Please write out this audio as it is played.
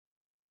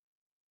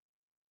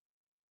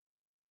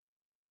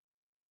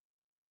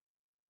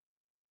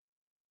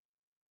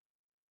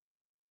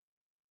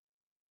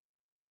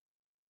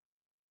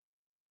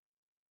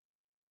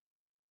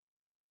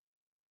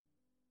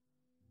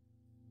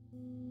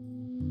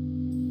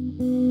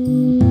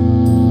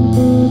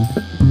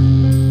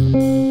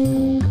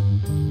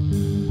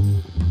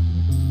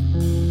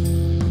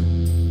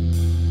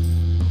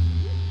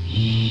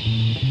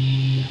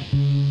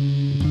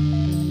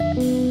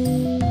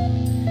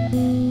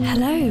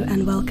Hello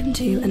and welcome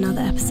to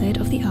another episode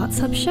of the Arts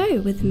Hub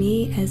Show with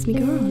me, Esme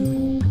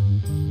Garon.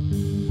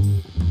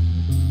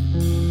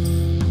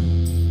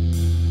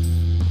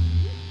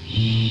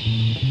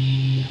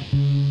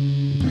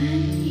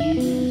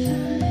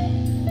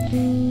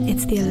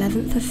 It's the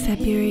 11th of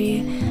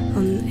February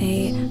on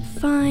a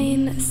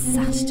fine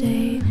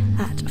Saturday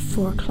at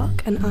 4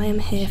 o'clock, and I am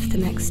here for the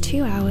next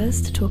 2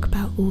 hours to talk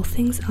about all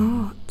things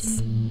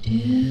arts.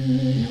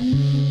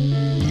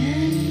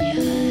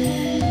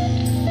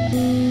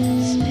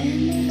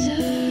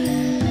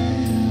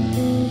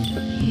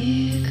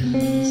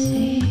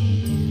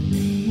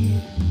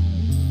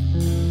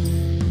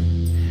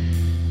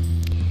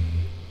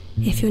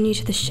 If you're new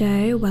to the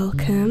show,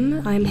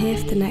 welcome. I'm here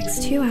for the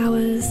next 2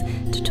 hours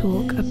to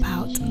talk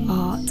about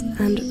art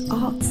and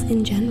arts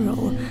in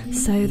general.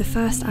 So the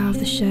first hour of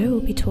the show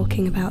will be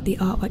talking about the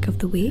artwork of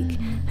the week,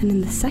 and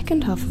in the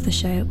second half of the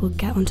show we'll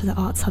get onto the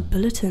Arts Hub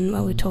Bulletin,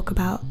 where we talk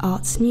about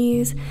arts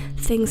news,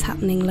 things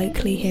happening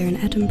locally here in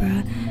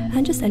Edinburgh,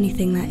 and just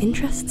anything that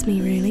interests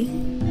me really.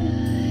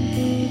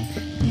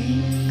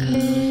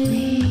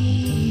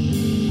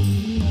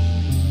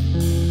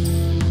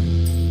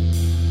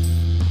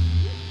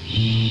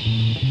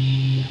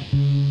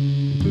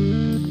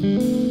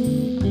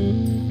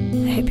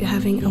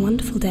 Having a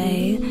wonderful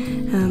day.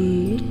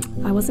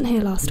 I wasn't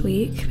here last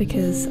week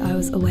because I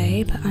was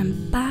away, but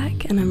I'm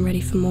back and I'm ready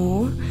for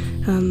more.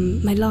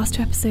 My last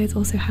 2 episodes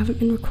also haven't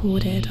been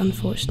recorded,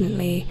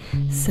 unfortunately,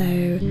 so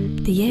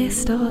the year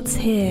starts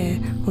here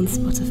on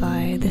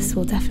Spotify. This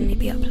will definitely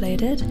be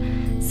uploaded,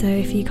 so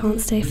if you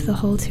can't stay for the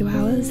whole 2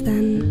 hours,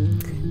 then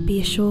be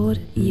assured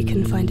you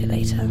can find it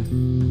later.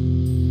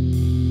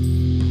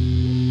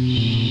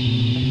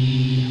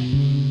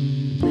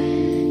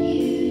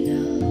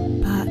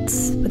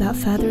 Without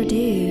further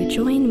ado,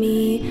 join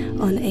me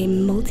on a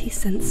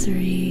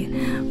multi-sensory,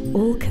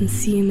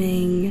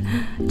 all-consuming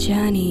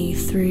journey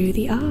through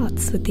the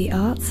arts with the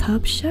Arts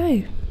Hub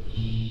Show.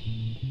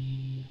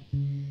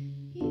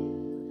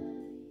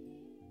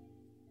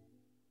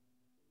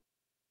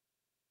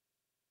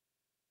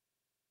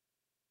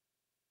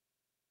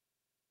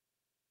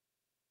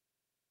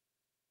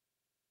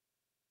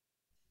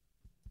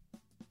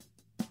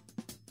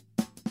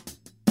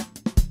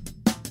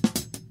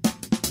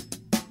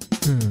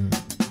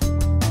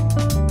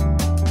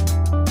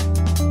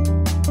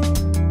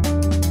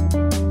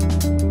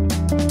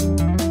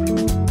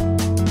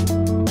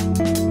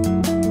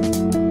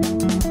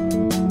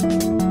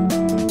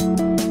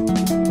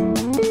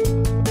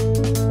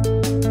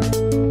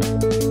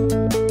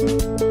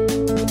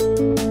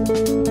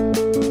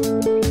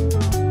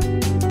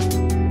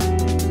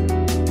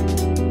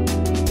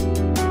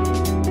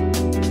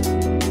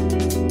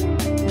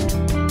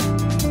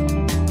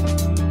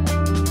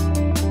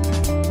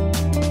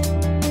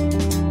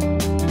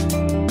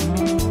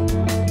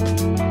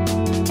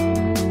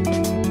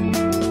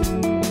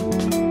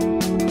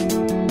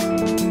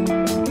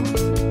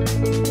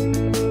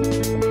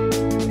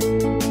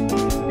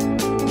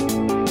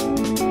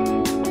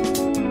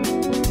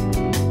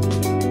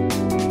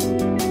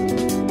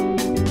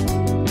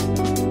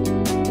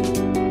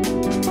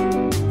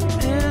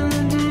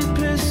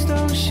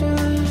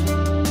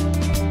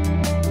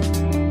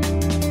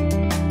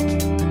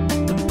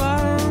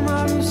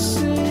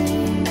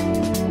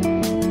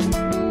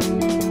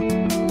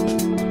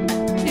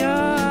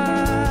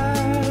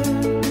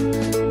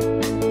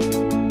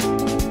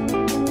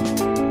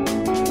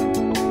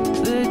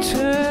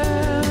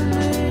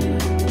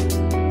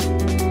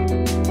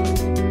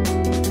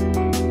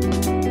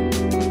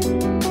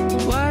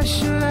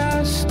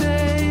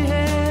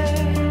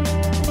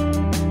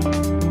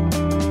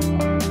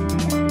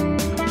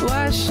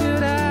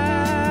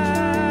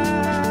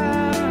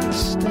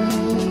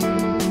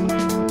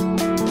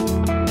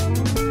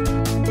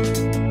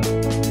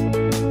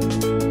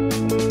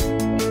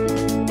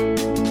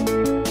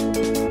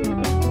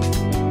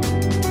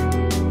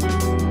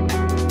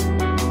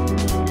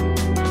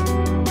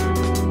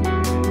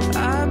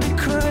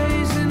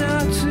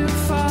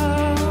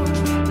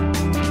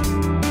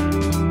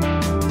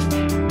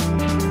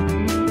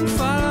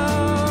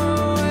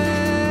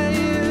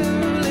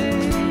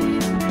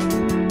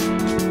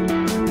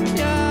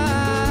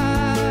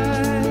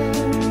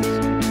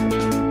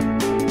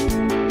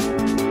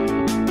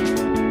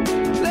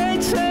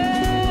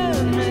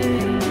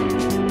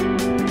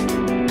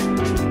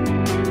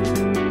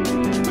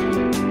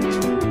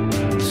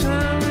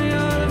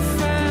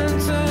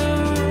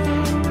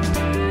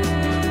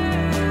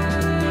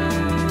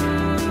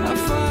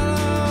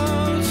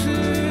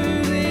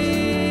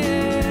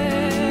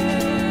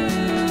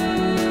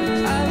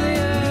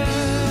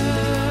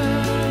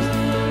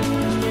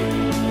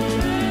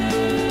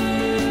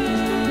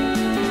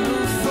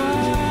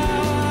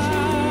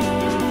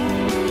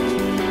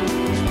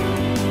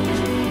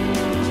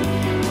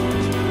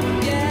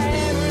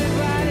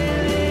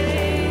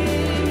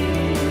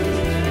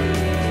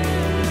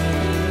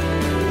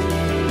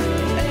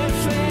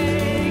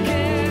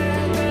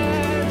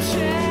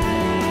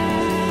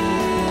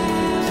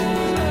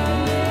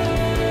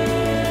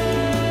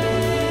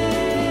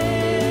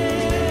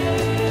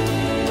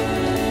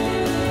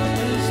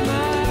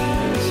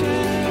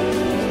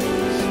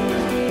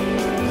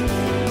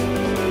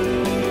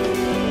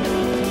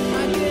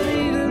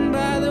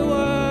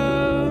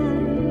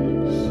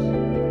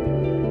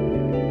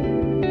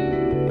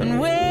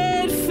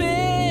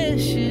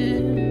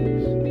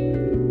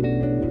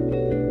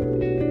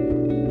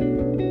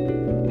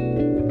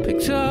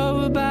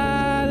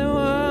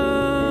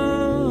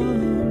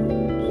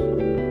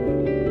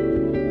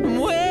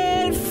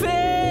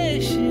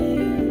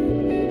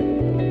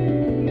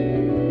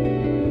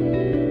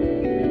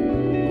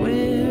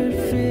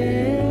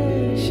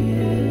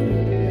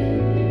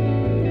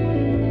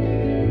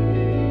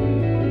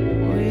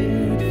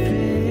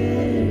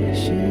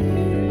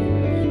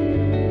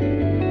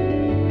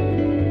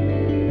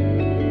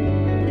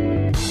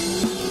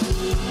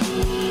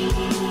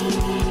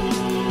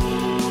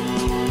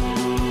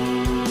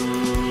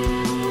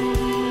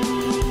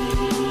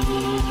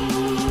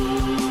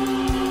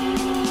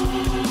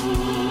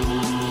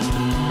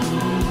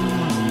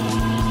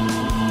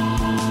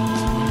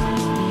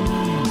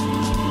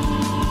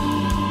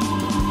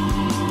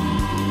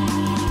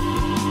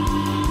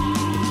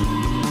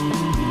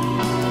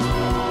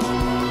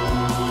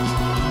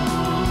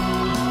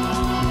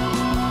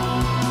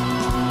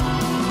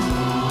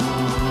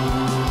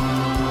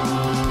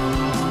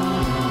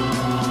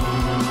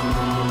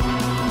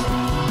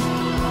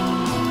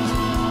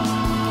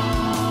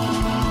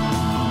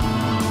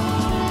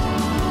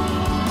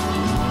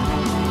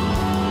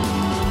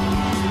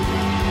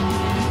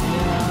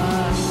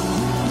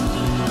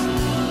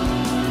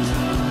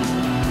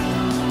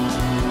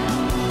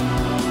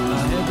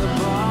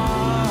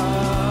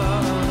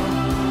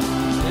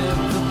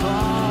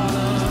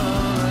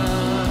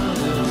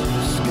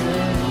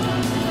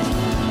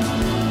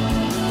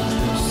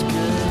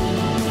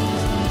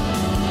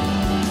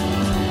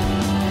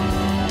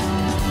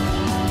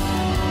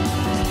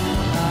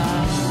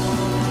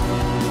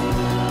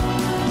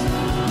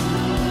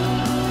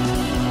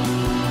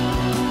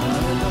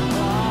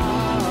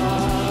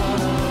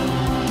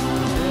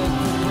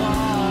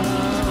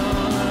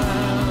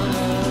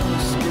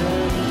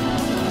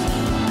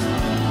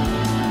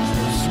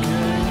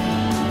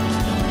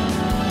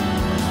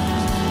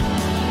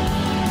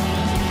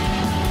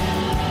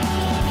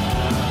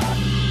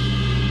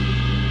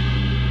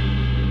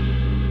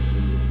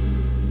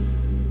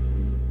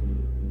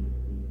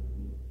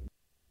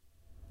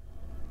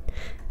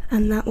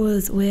 And that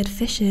was Weird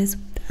Fishes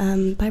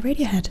by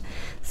Radiohead.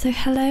 So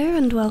hello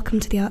and welcome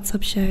to the Arts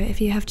Hub show.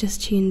 If you have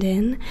just tuned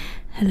in,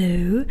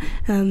 hello.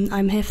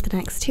 I'm here for the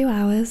next 2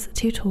 hours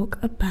to talk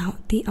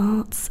about the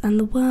arts and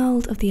the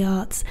world of the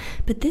arts.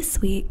 But this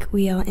week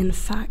we are in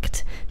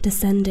fact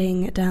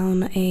descending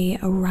down a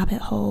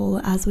rabbit hole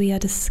as we are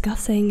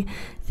discussing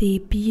the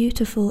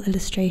beautiful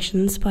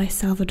illustrations by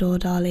Salvador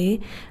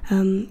Dalí,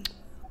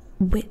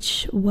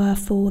 which were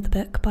for the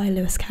book by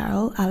Lewis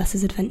Carroll,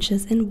 Alice's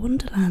Adventures in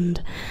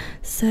Wonderland.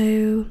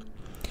 So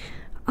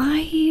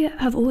I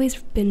have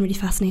always been really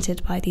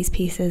fascinated by these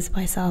pieces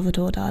by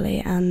Salvador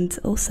Dalí, and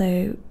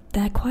also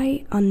they're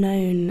quite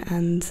unknown,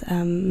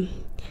 and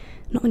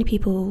not many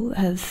people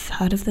have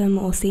heard of them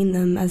or seen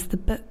them, as the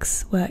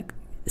books were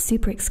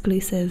super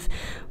exclusive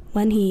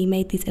when he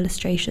made these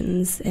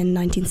illustrations in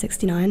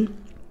 1969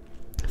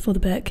 for the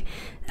book.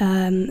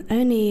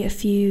 Only a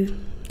few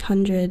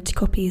hundred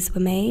copies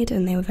were made,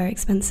 and they were very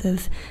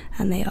expensive,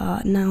 and they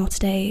are now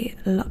today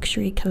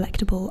luxury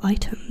collectible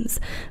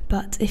items.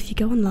 But if you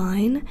go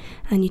online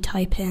and you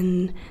type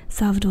in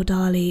Salvador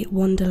Dalí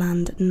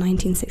Wonderland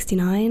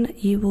 1969,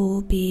 you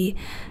will be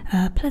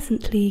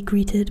pleasantly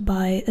greeted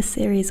by a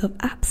series of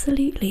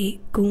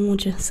absolutely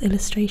gorgeous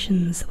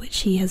illustrations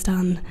which he has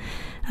done.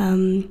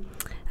 And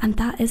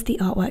that is the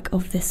artwork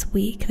of this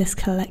week, this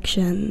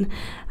collection.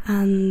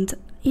 And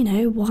you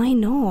know, why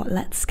not?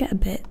 Let's get a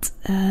bit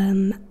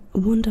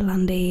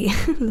Wonderlandy.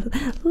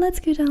 Let's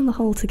go down the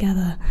hole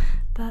together.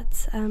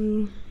 But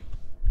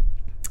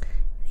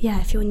yeah,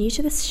 if you're new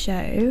to this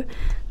show,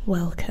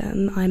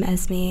 welcome. I'm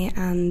Esme,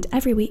 and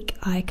every week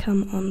I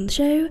come on the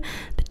show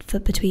for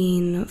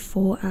between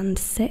 4 and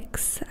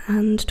 6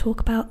 and talk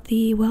about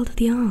the world of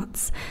the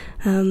arts.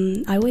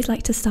 I always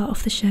like to start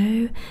off the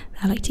show.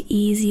 I like to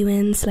ease you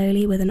in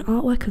slowly with an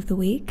artwork of the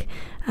week,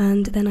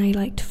 and then I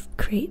like to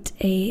create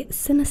a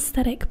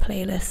synesthetic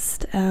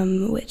playlist,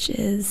 which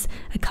is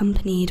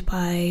accompanied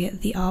by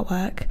the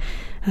artwork.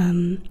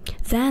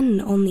 Then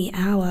on the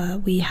hour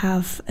we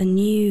have a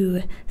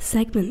new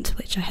segment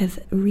which I have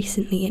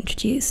recently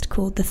introduced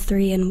called the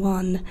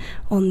 3-in-1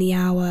 on the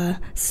hour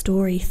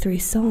story through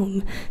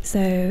song,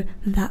 so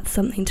that's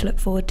something to look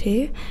forward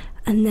to.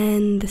 And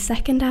then the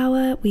second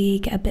hour we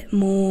get a bit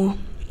more,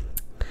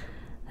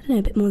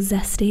 a bit more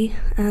zesty,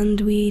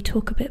 and we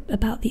talk a bit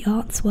about the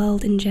arts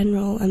world in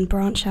general and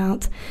branch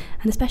out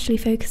and especially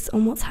focus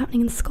on what's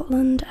happening in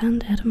Scotland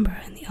and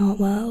Edinburgh in the art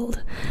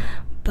world.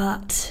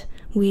 But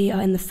we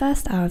are in the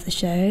first hour of the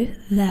show,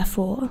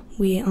 therefore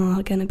we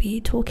are going to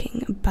be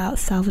talking about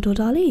Salvador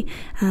Dalí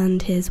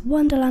and his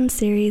Wonderland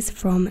series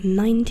from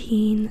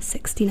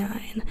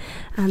 1969.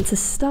 And to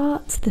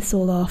start this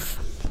all off,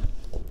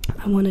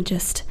 I want to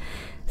just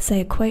say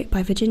a quote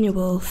by Virginia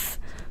Woolf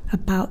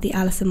about the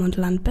Alice in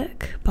Wonderland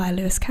book by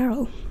Lewis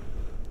Carroll.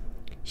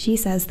 She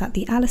says that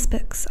the Alice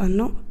books are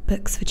not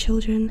books for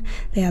children,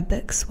 they are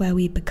books where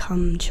we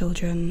become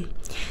children.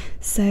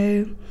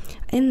 So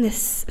in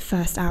this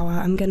first hour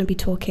I'm going to be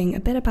talking a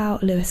bit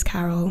about Lewis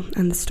Carroll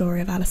and the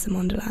story of Alice in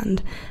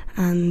Wonderland,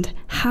 and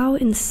how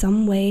in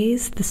some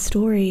ways the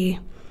story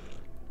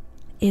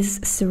is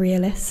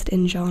surrealist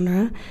in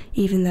genre,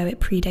 even though it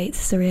predates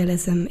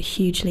surrealism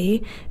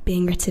hugely,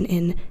 being written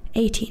in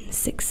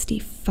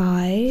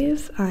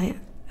 1865. I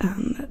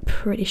am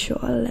pretty sure,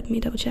 let me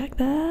double check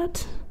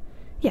that.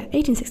 Yeah,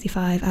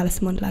 1865, Alice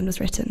in Wonderland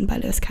was written by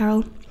Lewis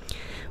Carroll,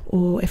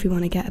 or if we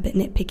want to get a bit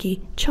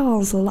nitpicky,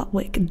 Charles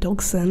Lutwick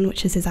Dodgson,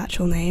 which is his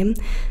actual name.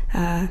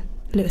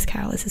 Lewis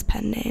Carroll is his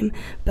pen name,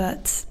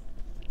 but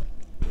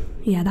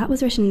yeah, that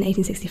was written in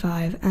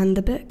 1865, and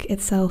the book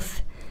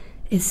itself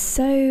is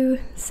so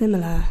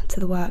similar to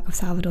the work of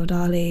Salvador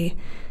Dalí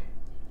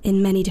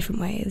in many different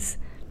ways,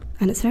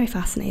 and it's very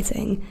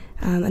fascinating.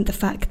 And the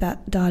fact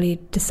that Dalí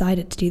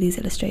decided to do these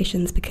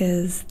illustrations,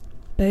 because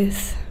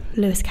both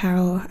Lewis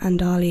Carroll and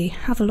Dalí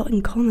have a lot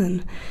in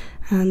common,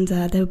 and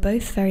they were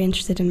both very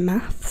interested in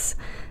maths,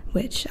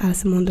 which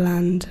Alice in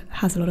Wonderland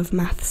has a lot of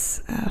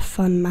maths,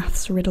 fun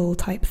maths riddle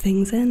type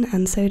things in,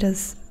 and so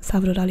does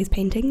Salvador Dalí's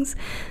paintings.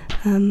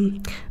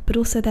 But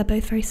also they're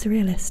both very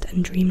surrealist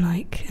and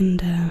dreamlike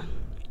and a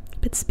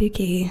bit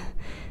spooky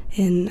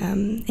in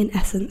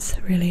essence,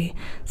 really.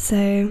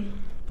 So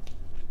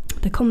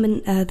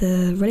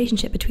the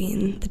relationship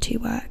between the two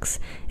works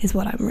is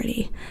what I'm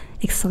really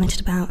excited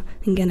about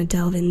and going to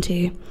delve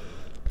into.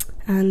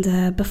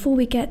 And before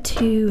we get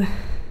too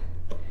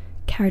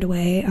carried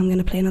away, I'm going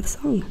to play another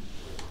song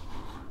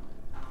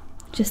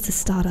just to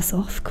start us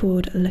off,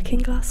 called Looking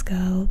Glass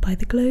Girl by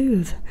The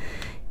Glove.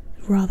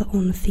 Rather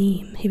on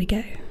theme. Here we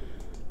go.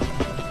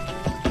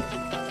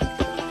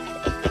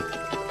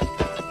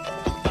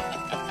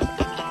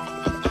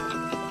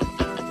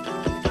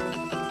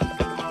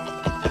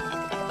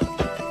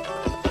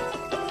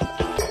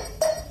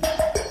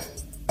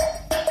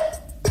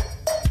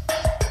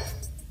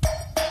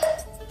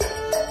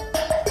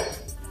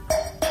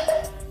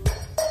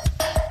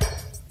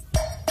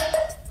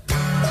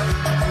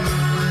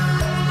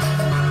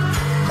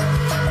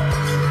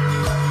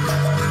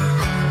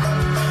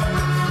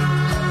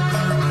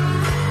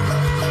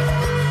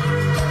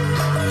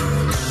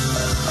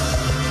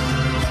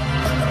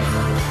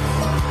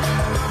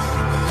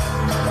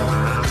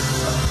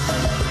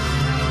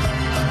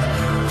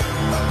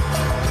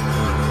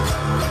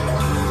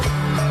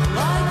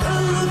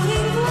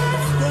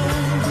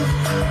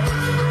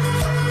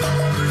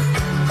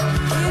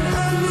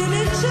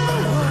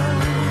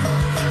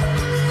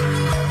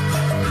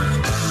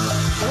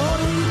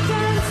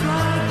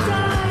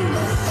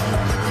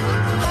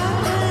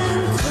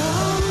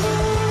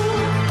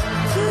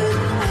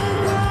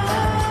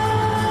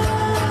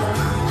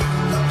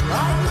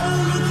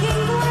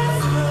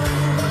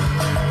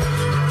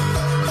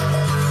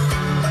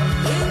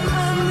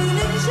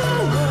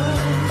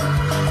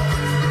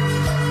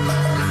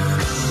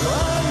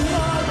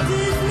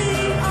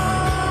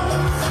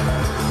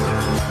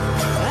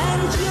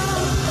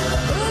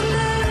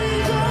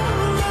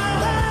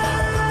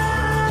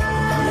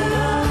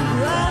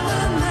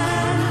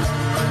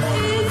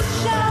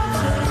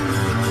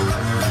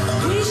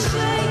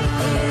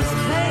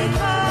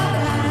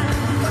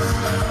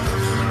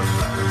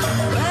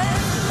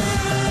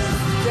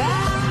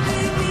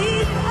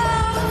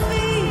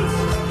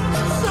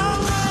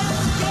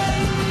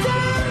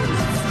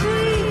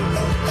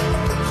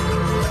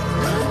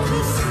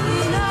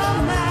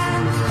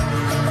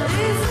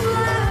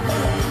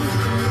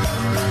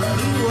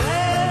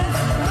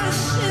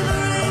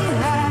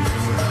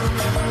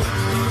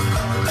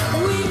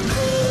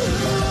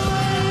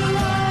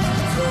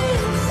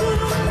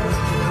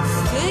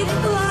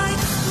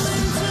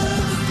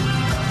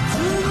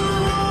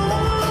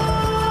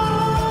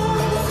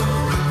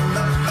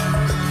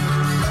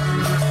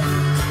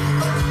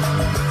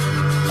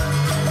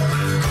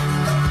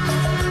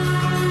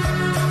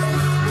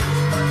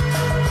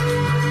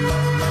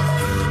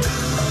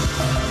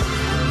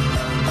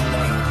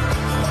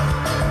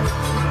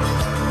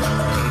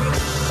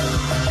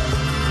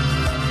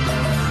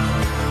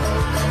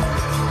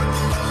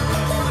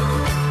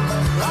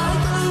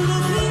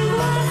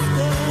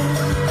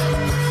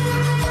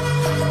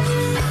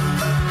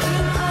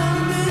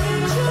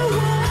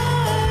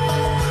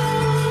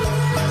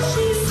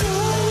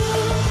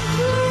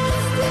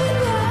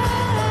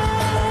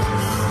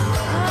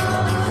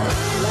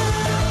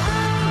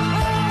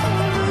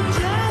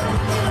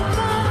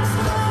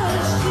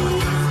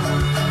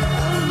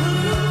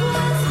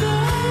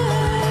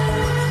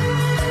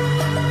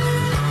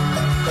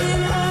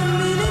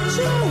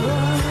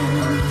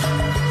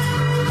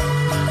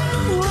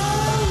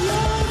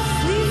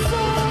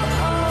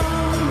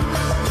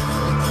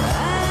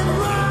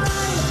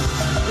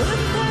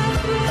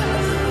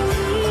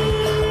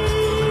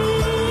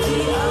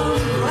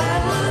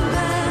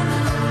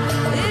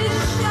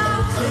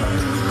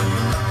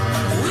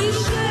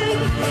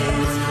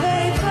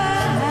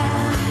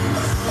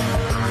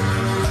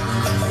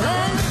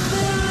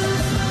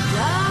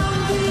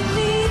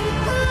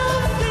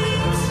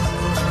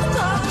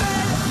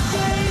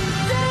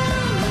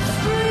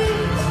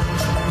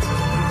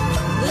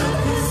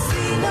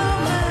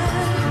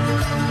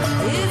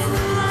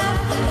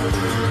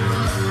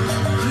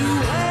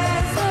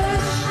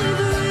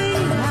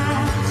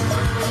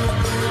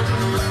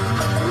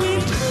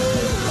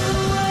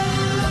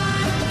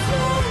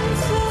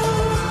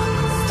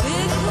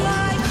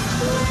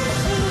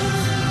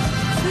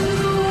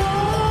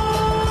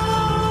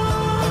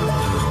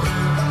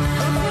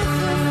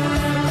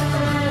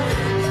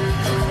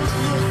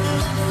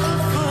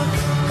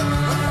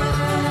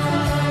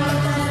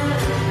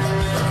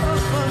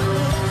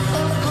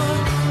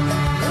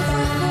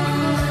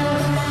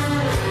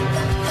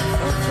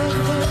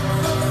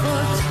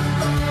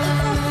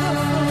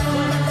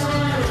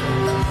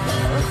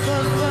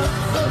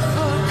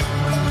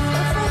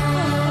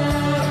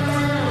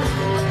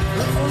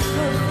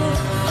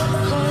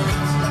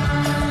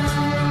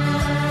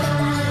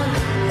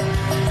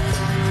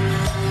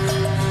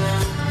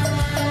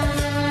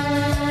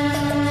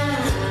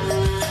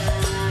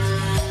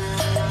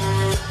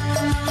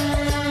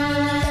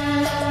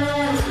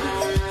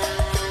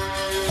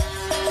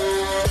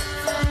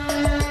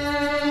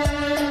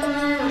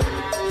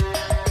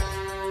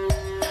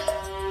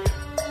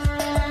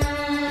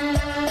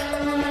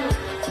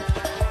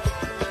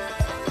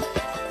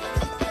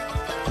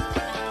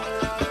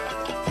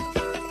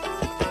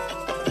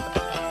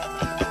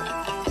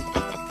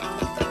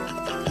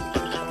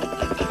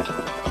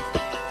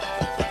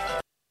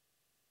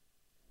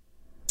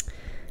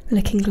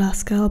 Looking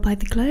Glass Girl by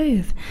The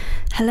Globe.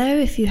 Hello,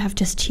 if you have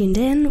just tuned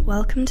in,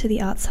 welcome to the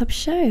Arts Hub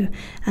show.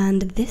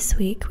 And this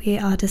week we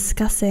are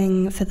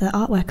discussing, for the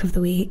artwork of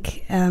the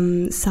week,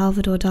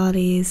 Salvador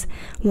Dali's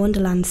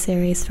Wonderland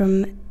series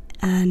from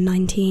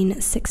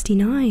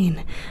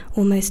 1969,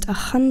 almost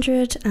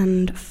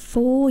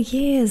 104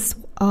 years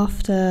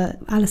after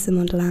Alice in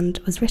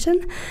Wonderland was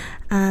written,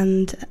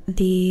 and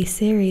the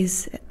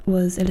series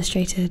was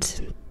illustrated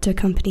to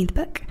accompany the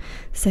book.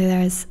 So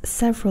there's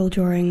several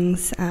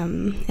drawings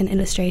and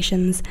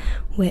illustrations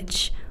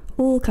which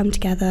all come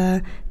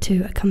together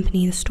to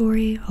accompany the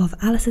story of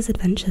Alice's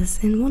adventures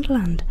in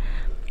Wonderland.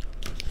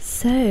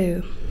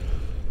 So,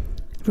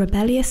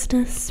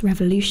 rebelliousness,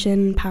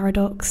 revolution,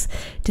 paradox,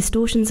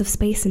 distortions of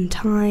space and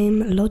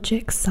time,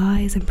 logic,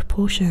 size and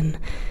proportion,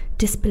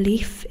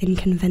 disbelief in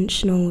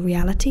conventional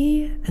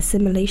reality,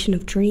 assimilation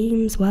of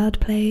dreams,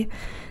 wordplay,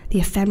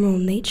 the ephemeral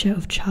nature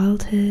of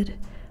childhood.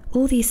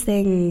 All these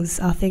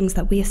things are things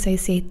that we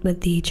associate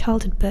with the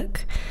childhood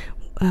book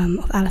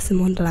of Alice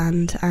in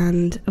Wonderland,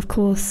 and of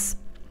course,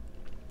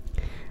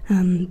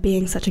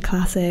 being such a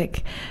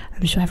classic,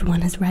 I'm sure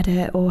everyone has read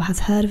it or has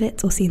heard of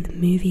it or seen the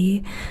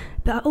movie.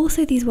 But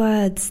also these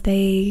words,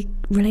 they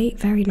relate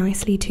very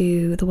nicely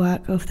to the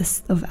work of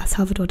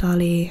Salvador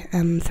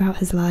Dalí throughout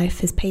his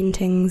life, his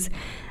paintings,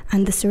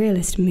 and the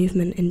surrealist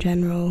movement in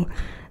general.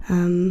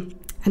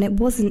 And it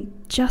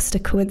wasn't just a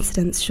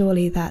coincidence,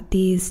 surely, that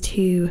these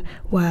two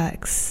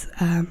works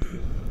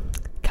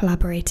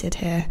collaborated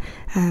here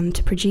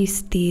to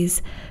produce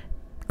these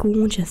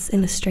gorgeous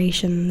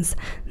illustrations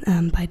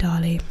by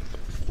Dalí.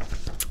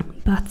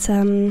 But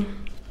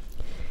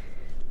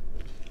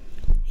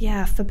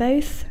for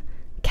both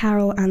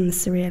Carroll and the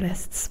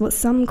surrealists, what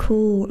some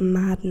call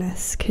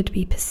madness could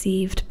be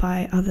perceived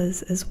by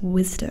others as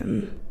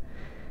wisdom.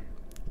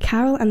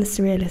 Carroll and the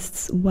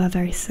surrealists were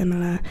very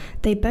similar.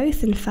 They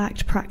both, in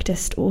fact,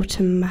 practiced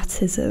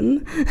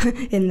automatism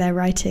in their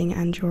writing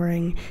and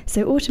drawing.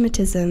 So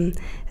automatism,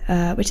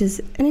 which is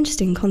an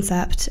interesting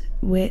concept,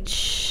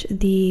 which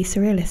the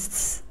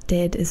surrealists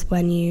did, is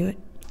when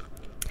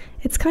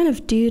it's kind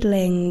of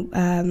doodling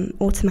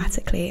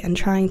automatically and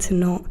trying to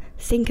not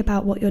think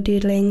about what you're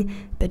doodling,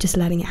 but just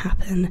letting it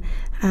happen.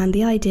 And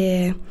the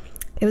idea,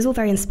 it was all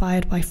very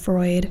inspired by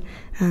Freud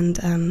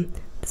and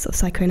sort of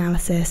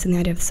psychoanalysis and the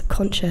idea of the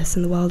subconscious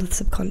and the world of the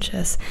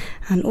subconscious.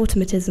 And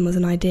automatism was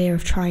an idea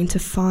of trying to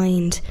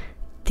find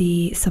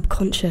the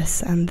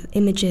subconscious and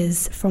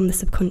images from the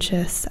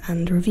subconscious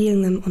and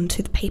revealing them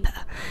onto the paper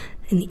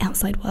in the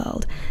outside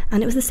world.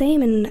 And it was the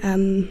same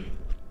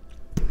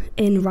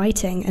in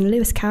writing, and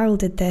Lewis Carroll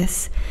did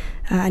this,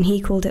 and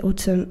he called it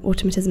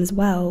automatism as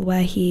well,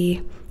 where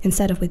he,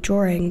 instead of with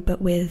drawing,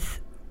 but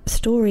with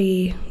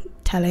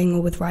storytelling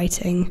or with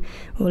writing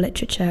or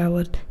literature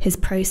or his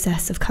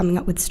process of coming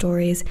up with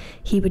stories,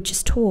 he would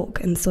just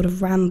talk and sort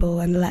of ramble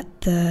and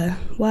let the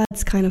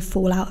words kind of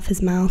fall out of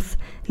his mouth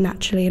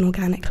naturally and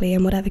organically,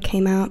 and whatever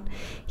came out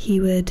he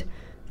would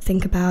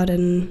think about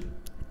and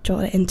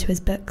jot it into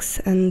his books.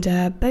 And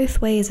both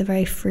ways are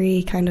very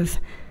free, kind of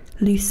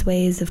loose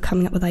ways of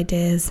coming up with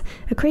ideas,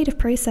 a creative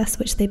process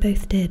which they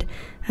both did.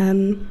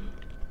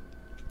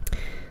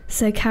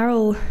 So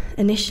Carroll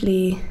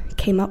initially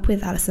came up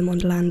with Alice in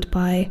Wonderland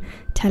by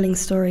telling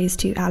stories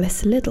to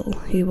Alice Liddell,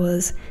 who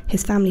was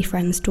his family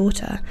friend's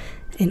daughter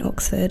in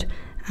Oxford.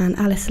 And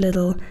Alice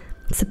Liddell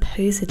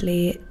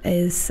supposedly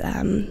is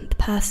the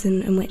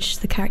person in which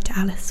the character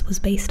Alice was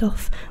based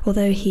off,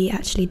 although he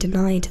actually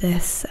denied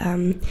this.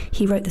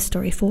 He wrote the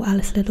story for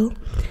Alice Liddell,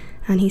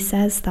 and he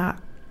says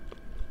that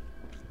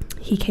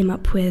he came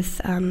up with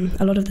a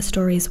lot of the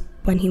stories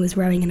when he was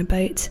rowing in a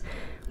boat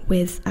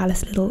with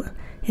Alice Liddell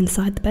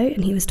inside the boat,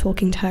 and he was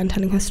talking to her and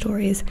telling her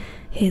stories.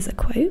 Here's a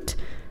quote.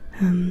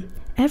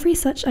 Every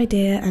such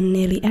idea and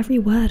nearly every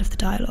word of the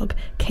dialogue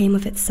came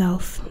of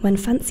itself, when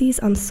fancies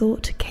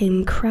unsought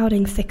came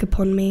crowding thick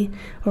upon me,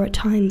 or at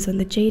times when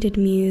the jaded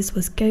muse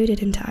was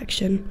goaded into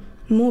action,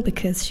 more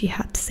because she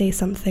had to say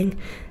something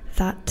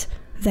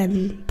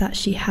than that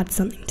she had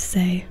something to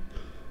say.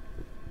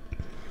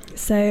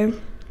 So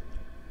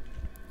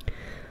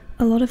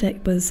a lot of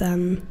it was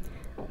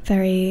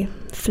very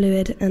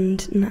fluid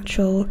and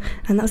natural,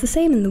 and that was the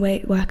same in the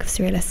work of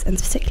surrealists, and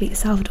particularly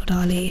Salvador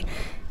Dalí.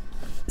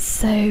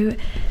 So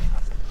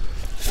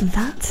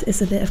that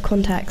is a bit of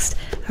context,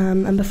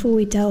 and before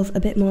we delve a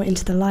bit more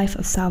into the life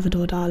of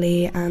Salvador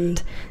Dalí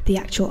and the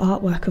actual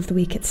artwork of the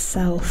week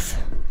itself,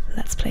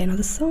 let's play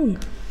another song.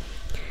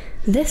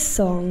 This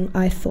song,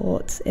 I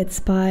thought,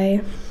 it's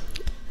by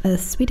a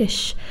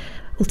Swedish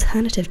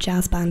alternative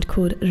jazz band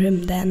called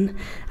Rymden,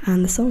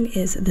 and the song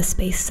is The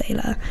Space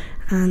Sailor.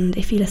 And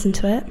if you listen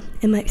to it,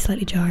 it might be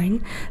slightly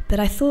jarring, but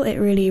I thought it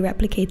really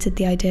replicated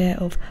the idea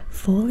of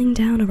falling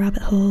down a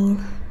rabbit hole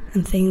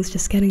and things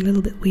just getting a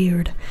little bit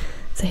weird.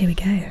 So here we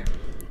go.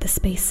 The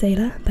Space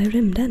Sailor by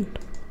Rymden.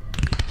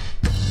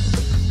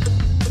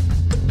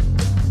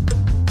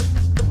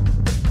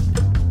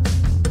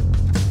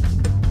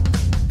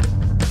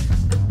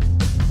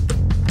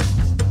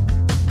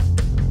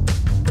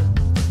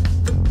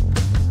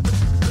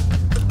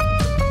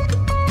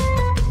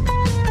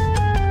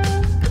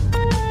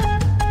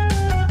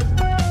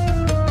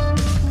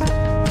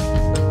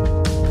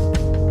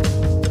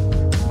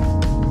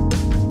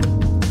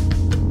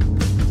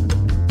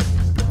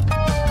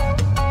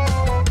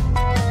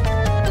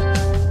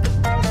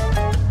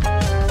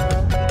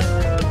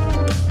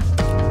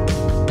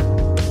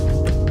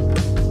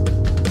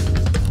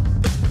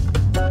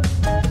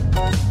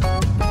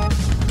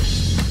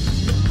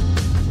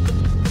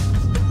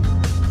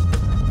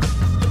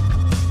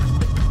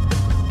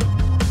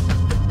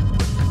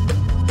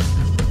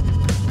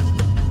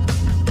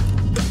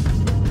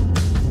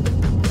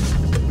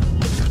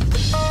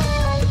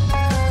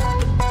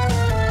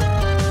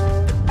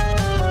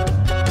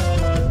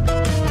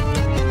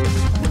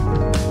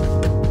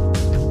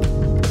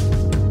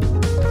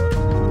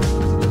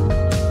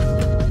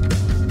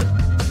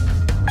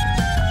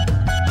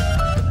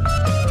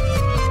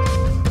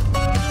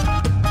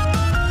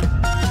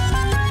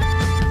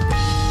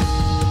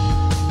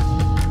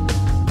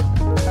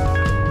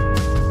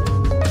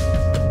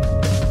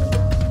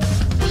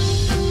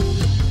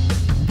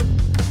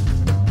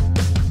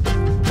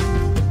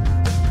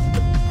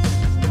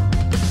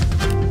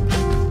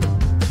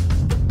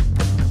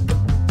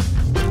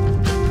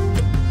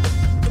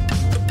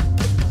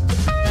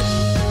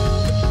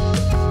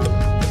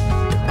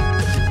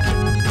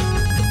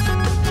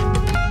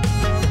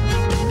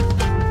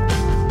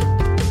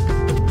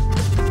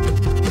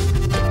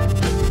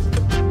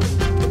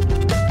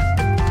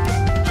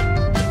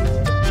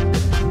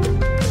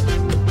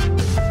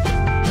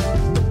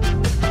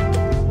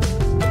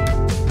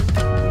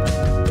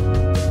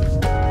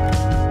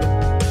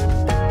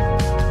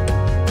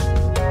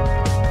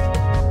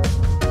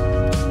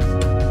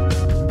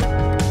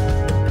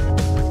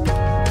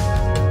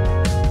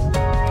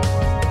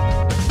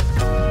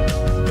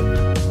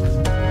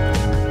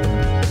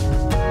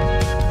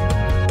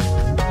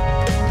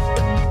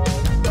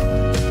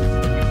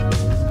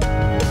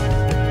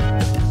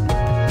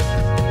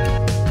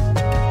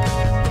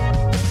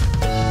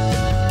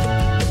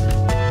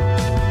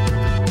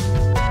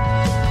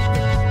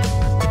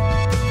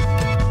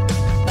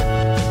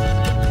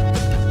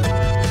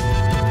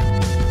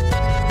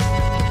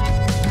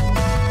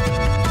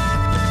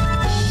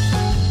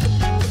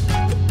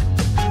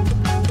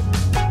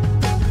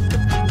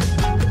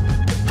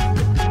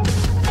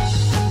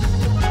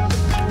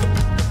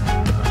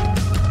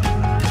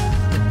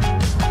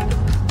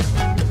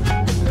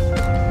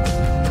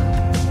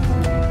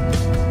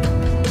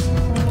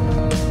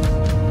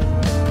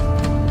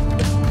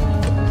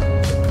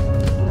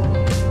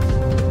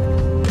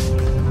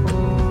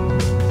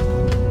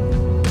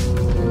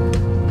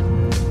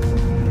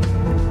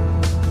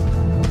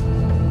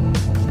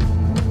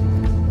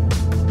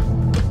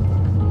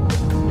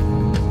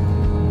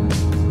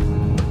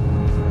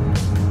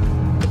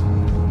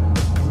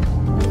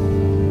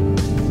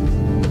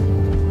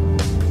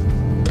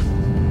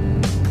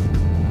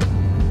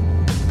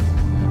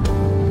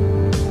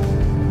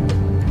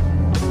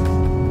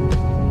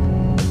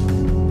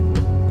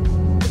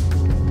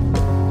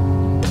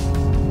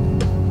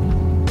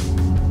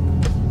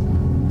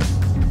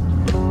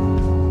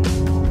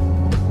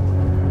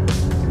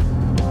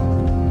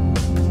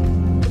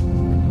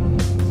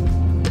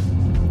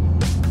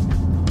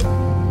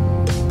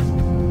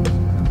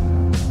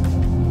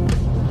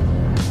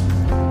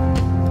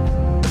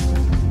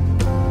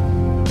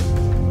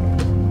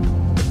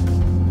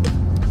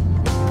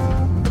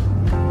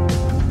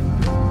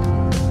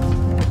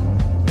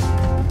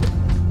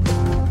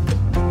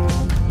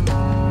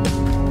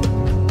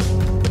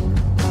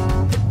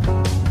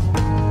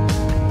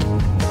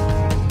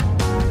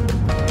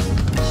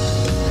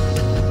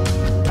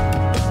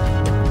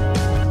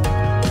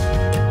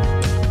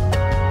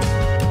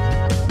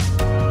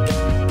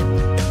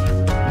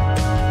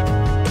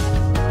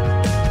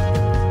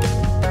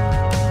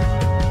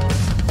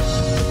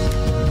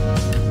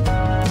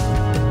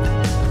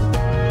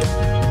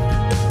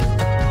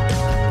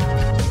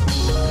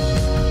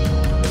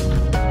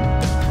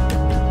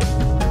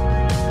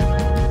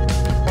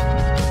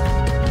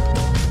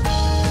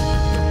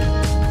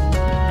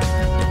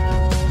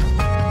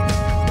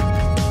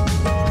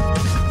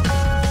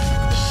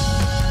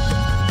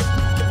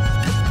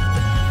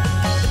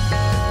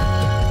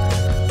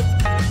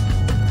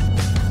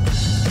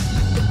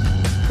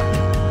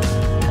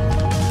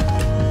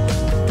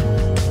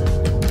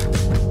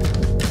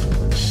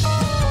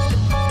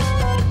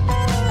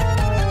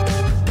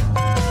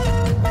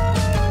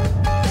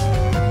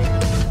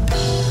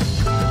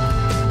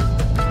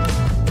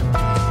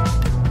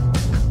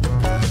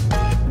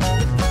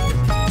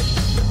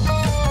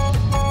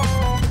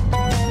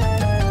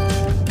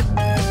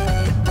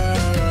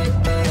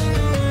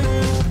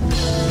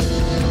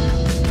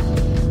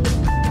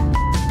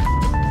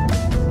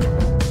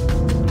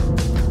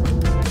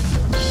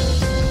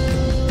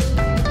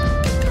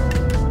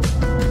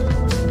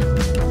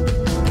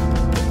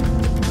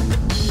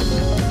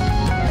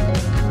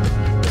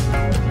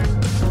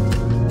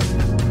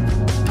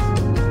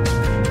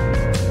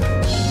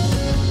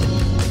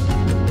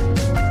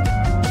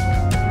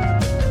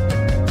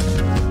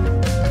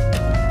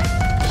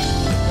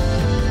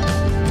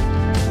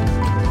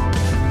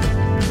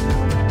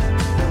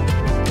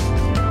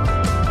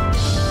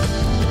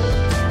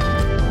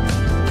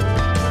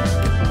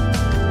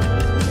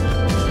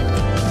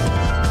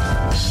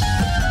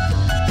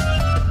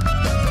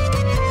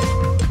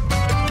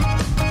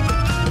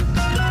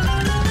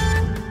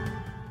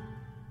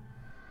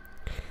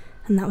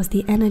 And that was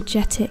the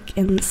energetic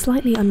and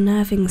slightly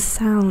unnerving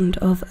sound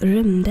of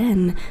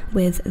Rumden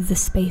with The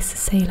Space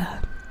Sailor.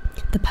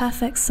 The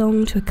perfect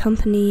song to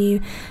accompany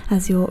you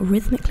as you're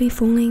rhythmically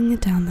falling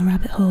down the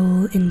rabbit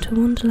hole into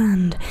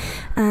Wonderland.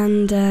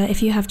 And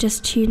if you have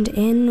just tuned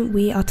in,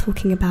 we are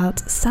talking about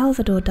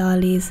Salvador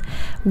Dali's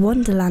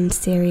Wonderland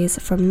series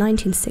from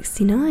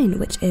 1969,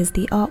 which is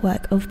the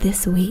artwork of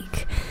this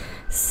week.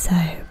 So,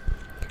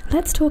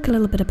 let's talk a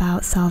little bit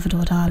about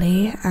Salvador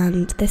Dalí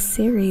and this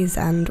series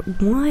and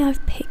why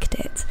I've picked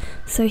it.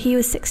 So he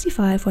was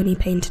 65 when he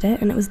painted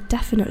it, and it was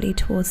definitely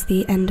towards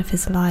the end of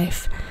his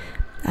life.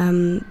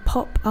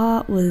 Pop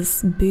art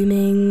was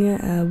booming,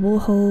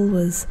 Warhol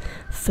was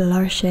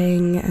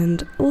flourishing,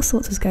 and all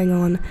sorts was going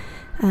on.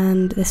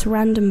 And this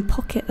random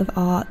pocket of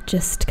art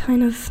just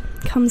kind of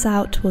comes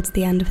out towards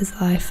the end of his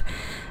life.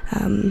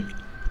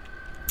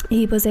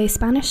 He was a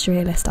Spanish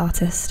surrealist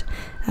artist,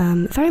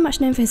 very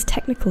much known for his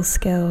technical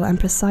skill and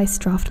precise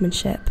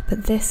draftsmanship,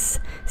 but this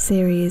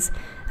series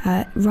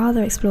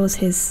rather explores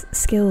his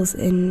skills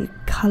in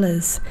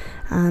colours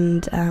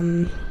and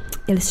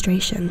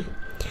illustration.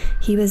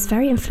 He was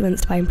very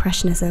influenced by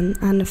Impressionism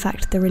and, in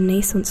fact, the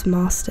Renaissance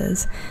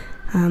masters.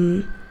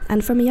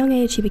 And from a young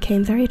age, he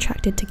became very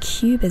attracted to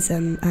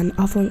Cubism and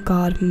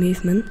avant-garde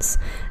movements.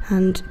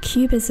 And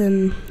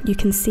Cubism, you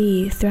can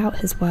see throughout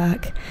his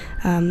work,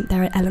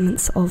 there are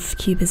elements of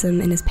Cubism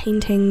in his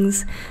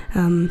paintings,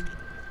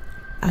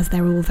 as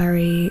they're all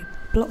very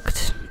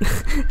blocked,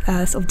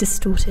 sort of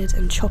distorted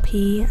and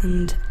choppy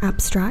and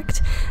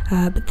abstract.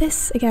 But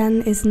this,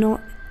 again, is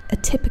not a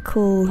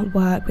typical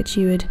work which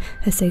you would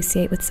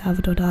associate with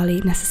Salvador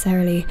Dalí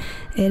necessarily.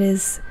 It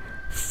is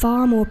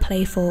far more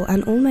playful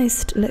and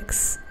almost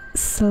looks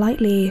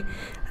slightly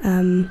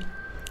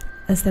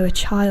as though a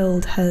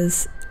child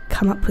has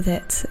come up with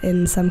it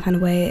in some kind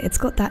of way. It's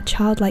got that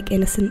childlike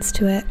innocence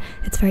to it.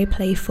 It's very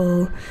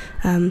playful,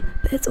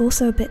 but it's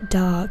also a bit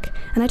dark.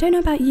 And I don't know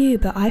about you,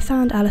 but I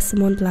found Alice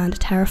in Wonderland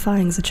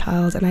terrifying as a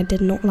child, and I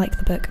did not like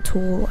the book at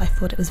all. I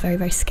thought it was very,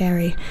 very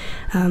scary.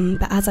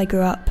 But as I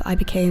grew up, I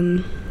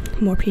became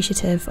more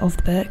appreciative of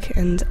the book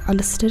and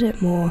understood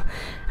it more.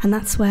 And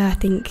that's where I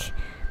think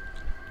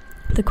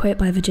the quote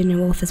by Virginia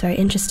Woolf is very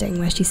interesting,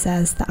 where she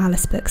says that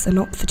Alice books are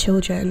not for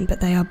children, but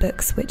they are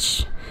books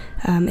which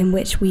in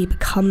which we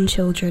become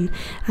children.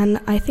 And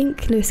I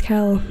think Lewis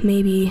Carroll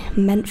maybe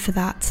meant for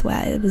that,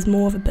 where it was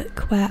more of a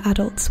book where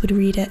adults would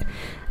read it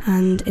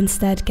and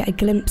instead get a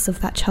glimpse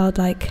of that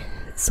childlike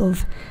sort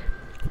of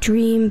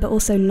dream but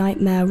also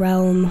nightmare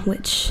realm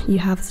which you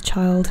have as a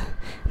child,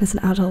 and as an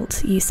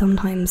adult you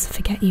sometimes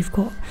forget you've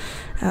got.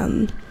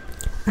 And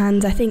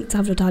I think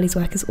Salvador Dalí's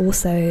work is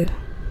also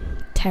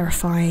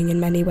terrifying in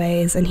many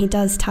ways, and he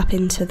does tap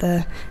into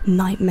the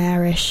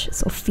nightmarish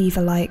sort of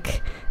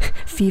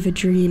fever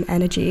dream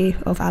energy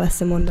of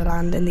Alice in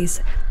Wonderland in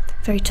these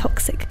very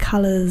toxic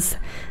colours,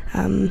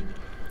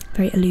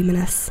 very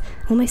luminous,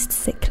 almost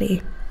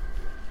sickly.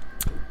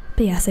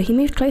 But yeah, so he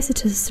moved closer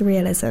to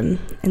surrealism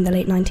in the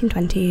late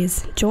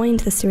 1920s,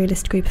 joined the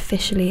surrealist group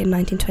officially in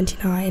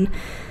 1929,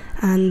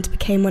 and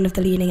became one of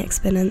the leading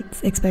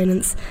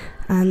exponents.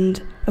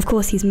 And of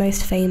course he's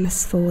most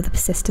famous for The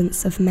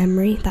Persistence of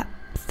Memory, that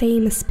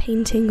famous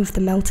painting of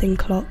the melting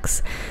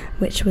clocks,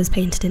 which was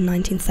painted in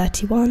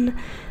 1931.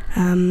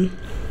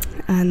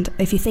 And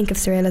if you think of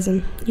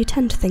surrealism, you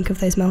tend to think of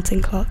those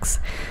melting clocks.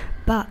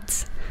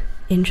 But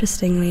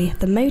interestingly,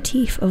 the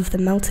motif of the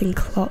melting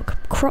clock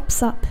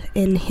crops up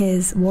in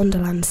his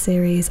Wonderland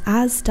series,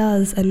 as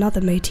does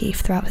another motif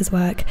throughout his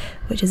work,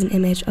 which is an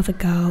image of a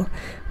girl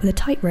with a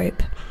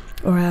tightrope,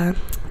 or a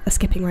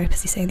skipping rope,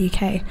 as you say in the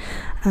UK.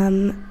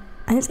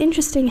 And it's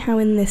interesting how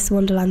in this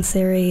Wonderland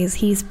series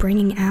he's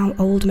bringing out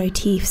old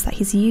motifs that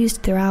he's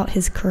used throughout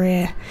his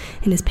career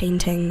in his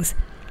paintings,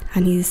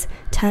 and he's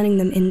turning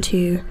them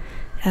into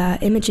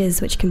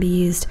images which can be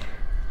used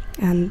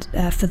and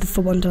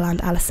for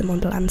Wonderland, Alice in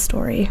Wonderland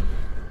story.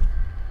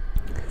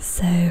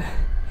 So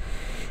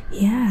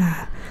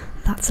yeah,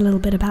 that's a little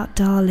bit about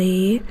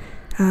Dalí.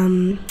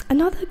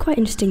 Another quite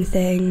interesting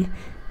thing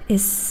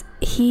is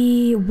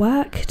he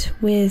worked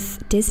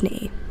with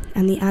Disney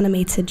and the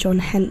animator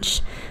John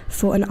Hench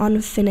for an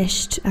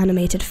unfinished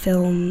animated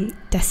film,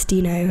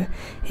 Destino,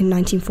 in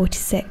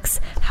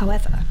 1946.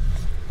 However,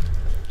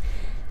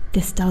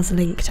 this does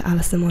link to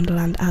Alice in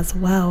Wonderland as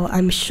well.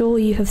 I'm sure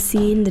you have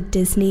seen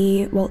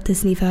the Walt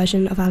Disney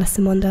version of Alice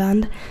in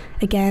Wonderland.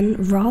 Again,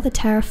 rather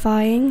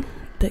terrifying,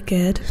 but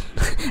good.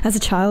 As a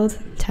child,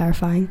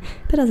 terrifying,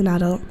 but as an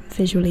adult,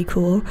 visually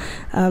cool.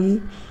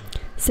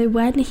 So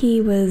when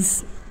he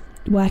was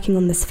working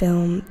on this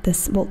film,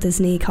 this Walt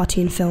Disney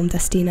cartoon film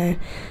Destino,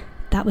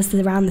 that was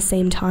around the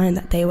same time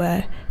that they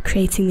were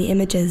creating the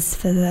images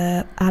for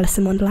the Alice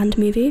in Wonderland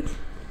movie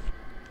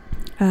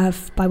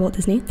by Walt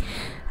Disney.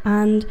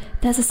 And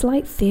there's a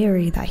slight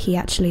theory that he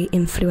actually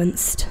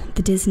influenced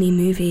the Disney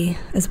movie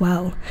as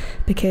well,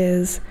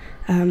 because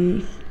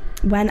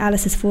when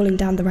Alice is falling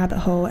down the rabbit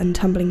hole and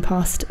tumbling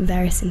past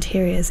various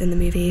interiors in the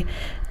movie,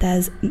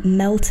 there's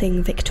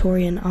melting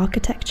Victorian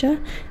architecture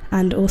architecture,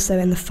 and also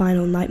in the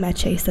final Nightmare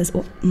Chase there's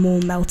more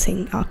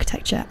melting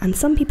architecture. And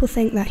some people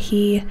think that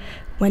he,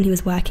 when he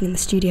was working in the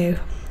studio,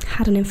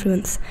 had an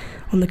influence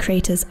on the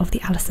creators of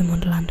the Alice in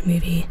Wonderland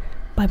movie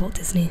by Walt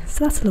Disney.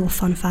 So that's a little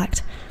fun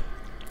fact.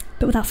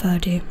 But without further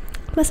ado,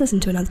 let's listen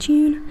to another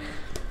tune.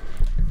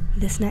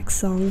 This next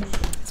song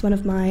is one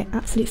of my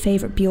absolute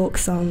favourite Bjork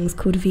songs,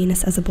 called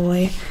Venus as a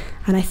Boy,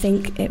 and I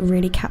think it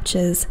really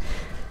captures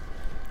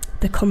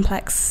the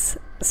complex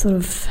sort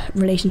of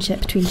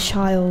relationship between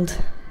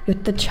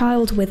the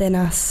child within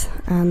us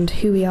and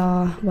who we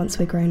are once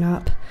we're grown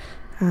up,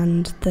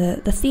 and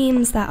the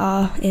themes that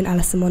are in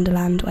Alice in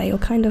Wonderland, where you're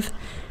kind of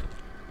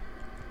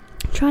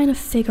trying to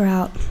figure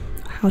out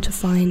how to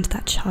find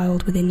that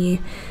child within you.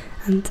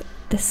 And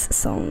this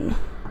song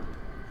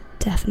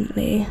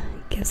definitely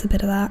gives a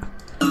bit of that.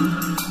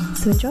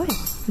 So enjoy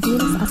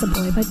Venus as a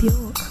Boy by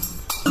Bjork.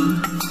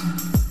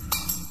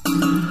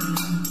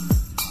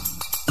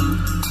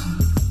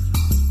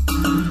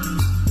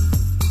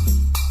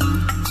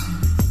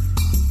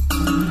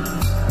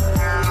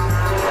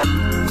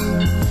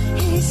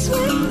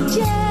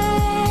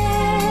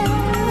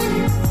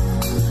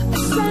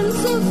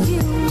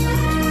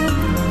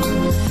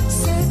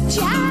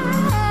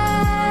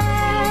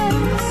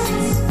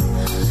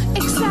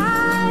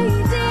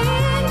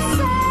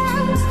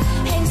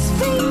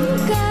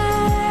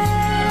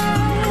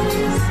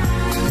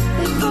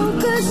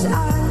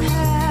 On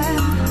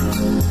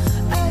her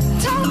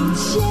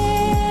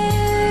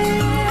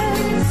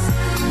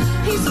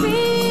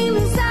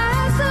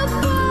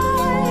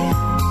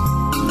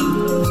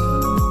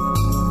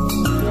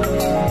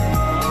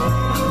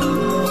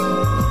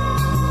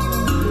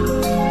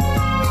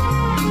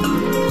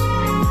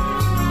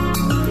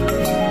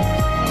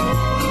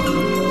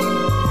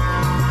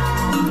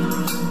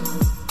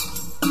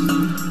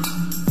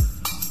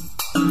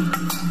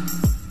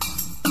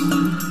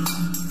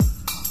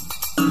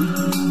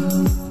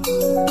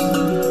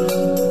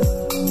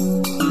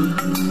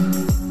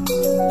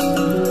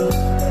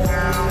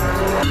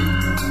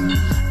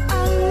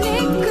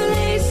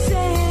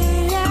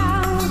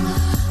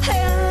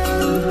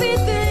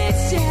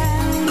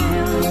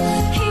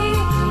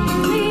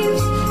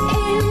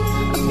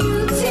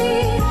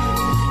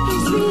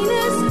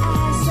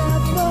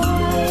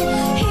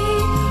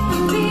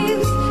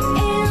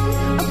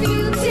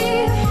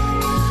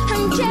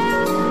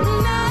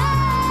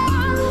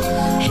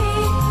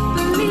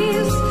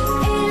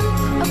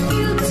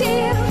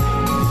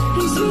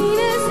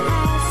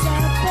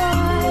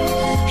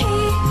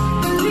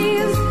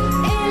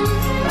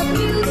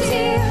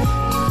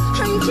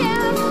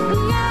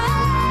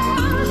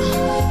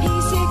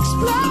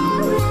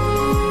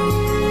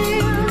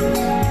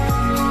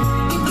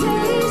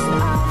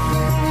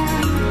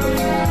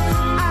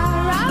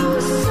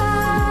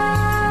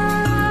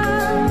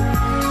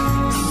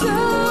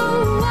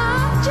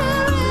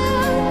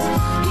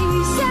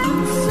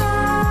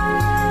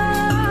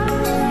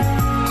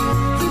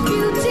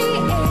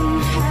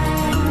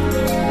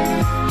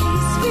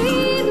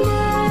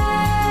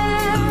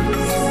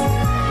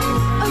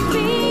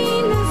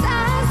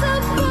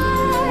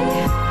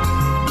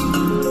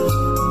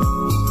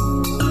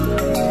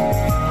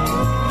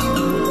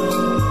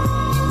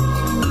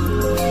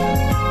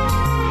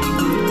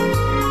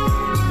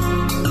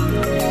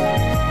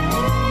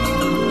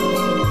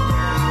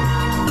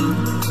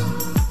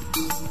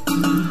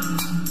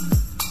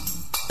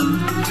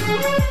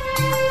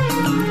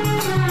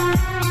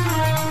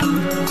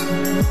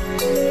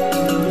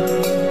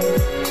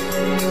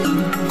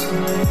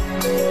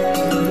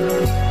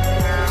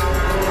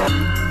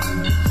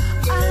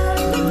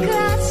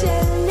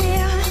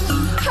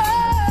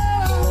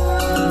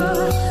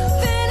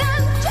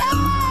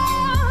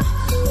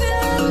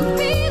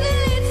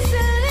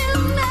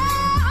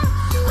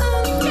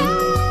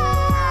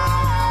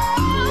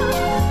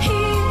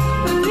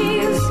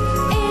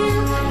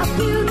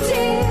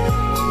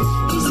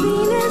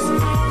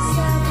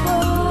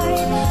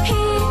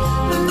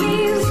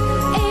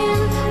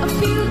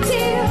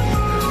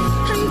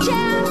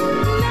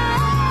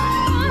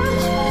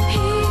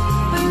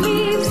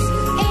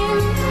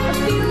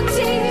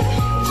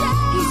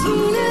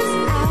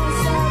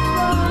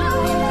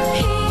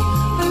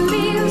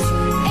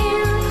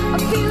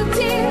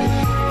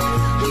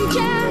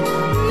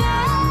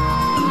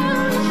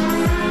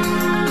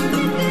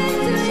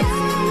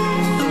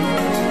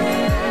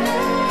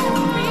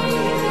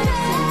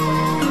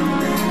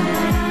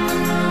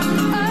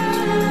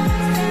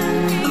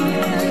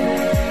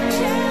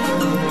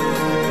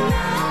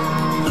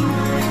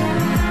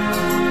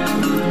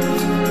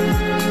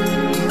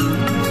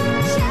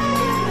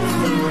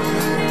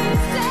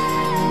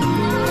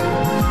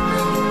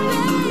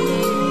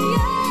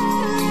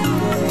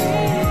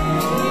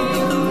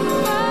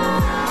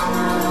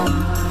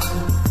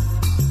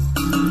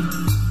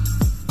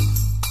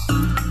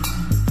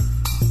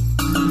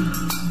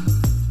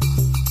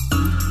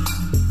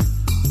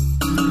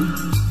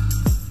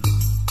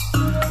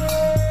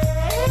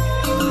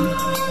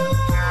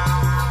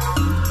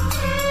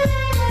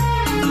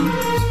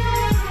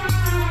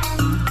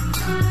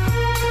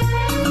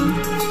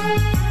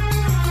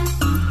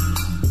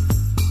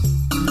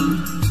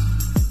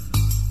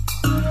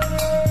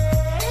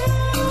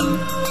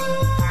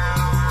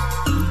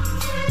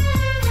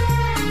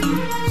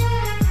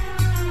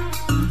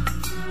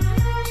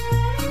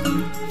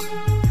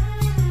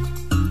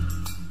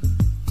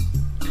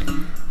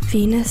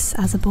Venus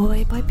as a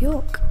Boy by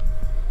Bjork.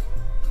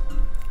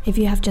 If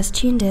you have just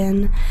tuned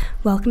in,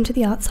 welcome to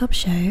the Arts Hub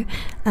show,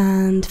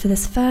 and for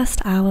this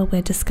first hour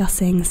we're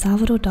discussing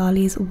Salvador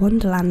Dali's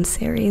Wonderland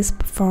series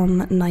from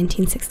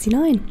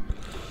 1969,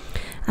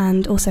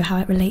 and also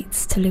how it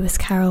relates to Lewis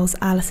Carroll's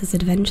Alice's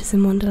Adventures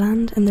in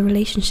Wonderland and the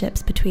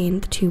relationships between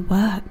the two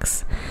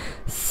works.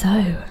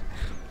 So,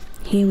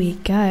 here we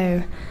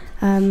go.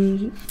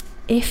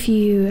 If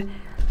you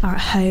are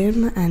at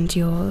home and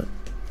you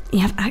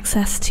have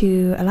access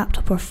to a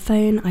laptop or a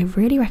phone, I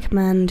really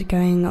recommend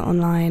going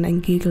online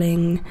and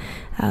Googling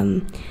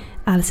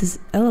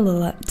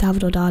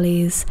Salvador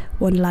Dali's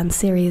Wonderland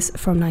series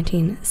from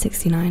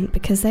 1969,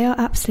 because they are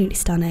absolutely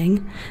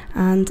stunning,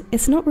 and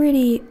it's not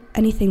really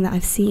anything that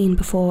I've seen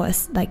before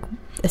like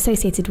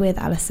associated with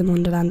Alice in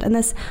Wonderland, and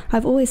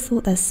I've always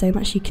thought there's so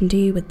much you can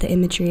do with the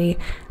imagery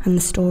and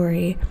the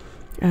story,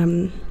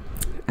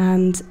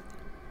 and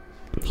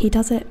he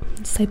does it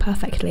so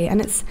perfectly.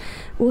 And it's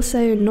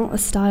also not a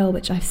style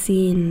which I've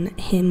seen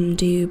him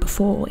do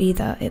before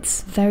either.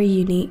 It's very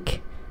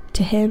unique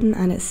to him,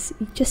 and it's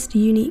just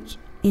unique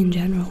in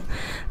general.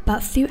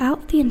 But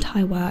throughout the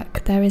entire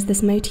work there is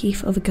this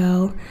motif of a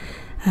girl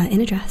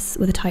in a dress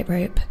with a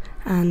tightrope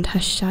and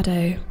her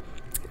shadow,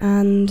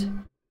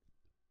 and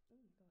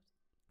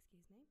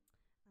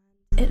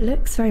it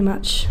looks very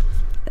much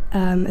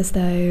as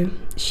though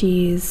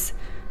she's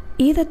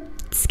either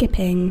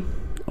skipping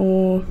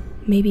or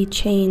maybe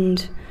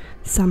chained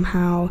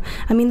somehow.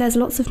 I mean, there's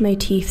lots of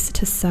motifs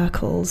to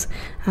circles,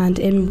 and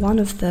in one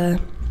of the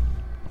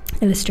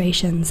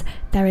illustrations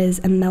there is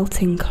a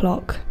melting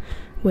clock,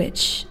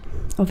 which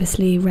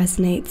obviously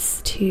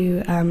resonates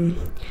to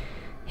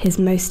his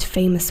most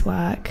famous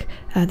work,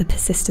 The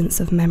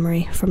Persistence of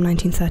Memory from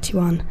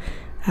 1931,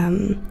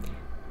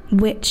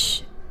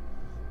 which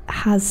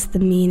has the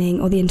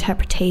meaning or the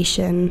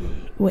interpretation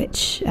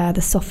which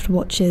the soft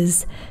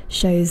watches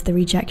shows the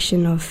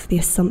rejection of the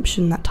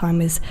assumption that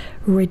time is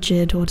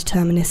rigid or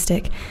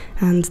deterministic.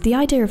 And the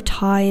idea of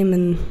time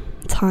and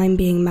time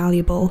being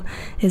malleable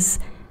is,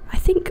 I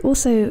think,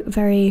 also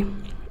very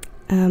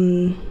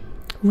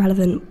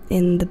relevant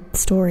in the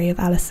story of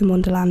Alice in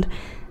Wonderland.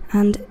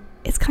 And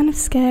it's kind of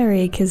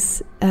scary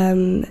because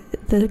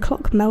the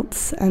clock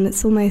melts, and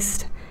it's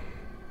almost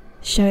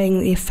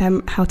showing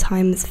how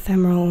time is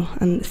ephemeral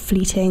and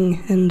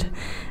fleeting, and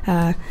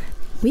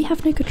we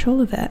have no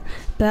control of it.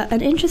 But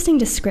an interesting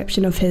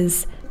description of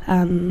his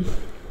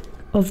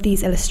of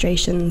these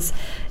illustrations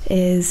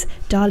is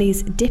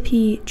Dali's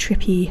dippy,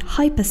 trippy,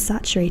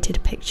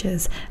 hyper-saturated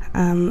pictures,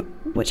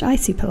 which I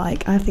super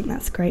like. I think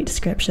that's a great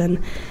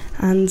description.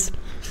 And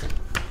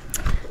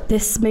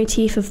this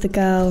motif of the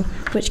girl,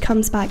 which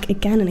comes back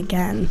again and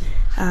again,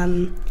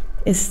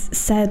 is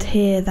said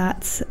here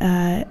that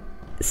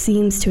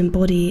seems to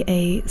embody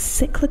a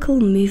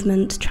cyclical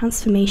movement,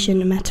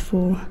 transformation,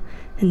 metaphor,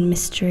 and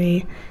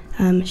mystery.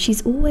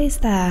 She's always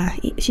there.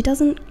 She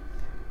doesn't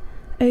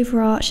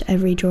overarch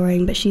every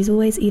drawing, but she's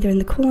always either in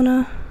the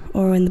corner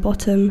or in the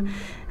bottom,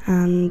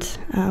 and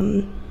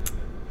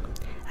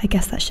I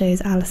guess that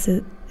shows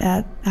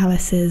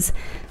Alice's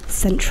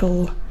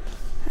central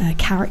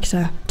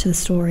character to the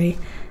story.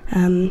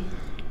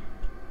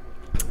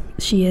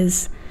 She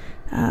is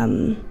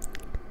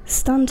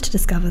stunned to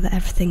discover that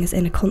everything is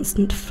in a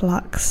constant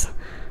flux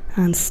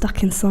and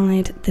stuck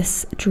inside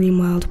this dream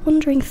world,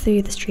 wandering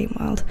through this dream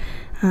world,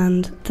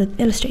 and the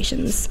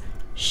illustrations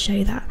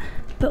show that.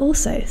 But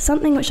also,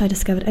 something which I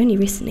discovered only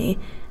recently,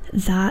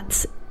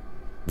 that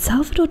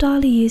Salvador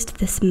Dalí used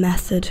this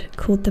method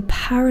called the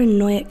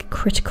paranoid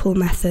critical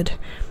method.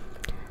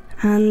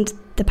 And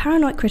the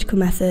paranoid critical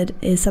method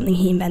is something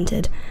he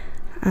invented,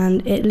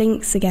 and it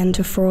links again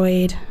to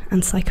Freud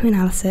and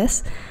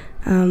psychoanalysis,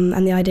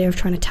 and the idea of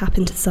trying to tap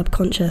into the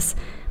subconscious.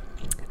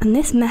 And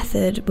this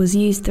method was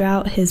used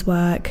throughout his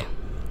work,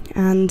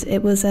 and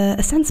it was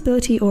a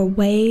sensibility or a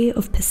way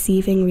of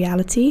perceiving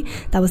reality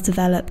that was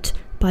developed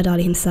by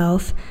Dalí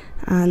himself,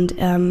 and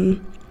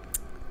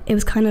it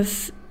was kind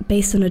of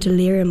based on a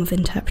delirium of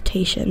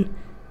interpretation.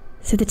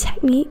 So the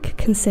technique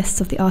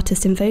consists of the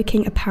artist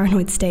invoking a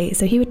paranoid state.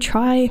 So he would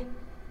try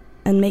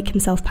and make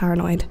himself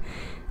paranoid,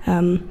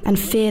 and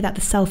fear that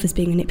the self is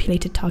being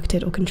manipulated,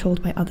 targeted, or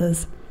controlled by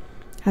others.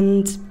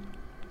 And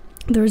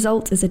the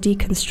result is a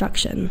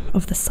deconstruction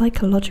of the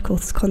psychological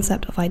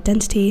concept of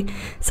identity,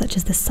 such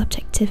as the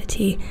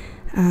subjectivity,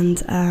 and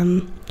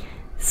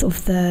sort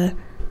of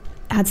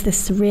adds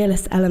this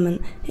surrealist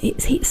element.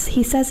 He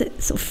says it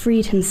sort of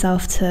freed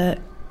himself to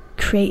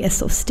create a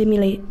sort of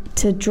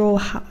to draw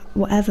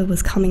whatever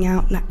was coming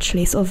out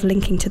naturally, sort of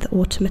linking to the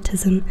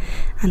automatism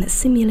and its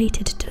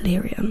simulated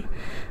delirium.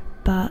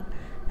 But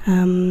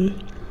the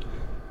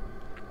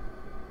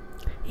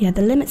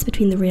limits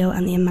between the real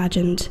and the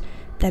imagined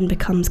then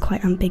becomes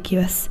quite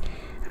ambiguous,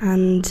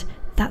 and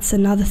that's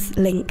another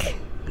link.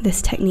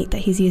 This technique that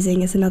he's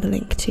using is another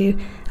link to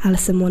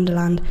Alice in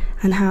Wonderland,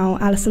 and how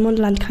Alice in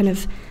Wonderland kind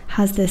of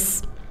has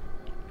this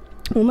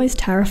almost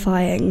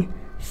terrifying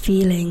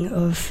feeling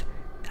of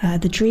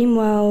the dream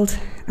world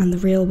and the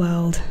real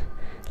world,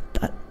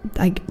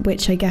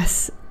 which I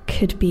guess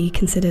could be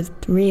considered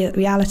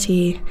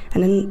reality,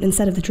 and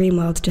instead of the dream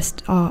world,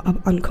 just our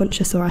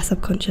unconscious or our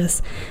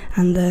subconscious,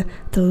 and the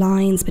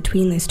lines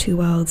between those two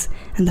worlds,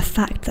 and the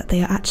fact that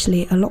they are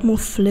actually a lot more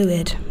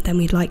fluid than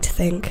we'd like to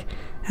think,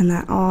 and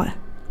that our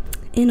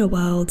inner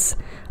worlds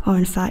are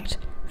in fact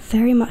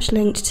very much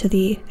linked to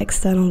the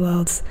external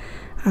worlds.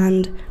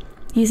 And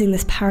using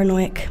this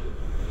paranoid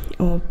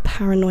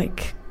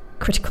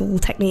critical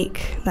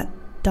technique that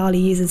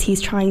Dalí uses, he's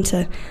trying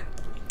to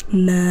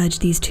merge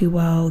these two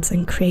worlds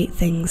and create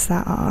things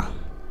that are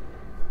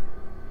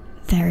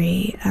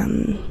very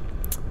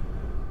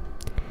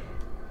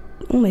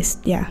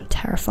almost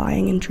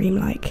terrifying and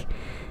dreamlike,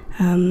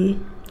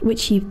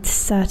 which he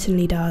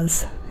certainly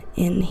does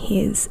in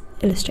his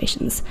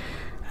illustrations.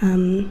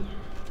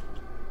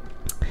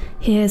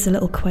 Here's a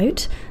little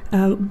quote.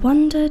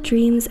 Wonder,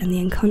 dreams, and the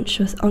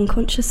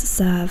unconscious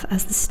serve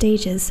as the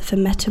stages for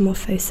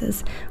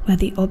metamorphosis, where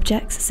the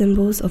objects,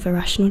 symbols of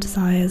irrational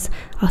desires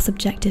are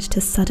subjected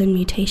to sudden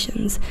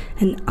mutations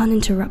and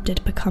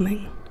uninterrupted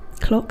becoming.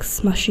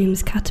 Clocks,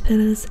 mushrooms,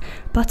 caterpillars,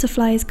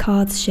 butterflies,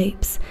 cards,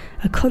 shapes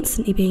are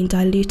constantly being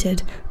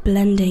diluted,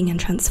 blending and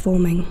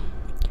transforming.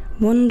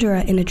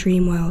 Wanderer in a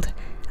dream world,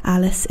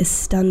 Alice is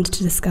stunned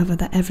to discover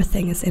that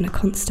everything is in a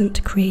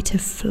constant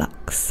creative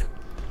flux.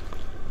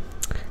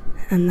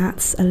 And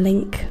that's a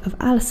link of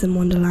Alice in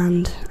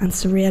Wonderland and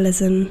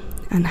surrealism,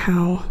 and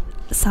how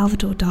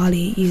Salvador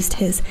Dalí used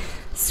his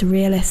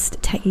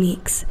surrealist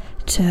techniques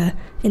to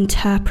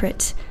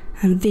interpret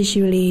and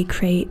visually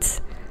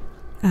create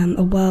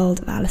a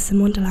world of Alice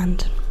in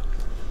Wonderland.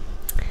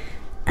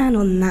 And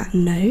on that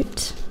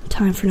note,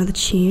 time for another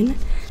tune.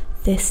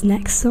 This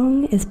next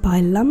song is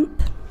by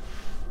Lump,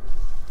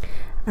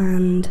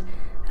 and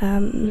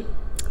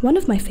one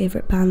of my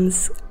favourite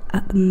bands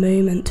at the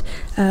moment.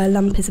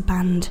 Lump is a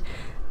band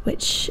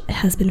which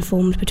has been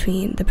formed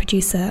between the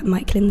producer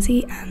Mike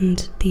Lindsay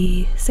and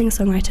the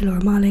singer-songwriter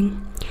Laura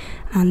Marling,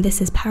 and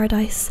this is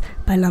Paradise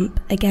by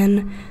Lump.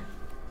 Again,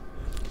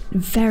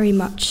 very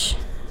much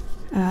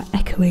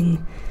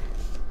echoing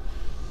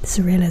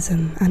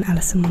surrealism and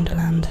Alice in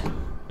Wonderland.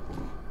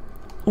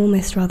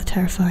 Almost rather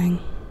terrifying.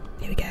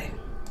 Here we go.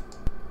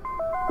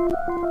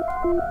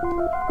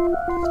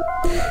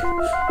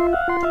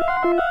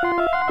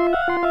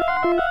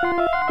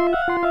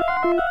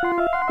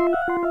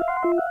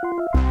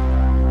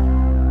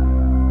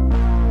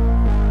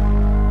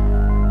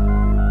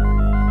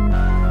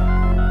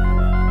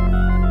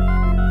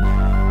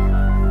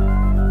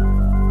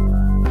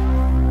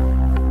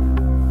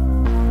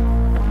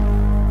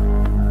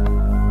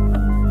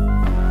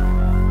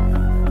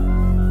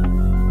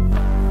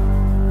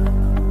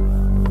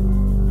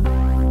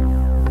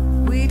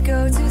 We'd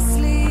go to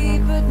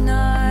sleep at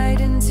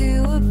night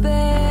into a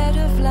bed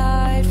of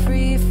light,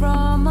 free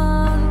from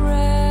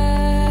unrest.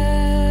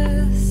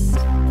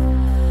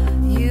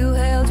 You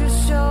held your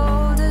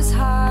shoulders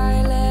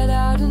high, let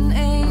out an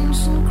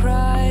ancient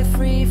cry,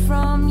 free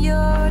from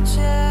your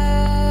chest.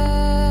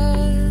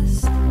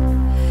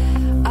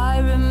 I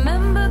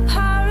remember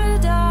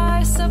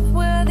paradise, up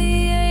where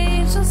the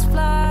angels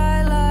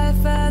fly,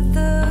 life at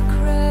the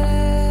crest.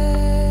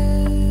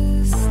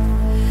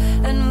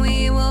 And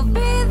we will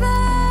be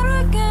there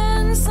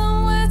again,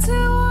 somewhere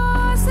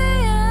towards the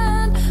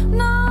end,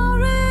 no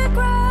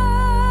regrets.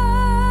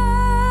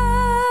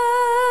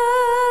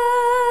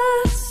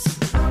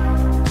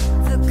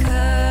 The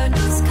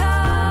curtains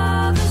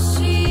cover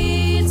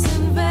sheets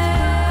and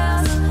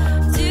veils,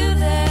 do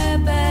their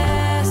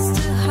best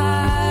to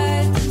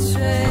hide the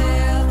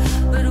trail.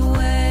 But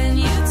when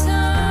you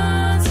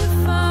turn to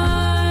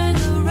find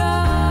the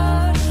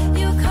road,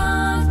 you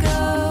can't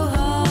go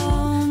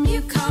home,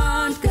 you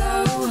can't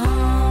go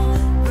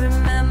home.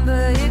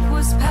 Remember, it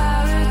was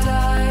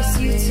paradise,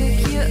 you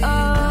took your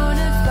own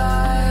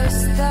advice,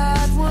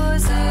 that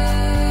was it.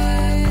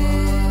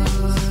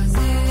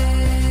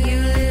 You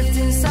lived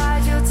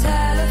inside your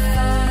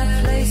telephone,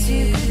 a place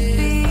you could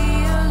be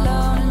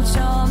alone and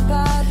jump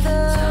at the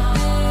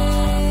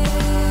bit.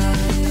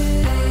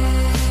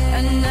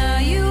 And now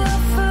you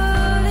are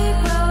fully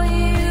grown,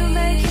 you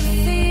make your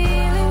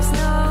feelings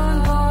known,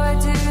 boy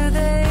do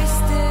they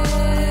stay.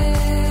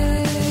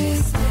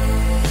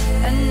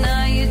 And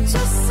now you're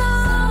just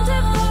some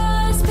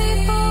device,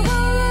 people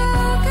will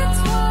look at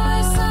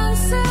twice and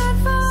say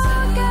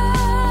forget.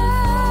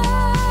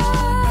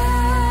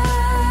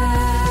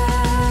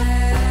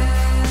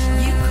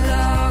 You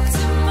clocked a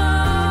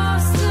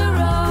master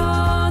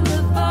on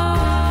the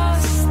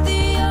boss,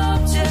 the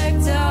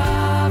object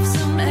of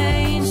some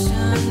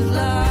ancient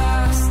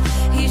lust.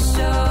 He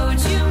showed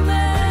you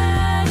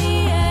many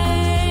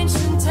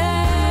ancient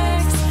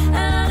texts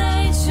and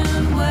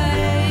ancient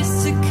ways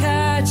to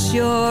catch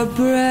your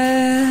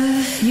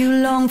breath. You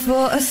long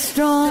for a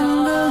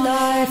stronger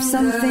life,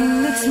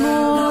 something that's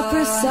more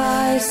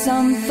precise,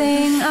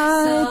 something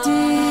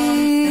ideal.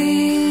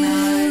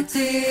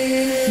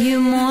 You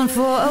mourn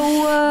for a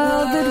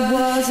world that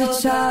was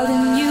a child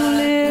and you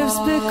lives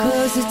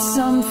because it's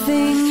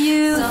something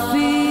you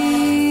feel.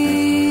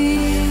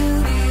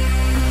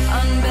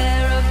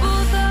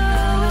 Unbearable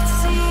though it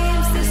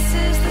seems, this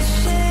is the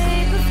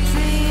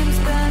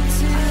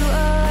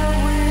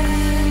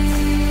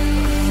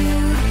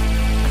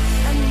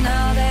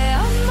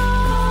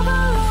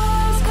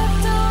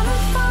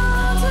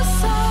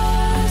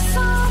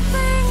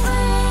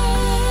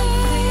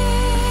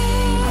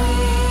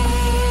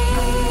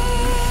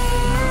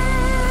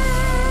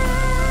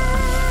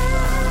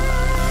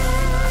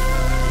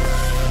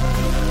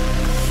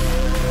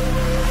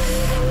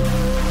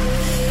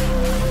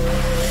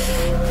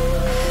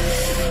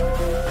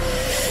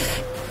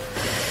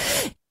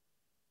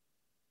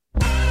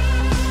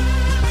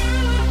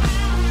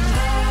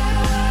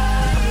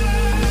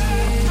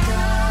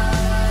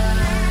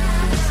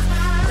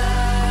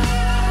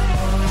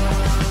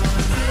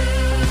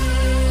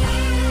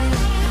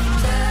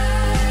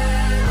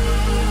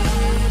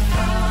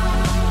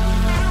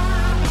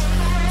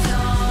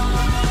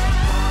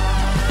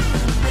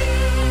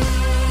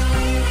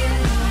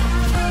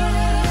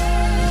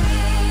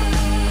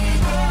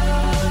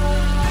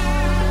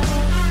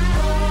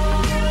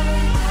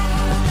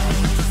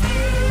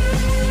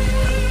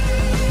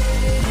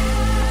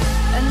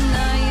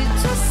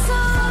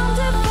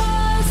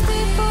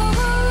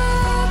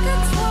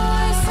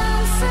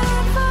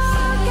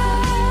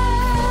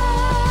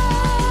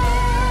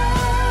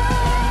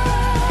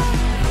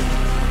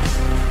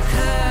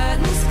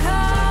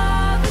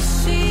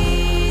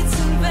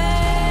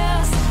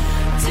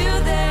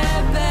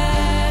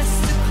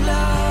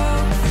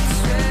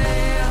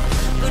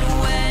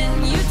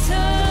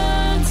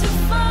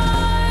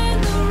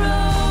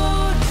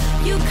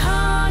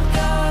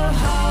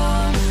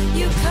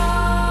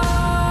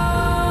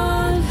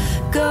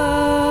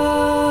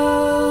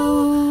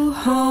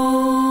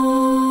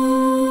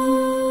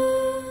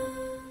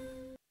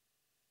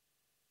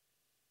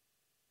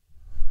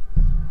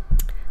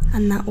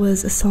and that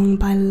was a song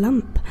by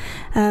Lump.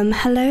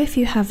 Hello, if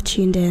you have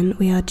tuned in,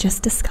 we are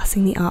just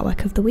discussing the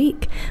artwork of the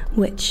week,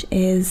 which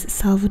is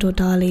Salvador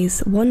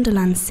Dali's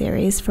Wonderland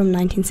series from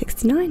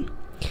 1969.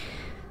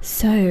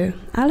 So,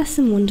 Alice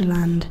in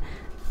Wonderland,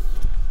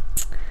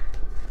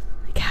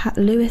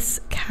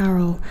 Lewis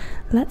Carroll.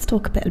 Let's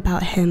talk a bit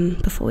about him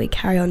before we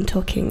carry on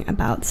talking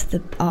about the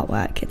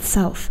artwork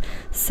itself.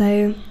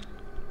 So,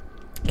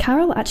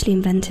 Carroll actually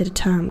invented a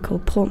term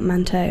called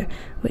portmanteau,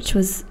 which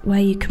was where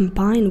you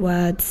combine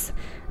words,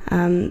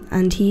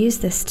 and he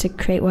used this to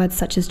create words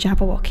such as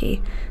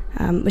Jabberwocky,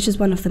 which is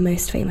one of the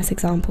most famous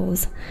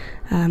examples.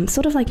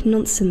 Sort of like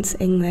nonsense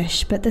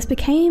English, but this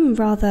became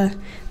rather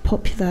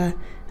popular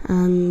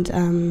and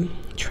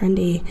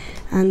trendy,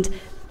 and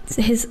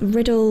his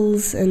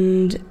riddles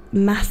and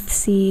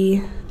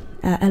mathsy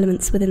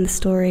elements within the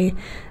story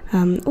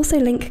also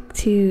link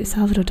to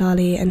Salvador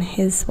Dalí and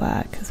his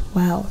work as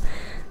well.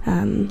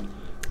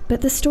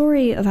 But the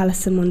story of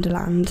Alice in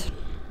Wonderland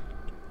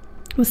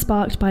was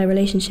sparked by a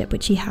relationship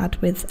which he had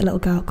with a little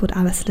girl called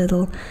Alice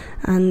Liddell,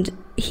 and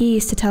he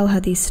used to tell her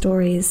these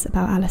stories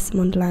about Alice in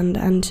Wonderland,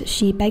 and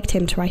she begged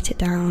him to write it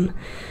down.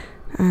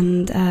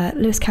 And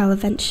Lewis Carroll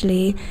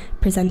eventually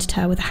presented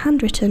her with a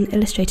handwritten,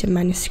 illustrated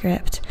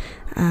manuscript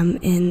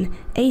in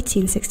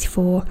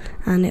 1864,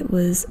 and it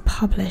was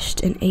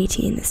published in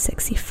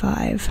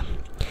 1865.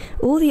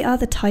 All the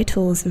other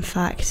titles, in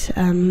fact,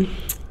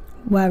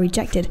 were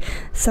rejected.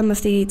 Some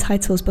of the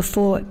titles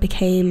before it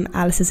became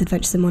Alice's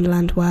Adventures in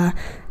Wonderland were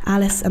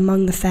Alice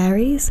Among the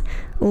Fairies.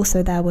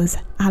 Also, there was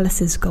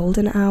Alice's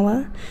Golden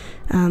Hour,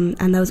 and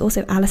there was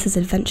also Alice's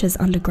Adventures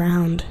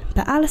Underground.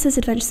 But Alice's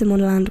Adventures in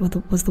Wonderland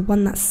was the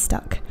one that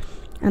stuck.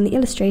 And the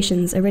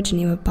illustrations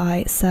originally were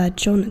by Sir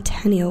John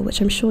Tenniel,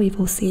 which I'm sure you've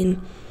all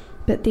seen.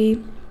 But the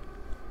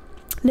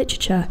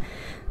literature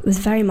was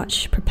very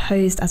much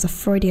proposed as a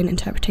Freudian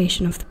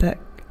interpretation of the book.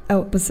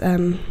 Oh, it was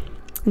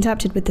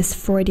interpreted with this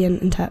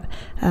Freudian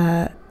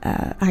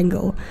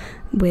angle,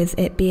 with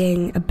it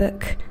being a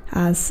book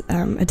as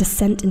a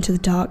descent into the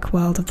dark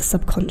world of the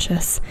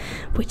subconscious,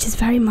 which is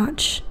very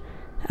much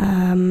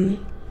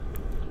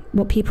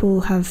what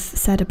people have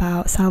said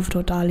about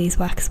Salvador Dali's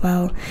work as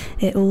well.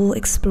 It all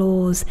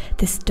explores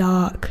this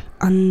dark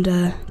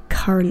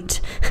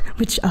undercurrent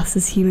which us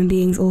as human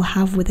beings all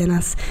have within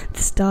us,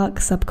 this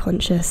dark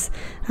subconscious.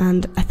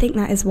 And I think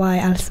that is why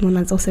Alice in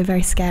Wonderland is also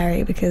very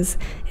scary, because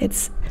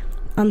it's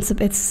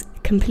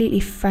completely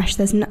fresh.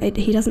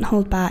 He doesn't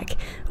hold back.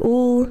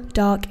 All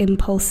dark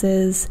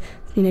impulses,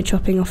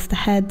 chopping off the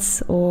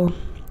heads or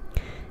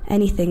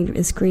anything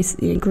is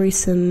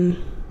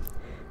gruesome,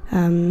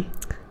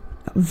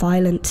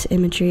 violent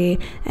imagery,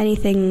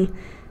 anything,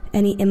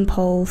 any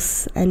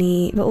impulse,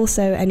 but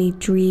also any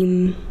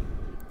dream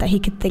that he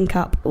could think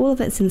up. All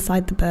of it's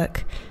inside the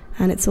book,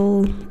 and it's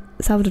all.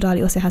 Salvador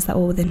Dalí also has that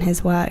all within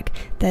his work.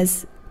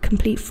 There's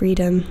complete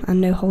freedom and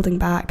no holding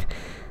back,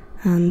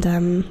 and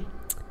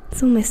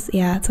it's almost,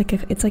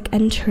 it's like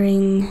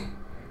entering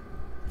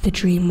the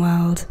dream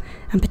world,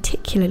 and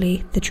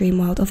particularly the dream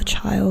world of a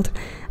child,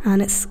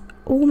 and it's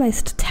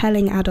almost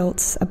telling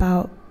adults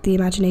about the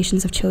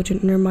imaginations of children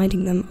and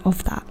reminding them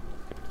of that.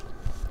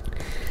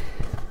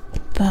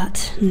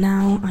 But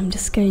now I'm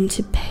just going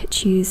to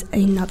choose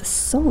another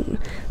song.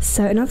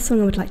 So another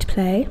song I would like to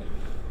play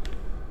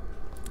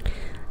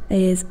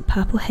is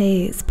Purple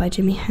Haze by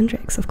Jimi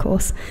Hendrix, of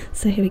course.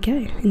 So here we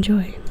go,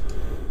 enjoy.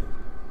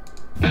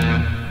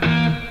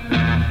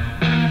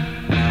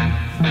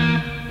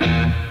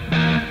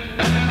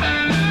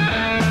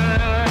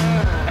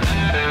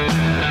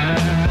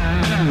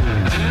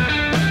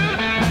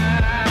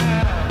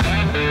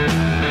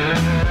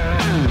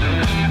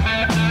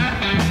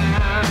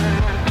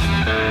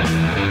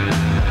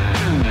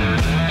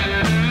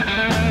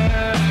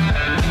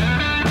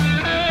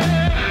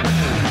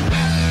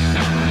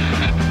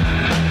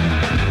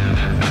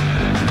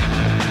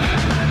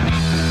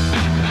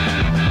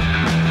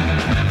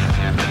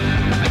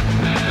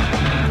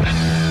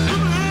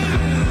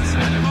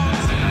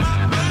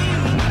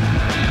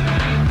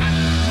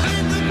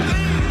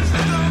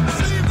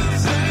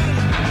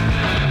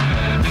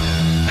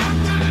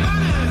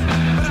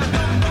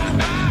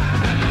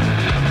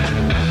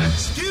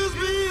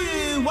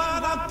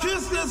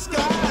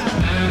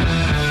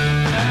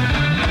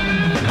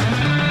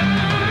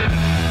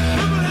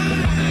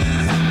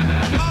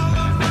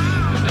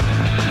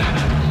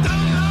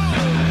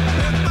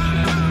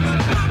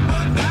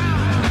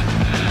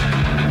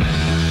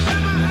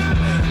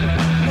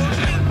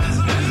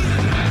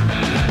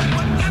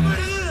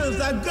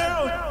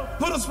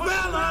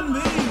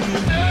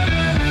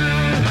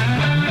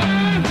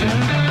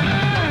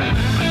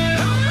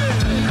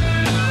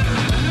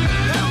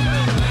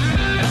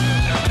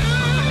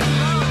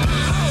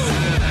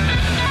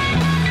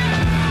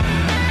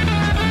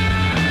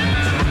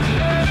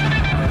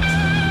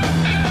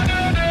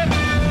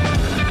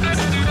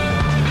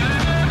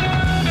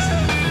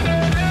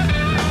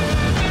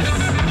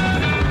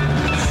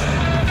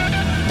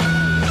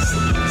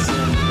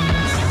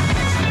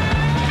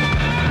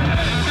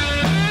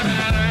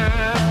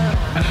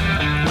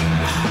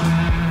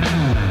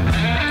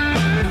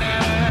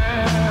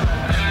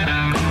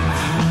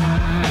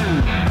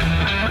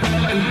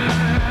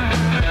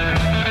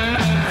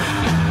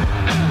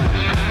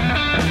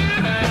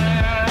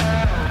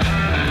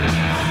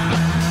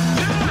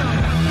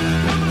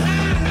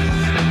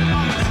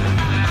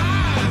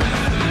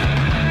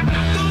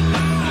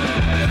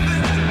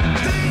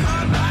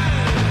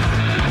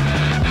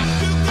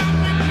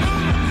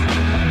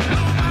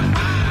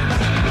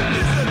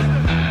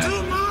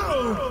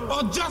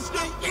 past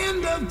the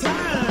end of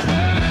time.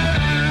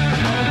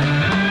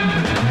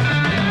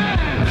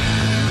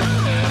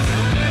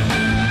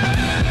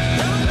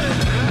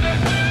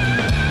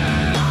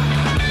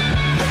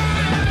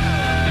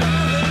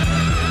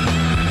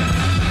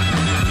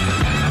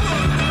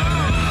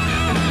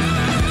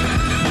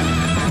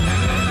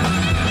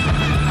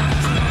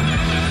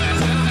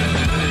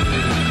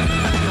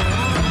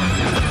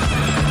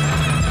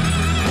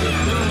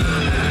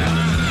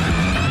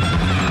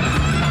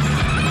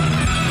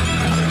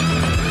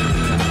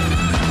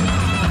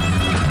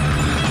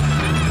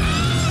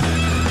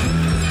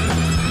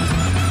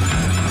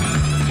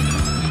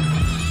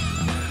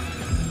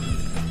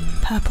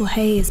 Purple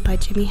Haze by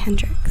Jimi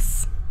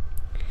Hendrix.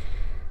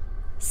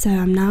 So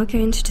I'm now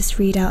going to just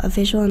read out a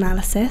visual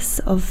analysis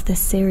of the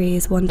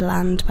series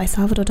Wonderland by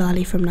Salvador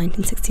Dalí from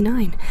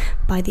 1969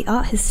 by the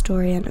art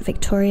historian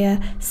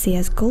Victoria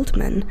Sears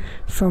Goldman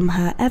from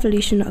her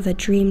Evolution of a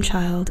Dream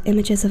Child,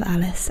 Images of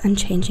Alice and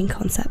Changing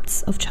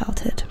Concepts of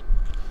Childhood.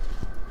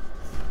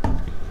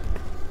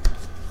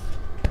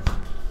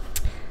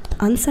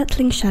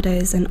 Unsettling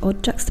shadows and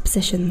odd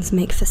juxtapositions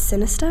make for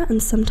sinister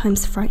and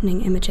sometimes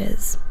frightening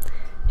images.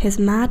 His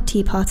mad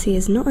tea party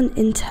is not an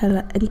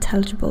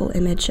intelligible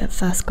image at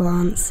first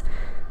glance,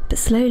 but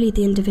slowly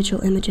the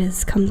individual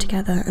images come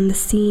together and the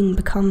scene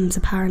becomes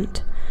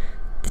apparent.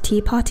 The tea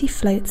party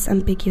floats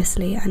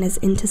ambiguously and is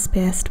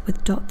interspersed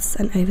with dots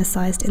and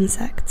oversized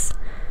insects.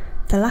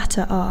 The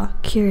latter are,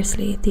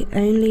 curiously, the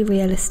only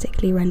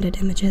realistically rendered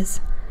images.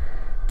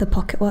 The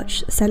pocket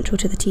watch, central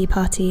to the tea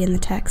party in the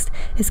text,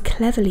 is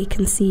cleverly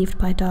conceived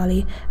by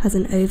Dalí as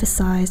an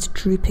oversized,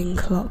 drooping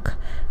clock,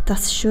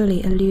 thus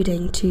surely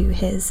alluding to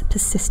his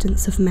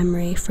Persistence of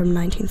Memory from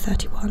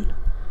 1931.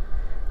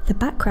 The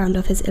background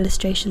of his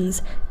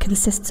illustrations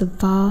consists of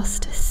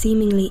vast,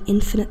 seemingly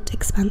infinite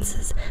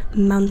expanses,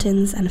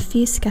 mountains and a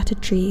few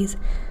scattered trees,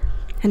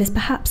 and is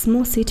perhaps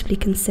more suitably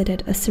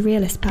considered a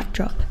surrealist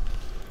backdrop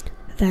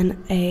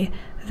than a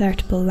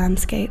veritable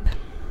landscape.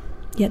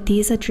 Yet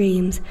these are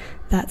dreams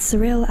that,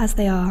 surreal as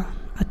they are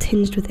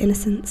tinged with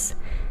innocence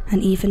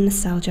and even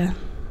nostalgia.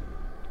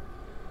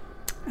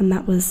 And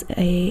that was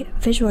a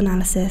visual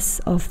analysis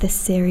of this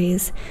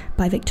series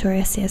by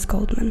Victoria Sears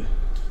Goldman.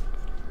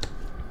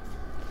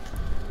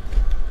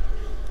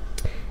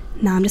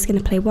 Now I'm just going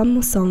to play one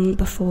more song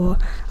before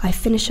I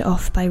finish it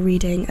off by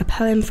reading a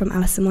poem from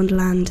Alice in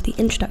Wonderland, the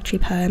introductory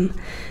poem.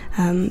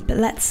 But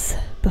let's,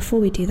 before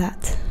we do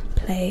that,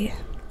 play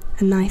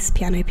a nice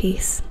piano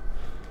piece.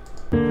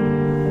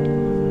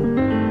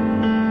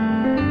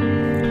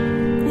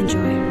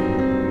 Enjoy.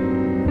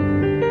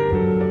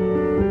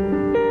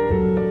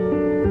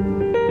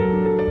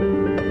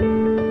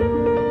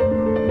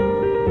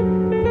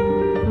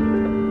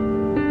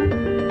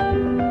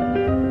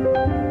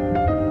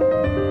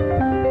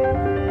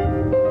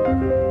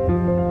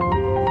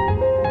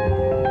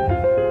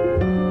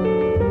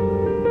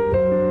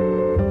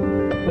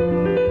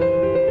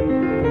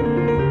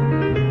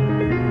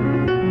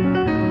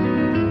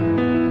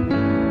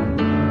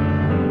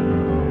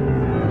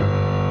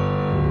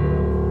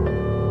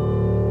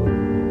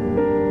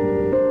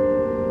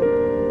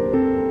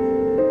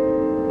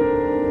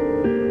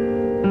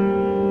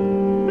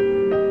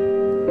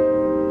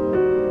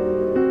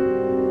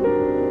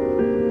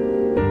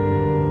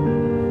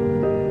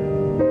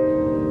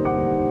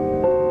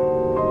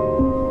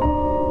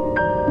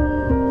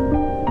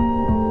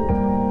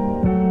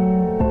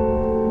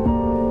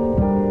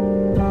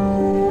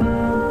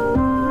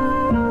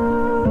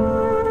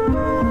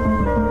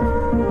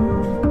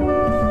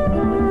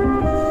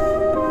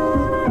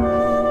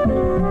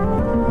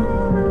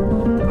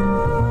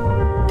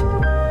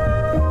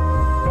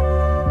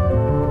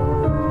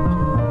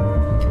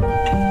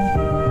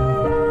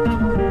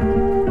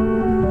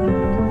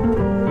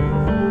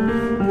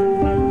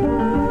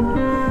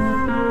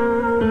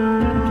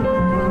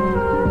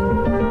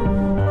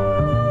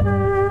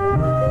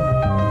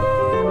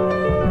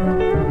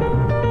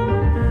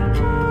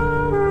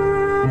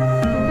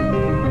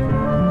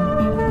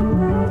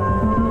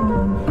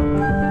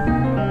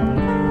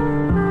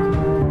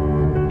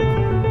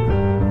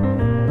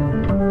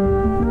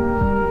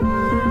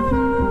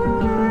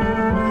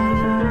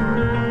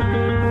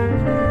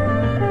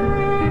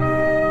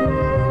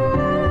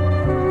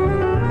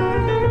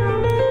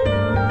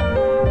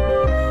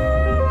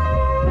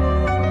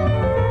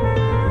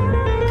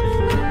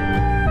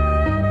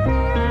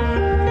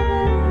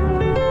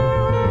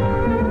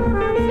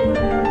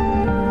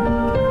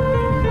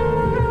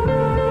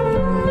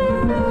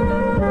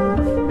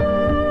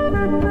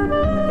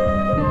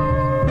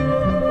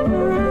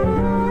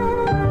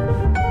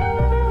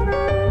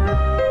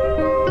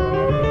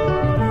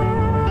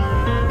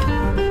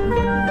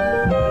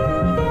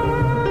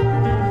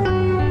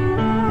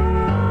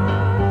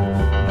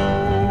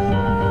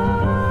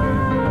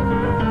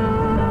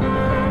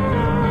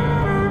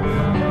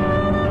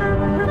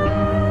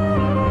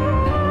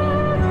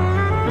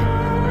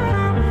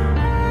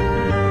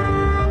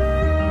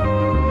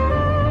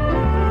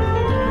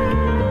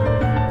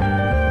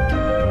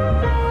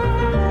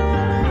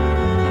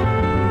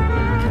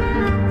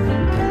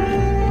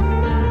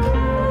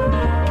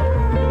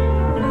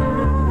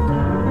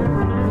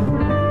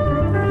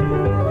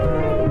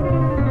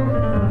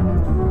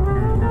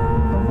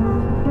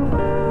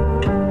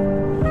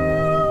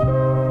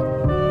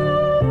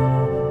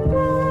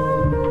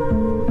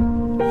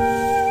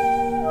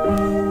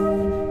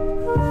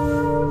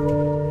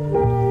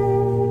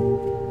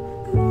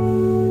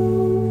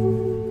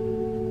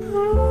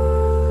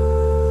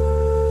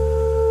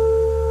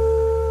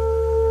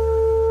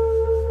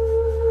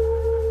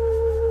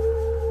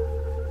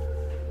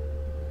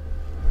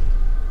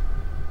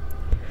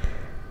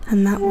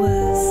 And that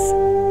was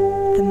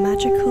the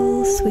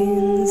magical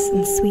swoons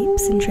and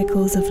sweeps and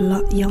trickles of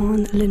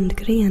Jan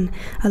Lundgren,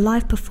 a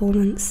live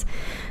performance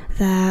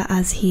there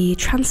as he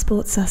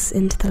transports us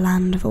into the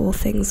land of all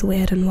things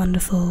weird and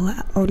wonderful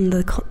on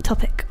the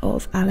topic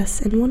of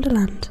Alice in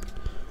Wonderland.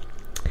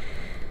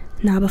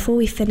 Now, before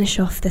we finish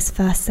off this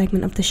first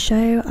segment of the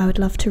show, I would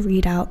love to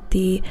read out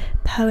the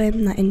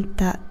poem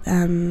that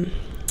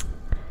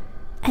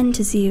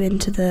enters you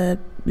into the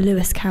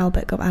Lewis Carroll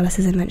book of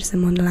Alice's Adventures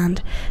in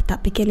Wonderland,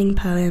 that beginning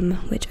poem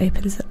which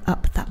opens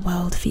up that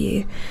world for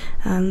you.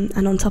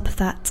 And on top of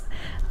that,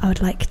 I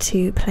would like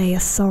to play a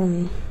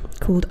song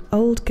called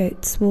Old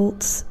Goat's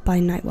Waltz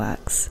by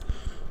Nightworks.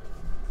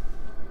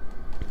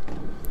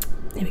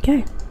 Here we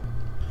go.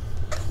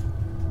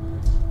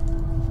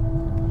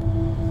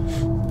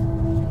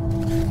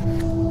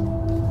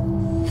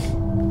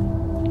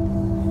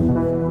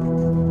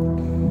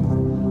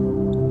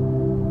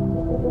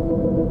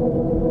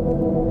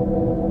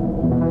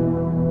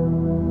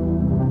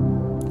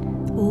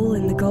 All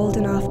in the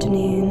golden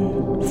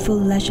afternoon, full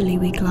leisurely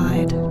we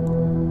glide,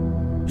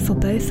 for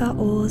both our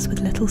oars with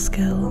little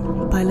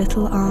skill, by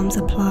little arms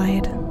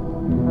applied,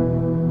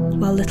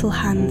 while little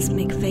hands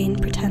make vain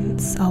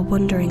pretence our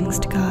wanderings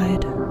to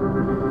guide.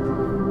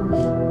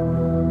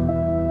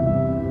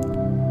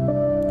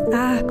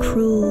 Ah,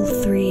 cruel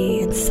three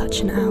in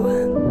such an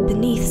hour,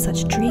 beneath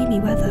such dreamy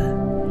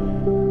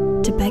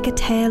weather, to beg a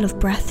tale of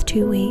breath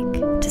too weak,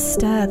 to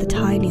stir the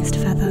tiniest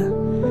feather.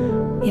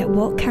 Yet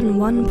what can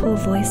one poor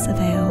voice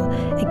avail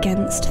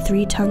against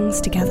three tongues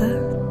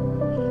together?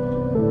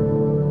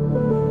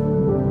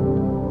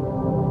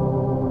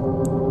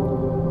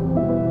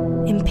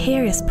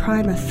 Imperious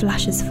Primer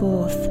flashes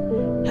forth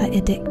her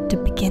edict to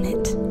begin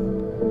it.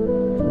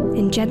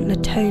 In gentler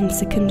tones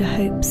Secunda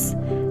hopes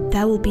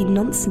there will be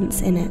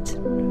nonsense in it.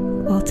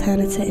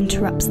 Alternator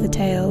interrupts the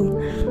tale,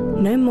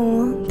 no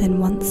more than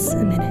once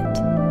a minute.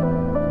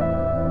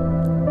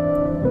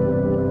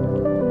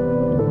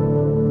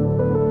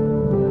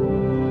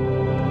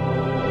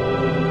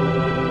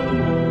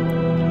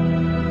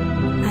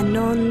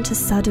 Anon to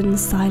sudden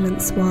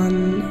silence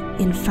one,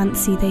 in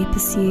fancy they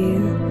pursue,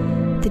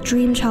 the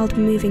dream child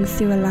moving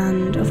through a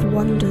land of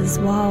wonders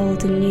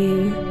wild and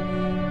new.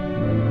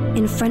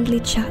 In friendly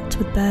chat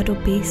with bird or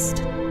beast,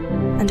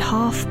 and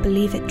half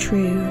believe it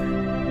true.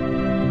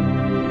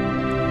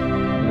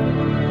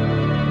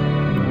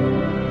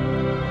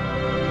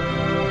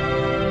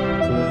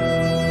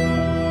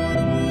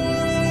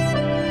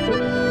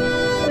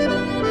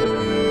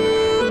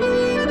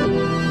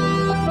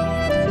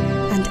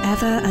 And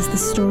ever as the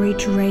story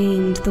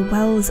drained the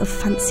wells of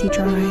fancy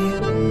dry,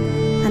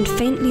 and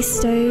faintly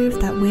stove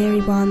that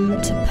weary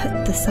one to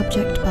put the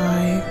subject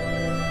by,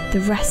 the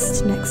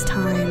rest next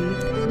time,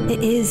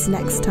 it is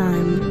next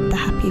time, the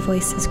happy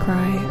voices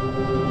cry.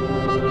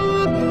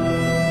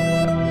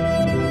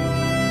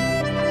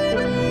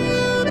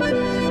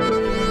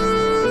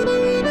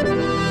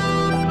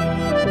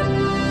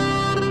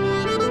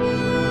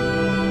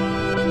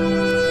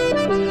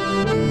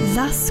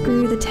 Thus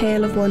grew the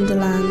tale of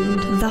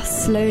Wonderland,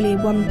 thus slowly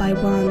one by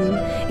one,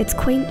 its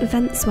quaint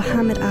events were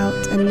hammered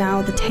out, and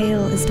now the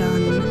tale is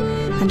done,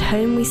 and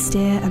home we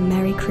steer a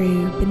merry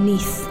crew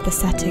beneath the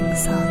setting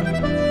sun.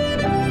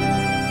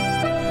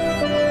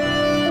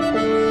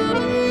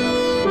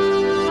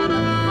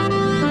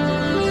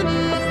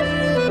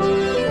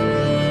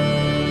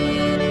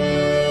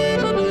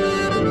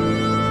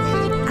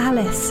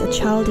 A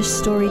childish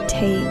story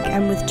take,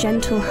 and with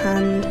gentle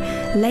hand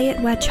lay it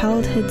where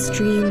childhood's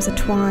dreams are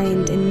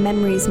twined in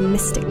memory's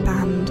mystic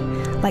band,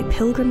 like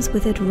pilgrims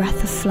withered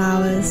wreath of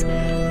flowers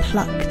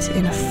plucked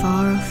in a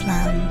far-off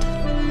land.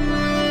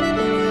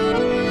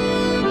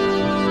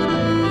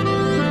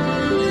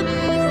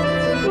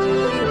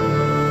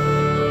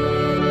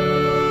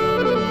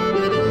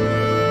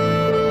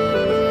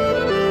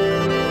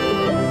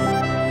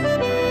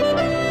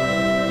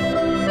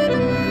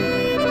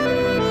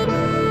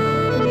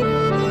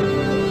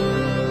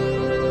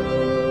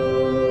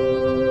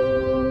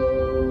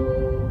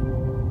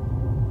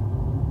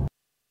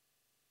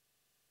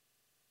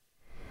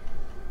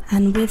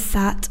 And with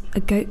that,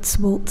 A Goat's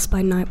Waltz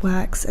by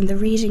Nightworks and the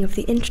reading of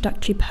the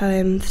introductory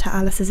poem to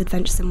Alice's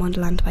Adventures in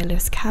Wonderland by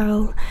Lewis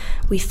Carroll,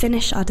 we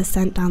finish our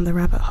descent down the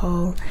rabbit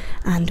hole,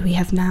 and we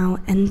have now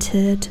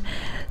entered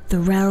the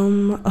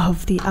realm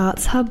of the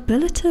Arts Hub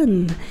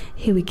Bulletin.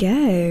 Here we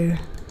go.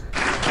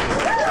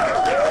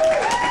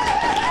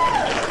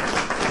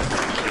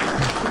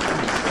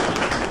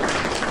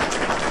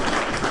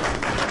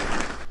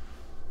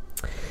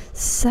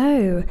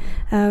 So,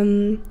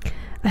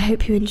 I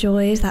hope you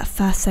enjoyed that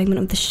first segment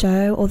of the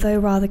show. Although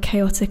rather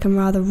chaotic and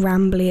rather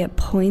rambly at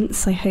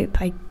points, I hope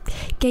I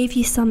gave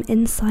you some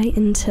insight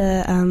into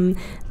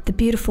the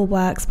beautiful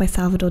works by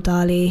Salvador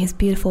Dalí, his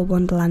beautiful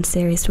Wonderland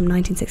series from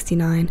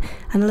 1969,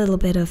 and a little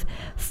bit of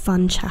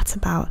fun chat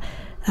about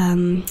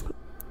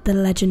the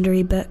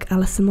legendary book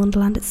Alice in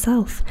Wonderland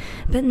itself.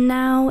 But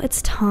now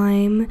it's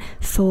time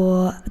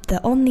for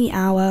the On the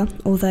Hour,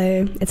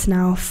 although it's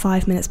now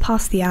 5 minutes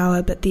past the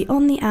hour, but the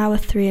On the Hour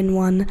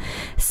 3-in-1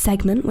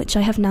 segment, which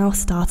I have now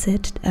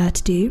started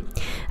to do.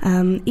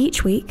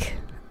 Each week,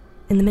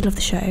 in the middle of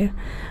the show,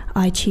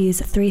 I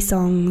choose 3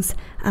 songs,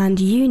 and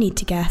you need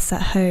to guess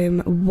at home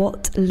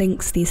what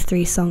links these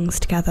 3 songs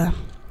together.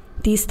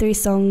 These 3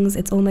 songs,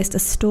 it's almost a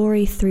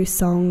story through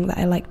song that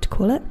I like to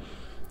call it,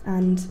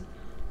 and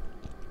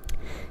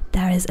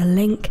there is a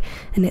link,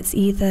 and it's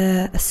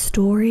either a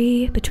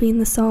story between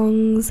the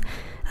songs,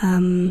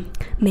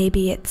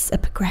 maybe it's a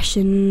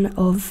progression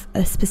of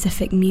a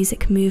specific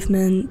music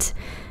movement.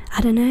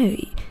 I don't know.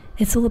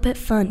 It's all a bit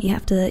fun. You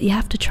have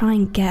to try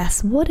and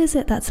guess what is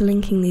it that's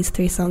linking these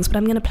 3 songs. But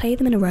I'm going to play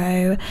them in a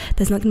row.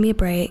 There's not going to be a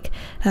break.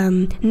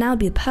 Now would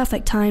be the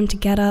perfect time to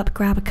get up,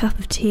 grab a cup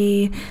of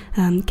tea,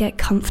 get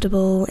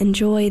comfortable,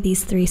 enjoy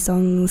these 3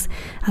 songs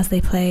as they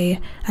play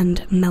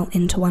and melt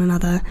into one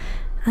another.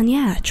 And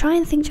yeah, try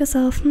and think to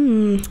yourself,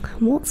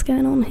 what's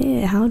going on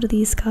here? How do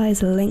these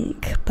guys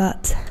link?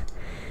 But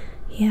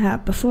yeah,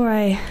 before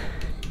I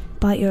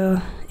bite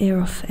your ear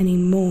off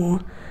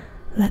anymore,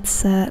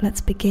 let's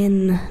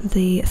begin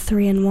the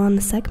 3-in-1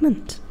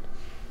 segment.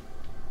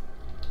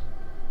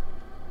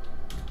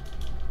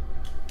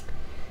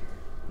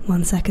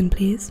 One second,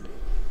 please.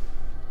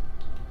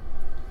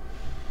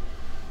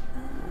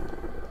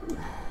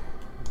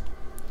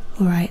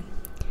 All right.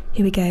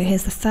 Here we go.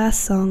 Here's the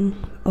first song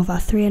of our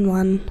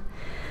 3-in-1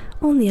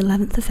 on the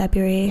 11th of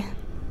February.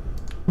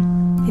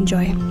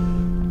 Enjoy.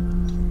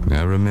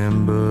 I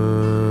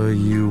remember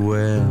you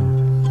well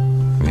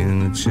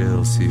in the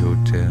Chelsea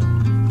Hotel.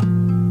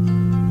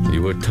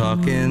 You were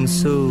talking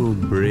so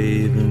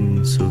brave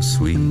and so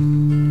sweet,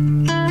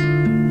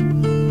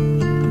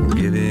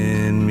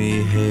 giving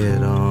me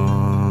head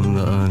on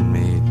the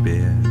unmade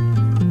bed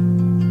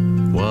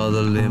while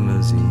the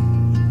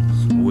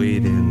limousines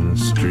wait in the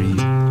street.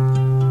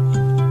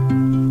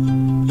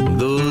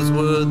 Those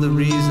were the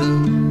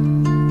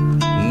reasons,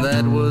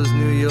 that was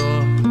New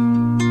York.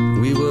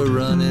 We were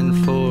running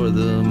for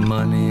the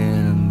money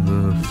and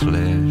the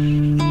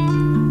flesh,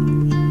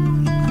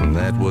 and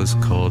that was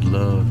called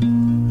love.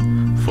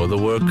 For the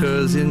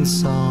workers in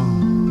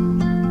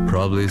song,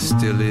 probably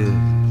still is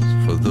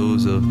for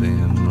those of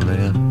them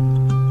left.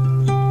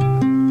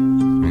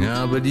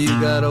 Yeah, but you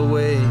got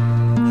away,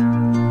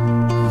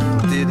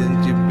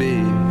 didn't you,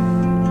 babe?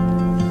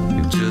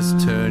 You just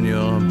turn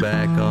your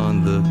back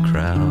on the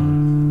crowd.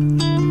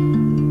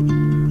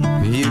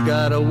 You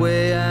got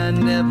away, I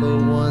never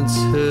once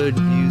heard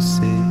you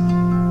say,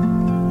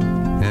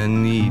 I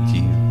need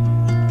you,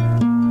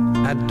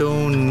 I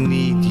don't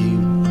need you,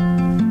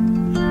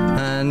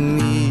 I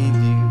need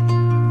you,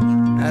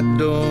 I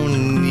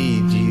don't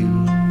need you,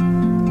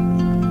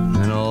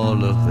 and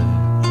all of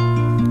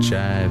that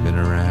jiving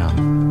around.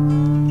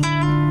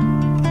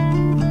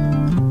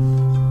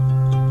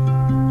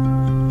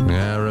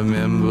 I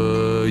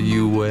remember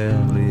you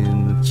well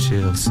in the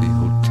Chelsea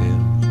Hotel.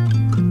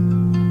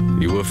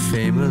 You were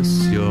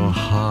famous, your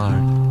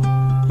heart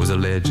was a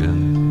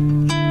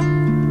legend.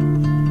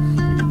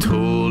 You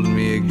told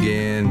me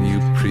again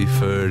you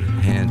preferred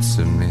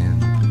handsome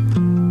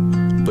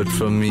men, but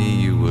for me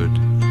you would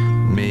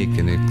make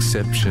an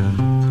exception.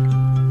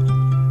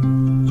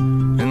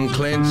 And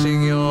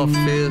clenching your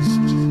fist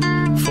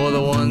for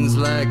the ones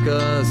like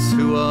us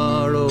who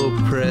are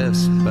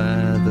oppressed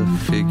by the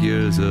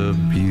figures of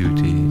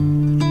beauty,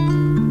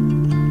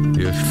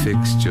 you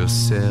fixed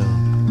yourself.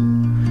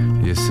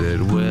 You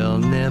said, well,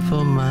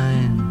 never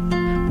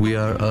mind, we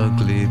are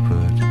ugly,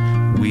 but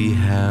we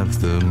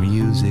have the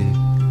music.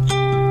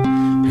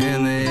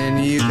 And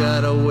then you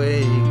got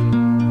away,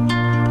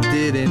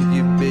 didn't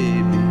you,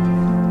 baby?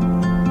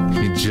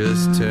 You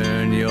just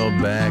turned your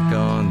back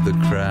on the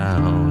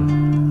crowd.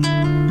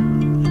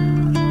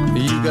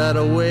 You got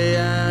away,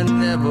 I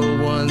never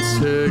once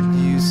heard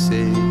you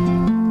say,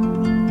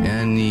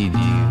 I need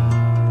you,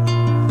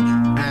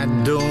 I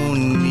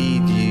don't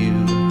need you,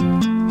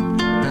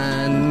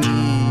 I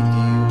need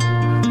you,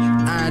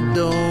 I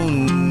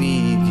don't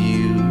need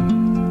you,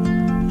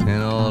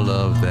 and all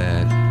of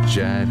that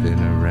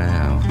jiving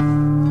around.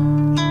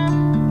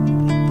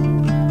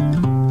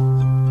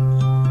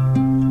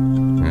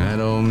 I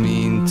don't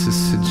mean to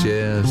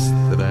suggest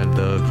that I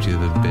loved you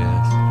the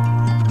best.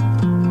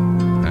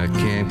 I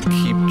can't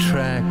keep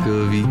track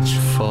of each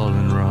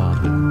fallen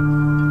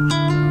robin.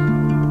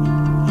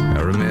 I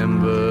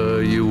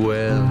remember you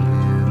well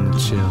in the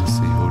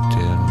Chelsea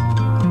Hotel.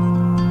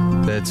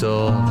 That's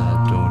all,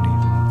 I don't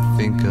even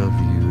think of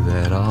you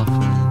that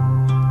often.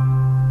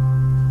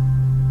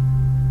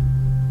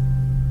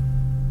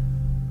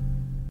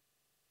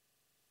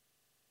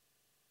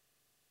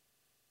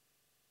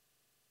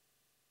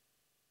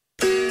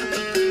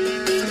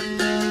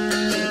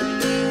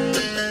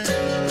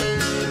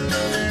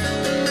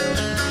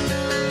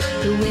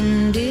 The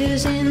wind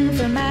is in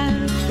from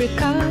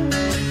Africa.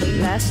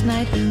 Last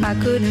night I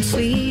couldn't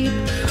sleep.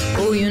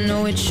 Oh, you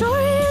know it sure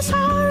is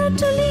hard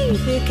to leave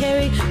here,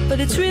 Carrie,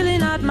 but it's really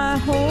not my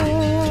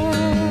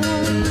home.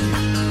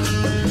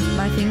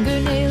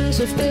 fingernails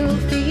are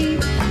filthy.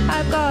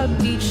 I've got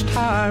beach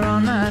tar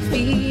on my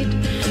feet,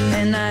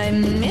 and I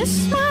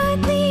miss my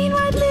clean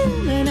white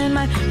linen and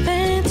my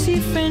fancy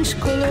French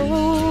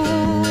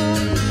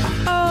cologne.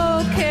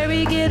 Oh,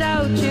 Carrie, get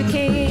out your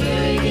cane,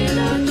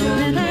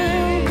 and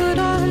I'll put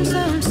on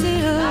some silk.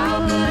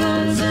 Oh,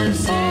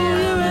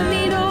 you're a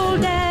mean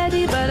old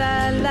daddy, but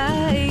I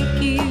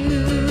like you.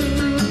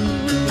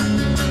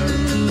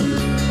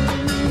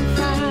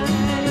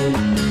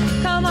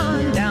 Come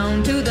on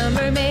down to the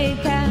Mermaid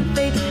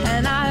Cafe,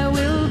 and I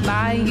will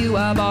buy you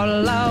a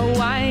bottle of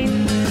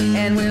wine,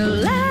 and we'll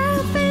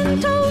laugh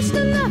and toast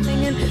to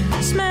nothing and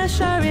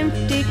smash our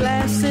empty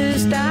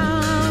glasses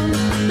down.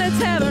 Let's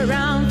have a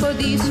round for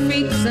these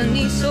freaks and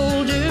these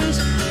soldiers,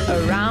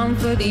 a round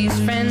for these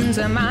friends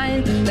of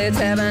mine. Let's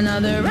have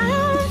another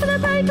round for the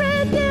bright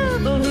red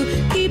devil who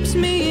keeps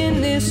me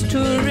in this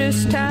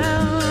tourist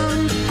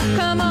town.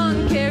 Come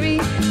on, Carrie,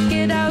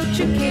 get out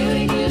your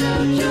cane.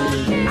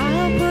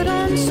 I'll put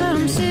on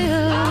some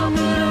silk.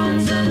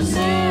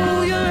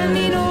 Oh, you're a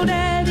mean old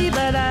daddy,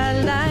 but I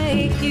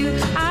like you.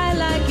 I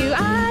like you,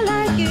 I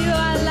like you,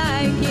 I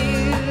like you.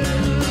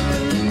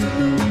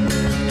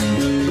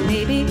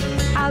 Maybe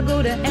I'll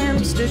go to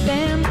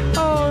Amsterdam,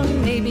 or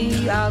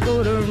maybe I'll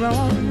go to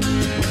Rome,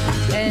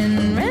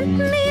 and rent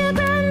me a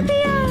grand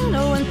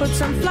piano and put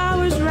some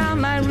flowers around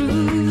my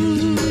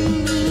room.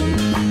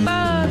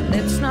 But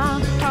let's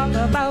not talk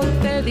about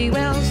fare thee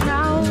wells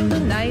now. The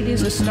night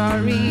is a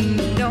starry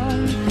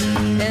dome,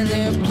 and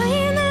they're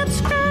playing that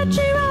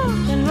scratchy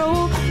rock and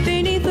roll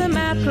beneath the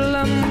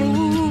Macklemore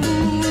moon.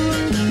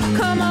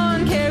 Come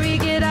on, Carrie,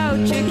 get out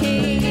your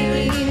cane.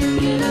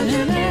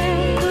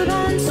 Put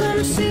on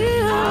some silk.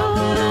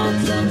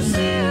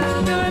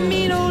 You're a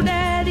mean old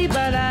daddy,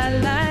 but I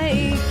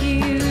like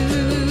you.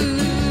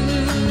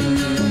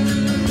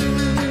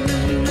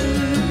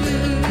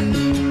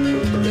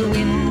 The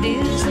wind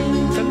is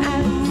in from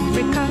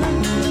Africa.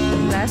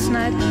 Last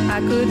night I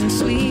couldn't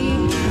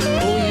sleep.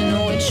 Oh, you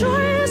know it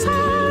sure is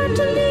hard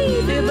to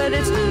leave you, but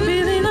it's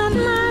really not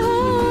my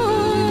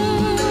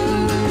home.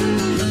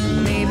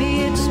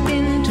 Maybe it's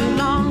been too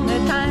long a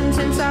time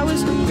since I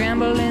was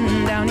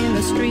scrambling down in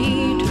the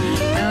street.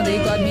 Now they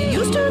got me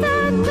used to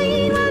that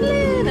clean white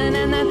linen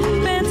and that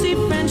fancy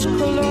French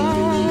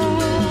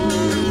cologne.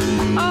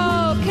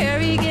 Oh,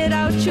 Carrie, get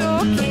out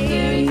your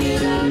cane.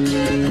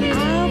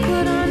 I'll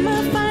put on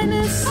my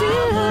finest silk.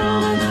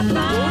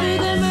 Go to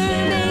the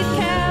Mermaid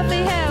Cafe,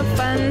 have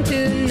fun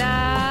tonight.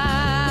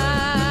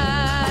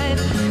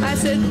 I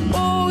said,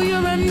 oh,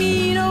 you're a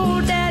mean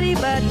old daddy,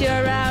 but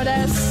you're out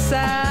of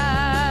sight.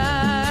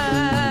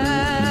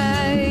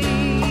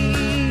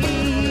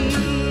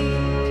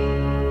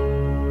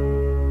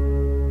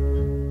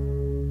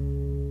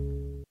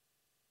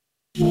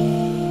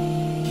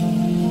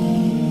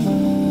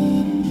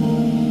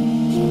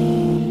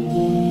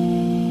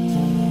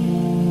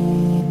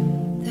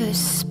 The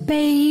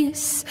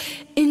space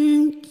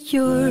in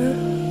your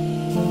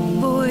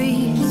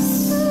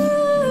voice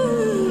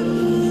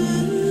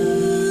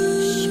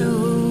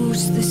shows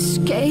the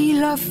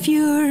scale of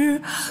your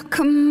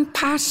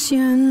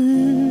compassion.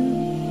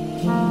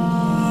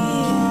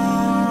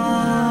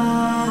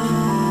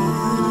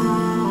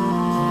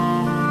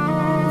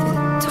 The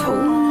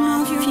tone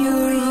of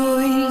your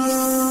voice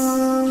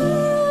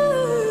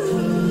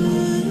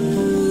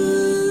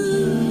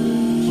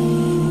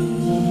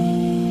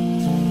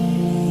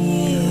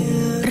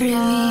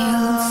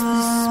reveals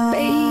the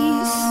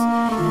space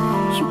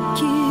you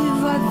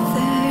give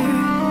others.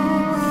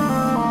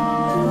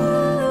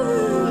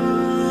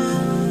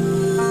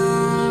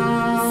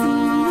 The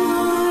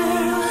more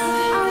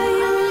I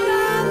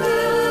love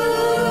you,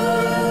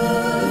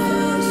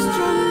 the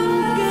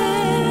stronger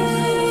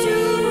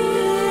you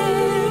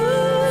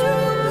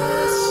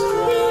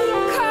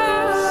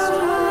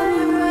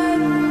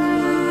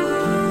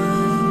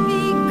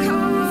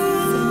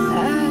because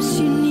as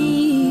you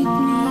need me.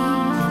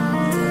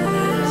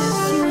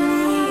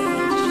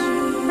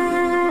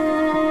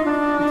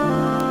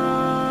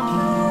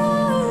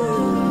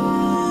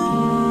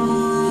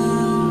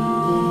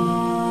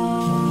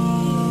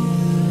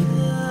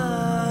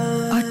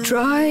 A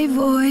dry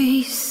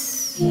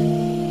voice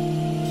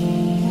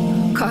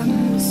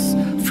comes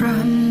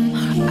from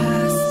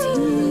a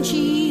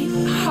stingy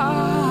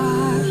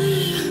heart.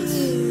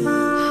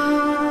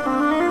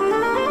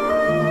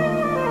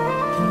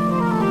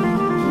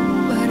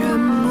 But a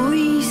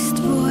moist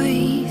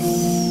voice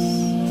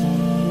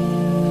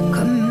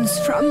comes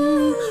from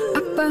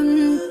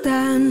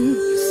abundance.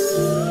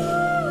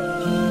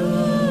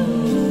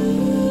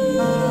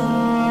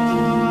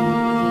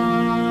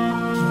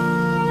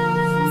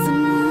 The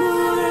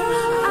more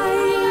I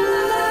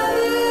love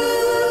you,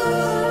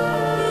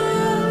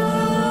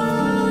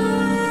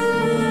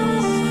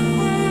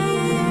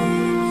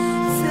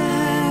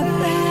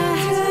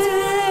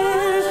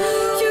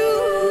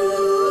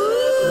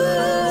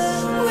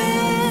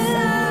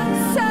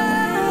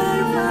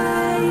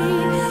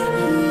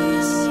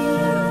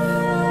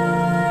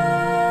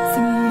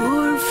 the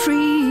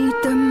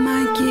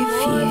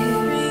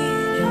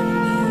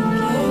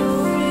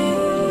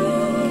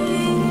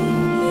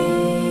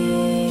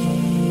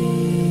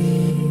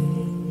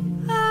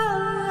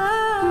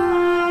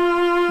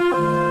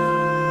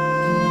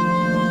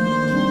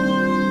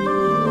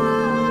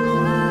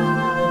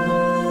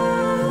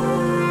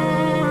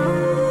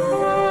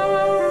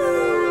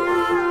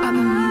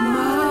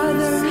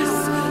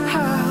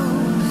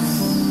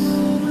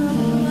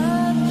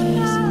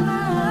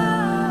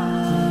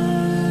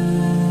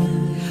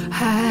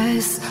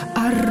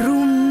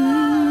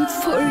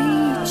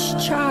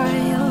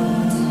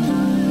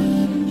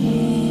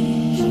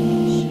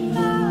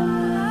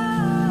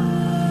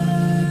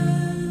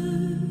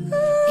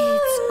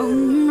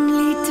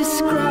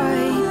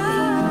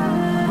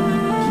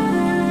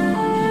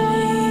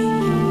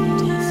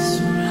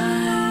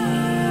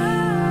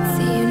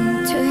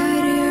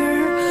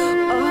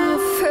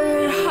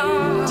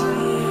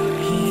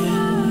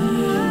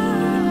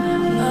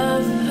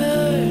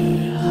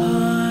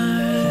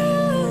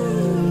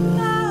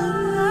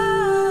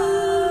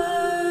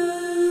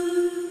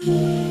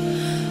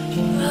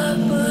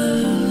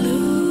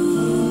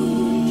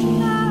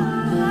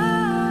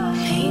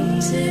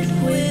painted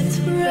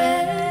with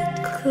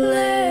red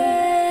clay.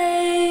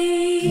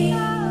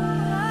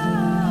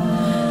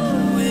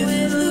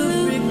 With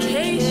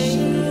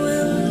lubrication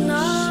will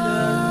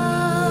not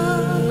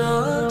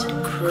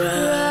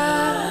crack,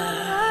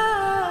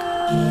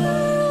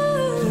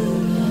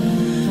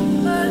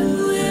 but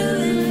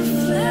will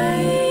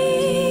inflame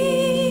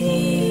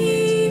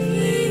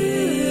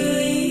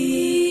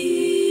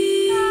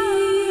and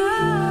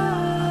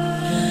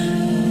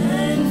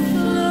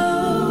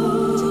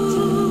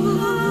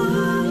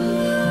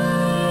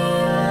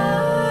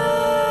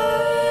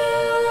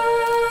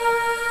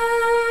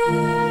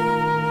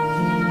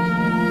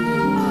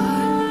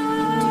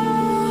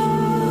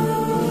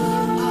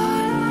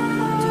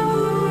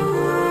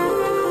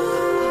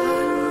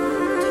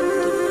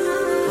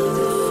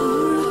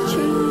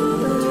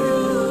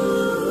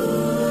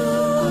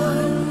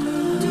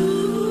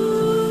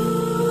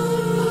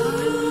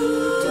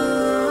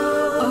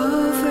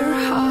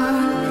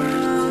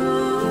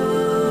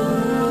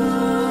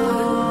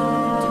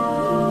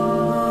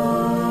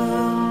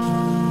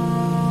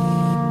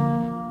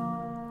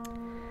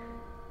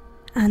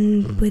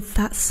And with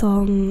that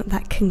song,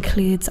 that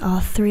concludes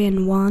our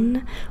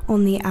 3-in-1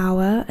 on the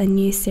hour, a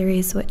new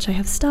series which I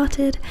have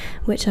started,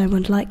 which I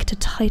would like to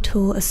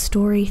title A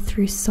Story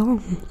Through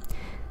Song.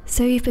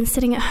 So you've been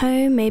sitting at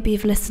home, maybe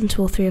you've listened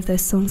to all 3 of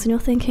those songs and you're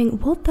thinking,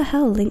 what the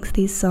hell links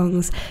these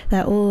songs?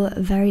 They're all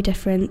very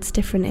different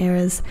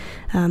eras.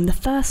 The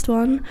first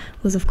one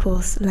was, of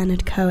course,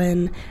 Leonard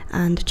Cohen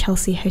and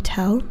Chelsea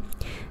Hotel.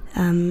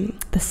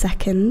 The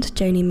second,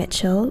 Joni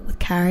Mitchell with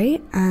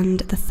Carrie, and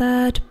the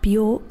third,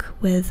 Bjork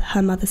with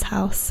Her Mother's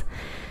House.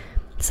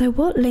 So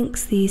what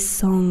links these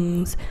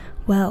songs?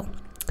 Well,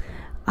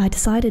 I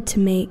decided to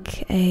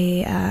make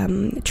a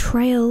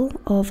trail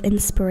of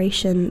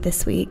inspiration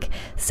this week.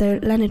 So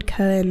Leonard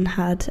Cohen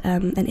had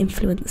an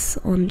influence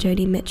on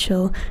Joni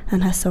Mitchell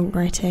and her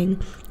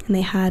songwriting, and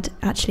they had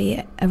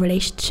actually a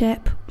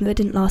relationship that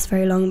didn't last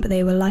very long, but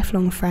they were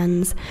lifelong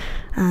friends,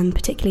 and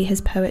particularly his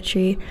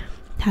poetry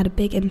had a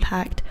big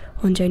impact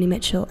on Joni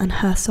Mitchell and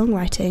her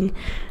songwriting.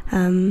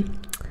 And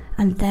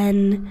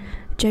then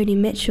Joni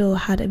Mitchell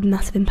had a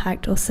massive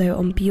impact also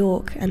on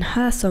Bjork and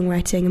her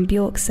songwriting, and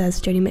Bjork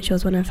says Joni Mitchell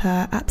is one of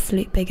her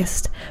absolute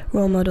biggest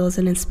role models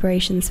and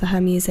inspirations for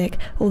her music.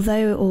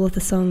 Although all of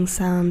the songs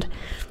sound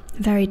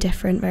very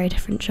different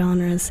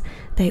genres,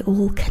 they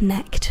all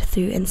connect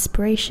through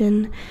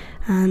inspiration,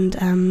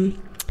 and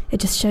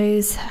it just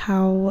shows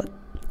how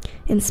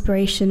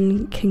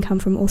inspiration can come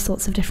from all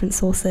sorts of different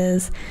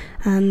sources,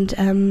 and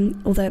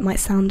although it might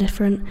sound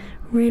different,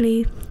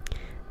 really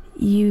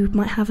you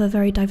might have a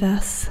very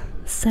diverse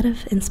set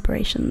of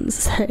inspirations.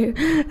 So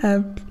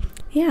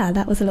yeah,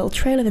 that was a little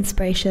trail of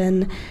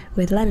inspiration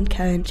with Leonard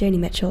Cohen, Joni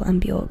Mitchell and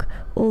Bjork,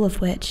 all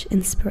of which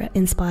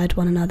inspired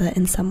one another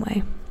in some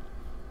way.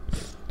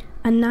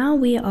 And now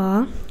we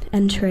are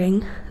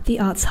entering the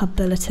Arts Hub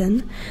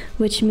Bulletin,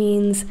 which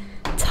means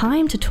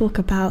time to talk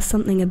about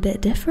something a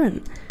bit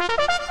different.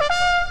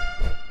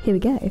 Here we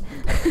go.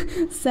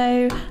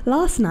 So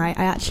last night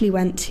I actually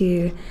went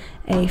to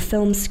a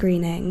film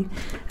screening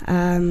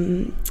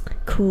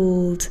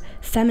called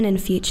Feminine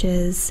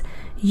Futures,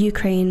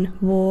 Ukraine,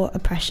 War,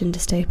 Oppression,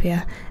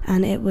 Dystopia,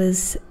 and it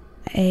was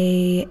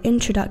a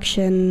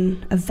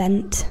introduction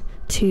event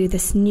to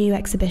this new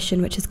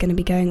exhibition which is going to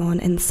be going on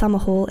in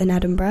Summerhall in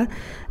Edinburgh,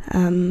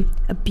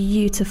 a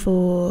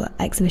beautiful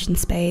exhibition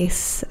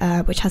space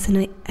which has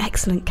an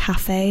excellent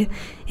cafe.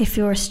 If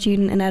you're a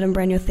student in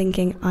Edinburgh and you're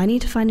thinking, I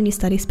need to find a new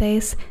study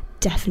space,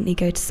 definitely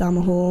go to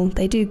Summerhall.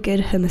 They do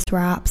good hummus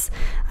wraps,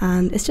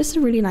 and it's just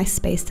a really nice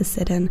space to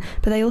sit in.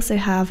 But they also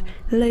have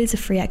loads of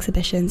free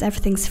exhibitions,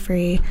 everything's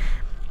free.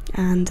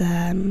 And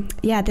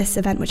yeah, this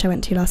event which I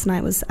went to last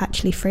night was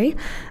actually free,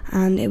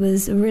 and it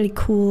was a really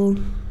cool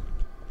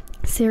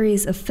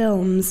series of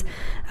films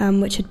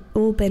which had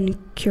all been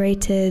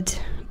curated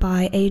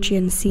by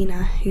Adrian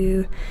Sina,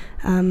 who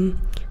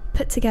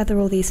put together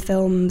all these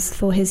films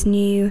for his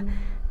new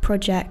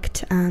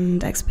project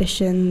and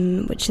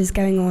exhibition which is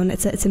going on.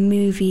 It's a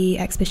movie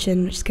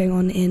exhibition which is going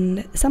on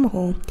in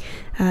Summerhall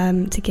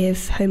to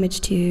give homage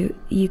to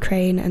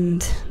Ukraine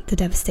and the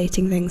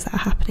devastating things that are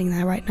happening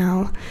there right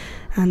now,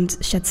 and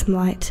shed some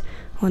light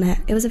on it.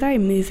 It was a very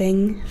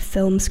moving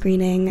film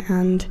screening,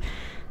 and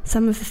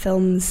some of the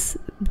films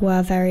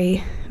were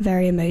very,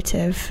 very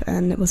emotive,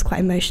 and it was quite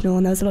emotional,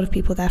 and there was a lot of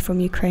people there from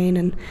Ukraine,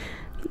 and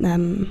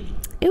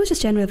it was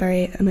just generally a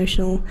very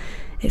emotional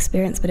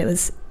experience. But it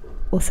was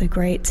also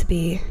great to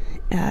be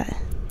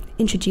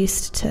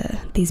introduced to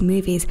these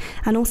movies,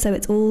 and also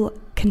it's all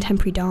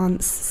contemporary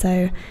dance,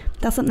 so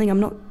that's something I'm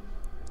not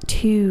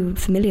too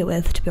familiar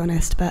with, to be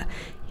honest, but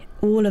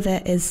all of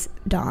it is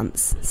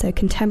dance, so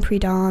contemporary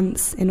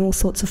dance in all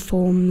sorts of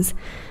forms.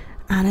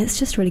 And it's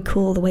just really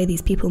cool the way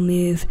these people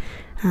move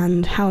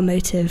and how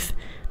emotive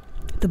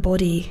the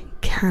body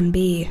can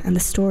be, and the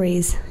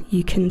stories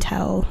you can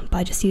tell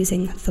by just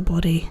using the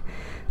body.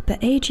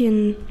 But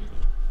Adrian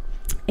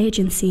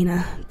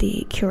Sina,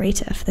 the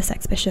curator for this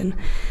exhibition,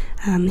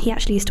 he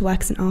actually used to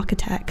work as an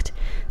architect.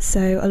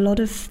 So a lot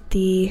of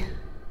the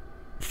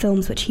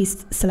films which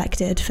he's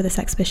selected for this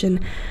exhibition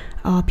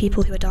are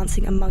people who are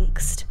dancing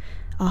amongst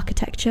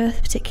architecture,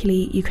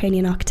 particularly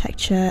Ukrainian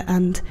architecture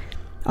and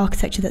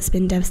architecture that's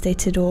been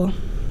devastated or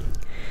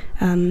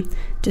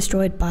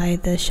destroyed by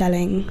the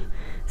shelling.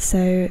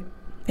 So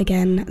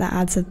again, that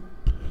adds a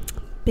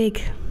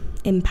big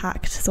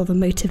impact, sort of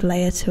emotive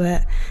layer to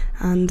it,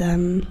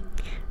 and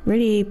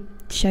really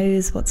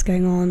shows what's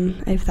going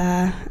on over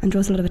there and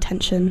draws a lot of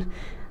attention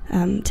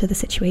to the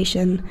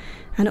situation.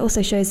 And it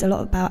also shows a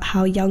lot about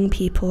how young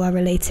people are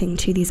relating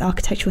to these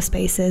architectural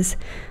spaces,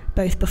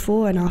 both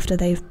before and after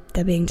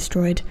they're being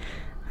destroyed,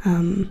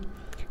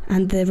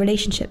 and the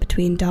relationship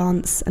between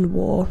dance and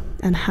war,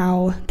 and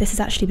how this has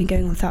actually been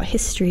going on throughout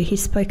history. He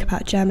spoke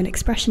about German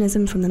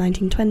expressionism from the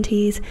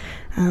 1920s,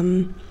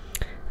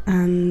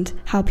 and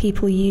how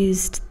people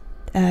used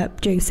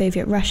during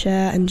Soviet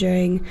Russia and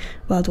during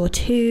World War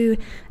II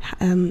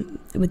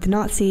with the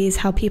Nazis,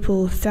 how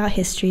people throughout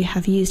history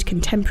have used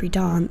contemporary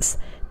dance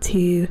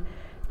to,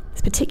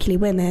 particularly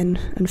women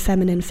and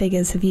feminine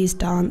figures have used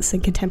dance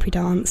and contemporary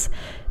dance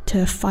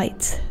to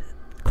fight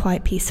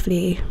quite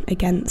peacefully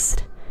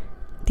against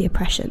the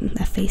oppression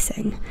they're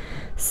facing.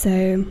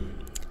 So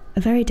a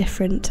very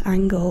different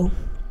angle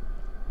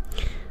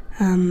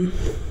to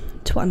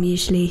what I'm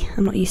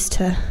not used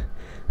to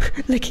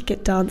looking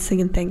at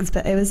dancing and things,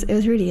 but it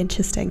was really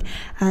interesting.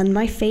 And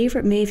my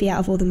favourite movie out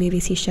of all the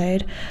movies he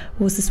showed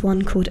was this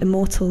one called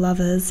Immortal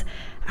Lovers,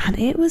 and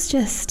it was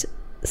just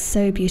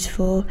so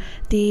beautiful.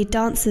 The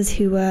dancers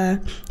who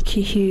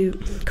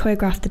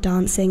choreographed the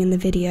dancing in the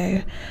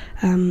video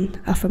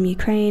are from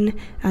Ukraine,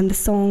 and the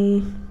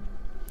song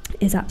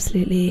is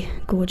absolutely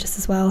gorgeous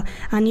as well.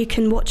 And you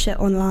can watch it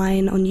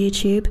online on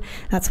YouTube.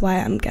 That's why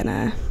I'm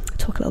gonna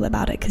talk a little bit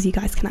about it, because you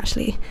guys can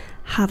actually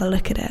have a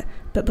look at it.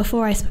 But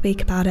before I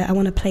speak about it, I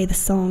want to play the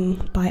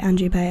song by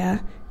Andrew Bayer,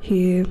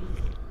 who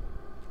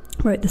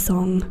wrote the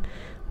song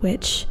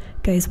which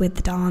goes with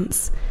the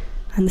dance,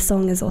 and the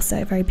song is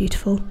also very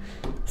beautiful.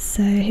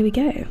 So here we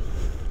go.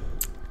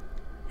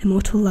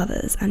 Immortal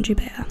Lovers, Andrew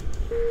Bayer.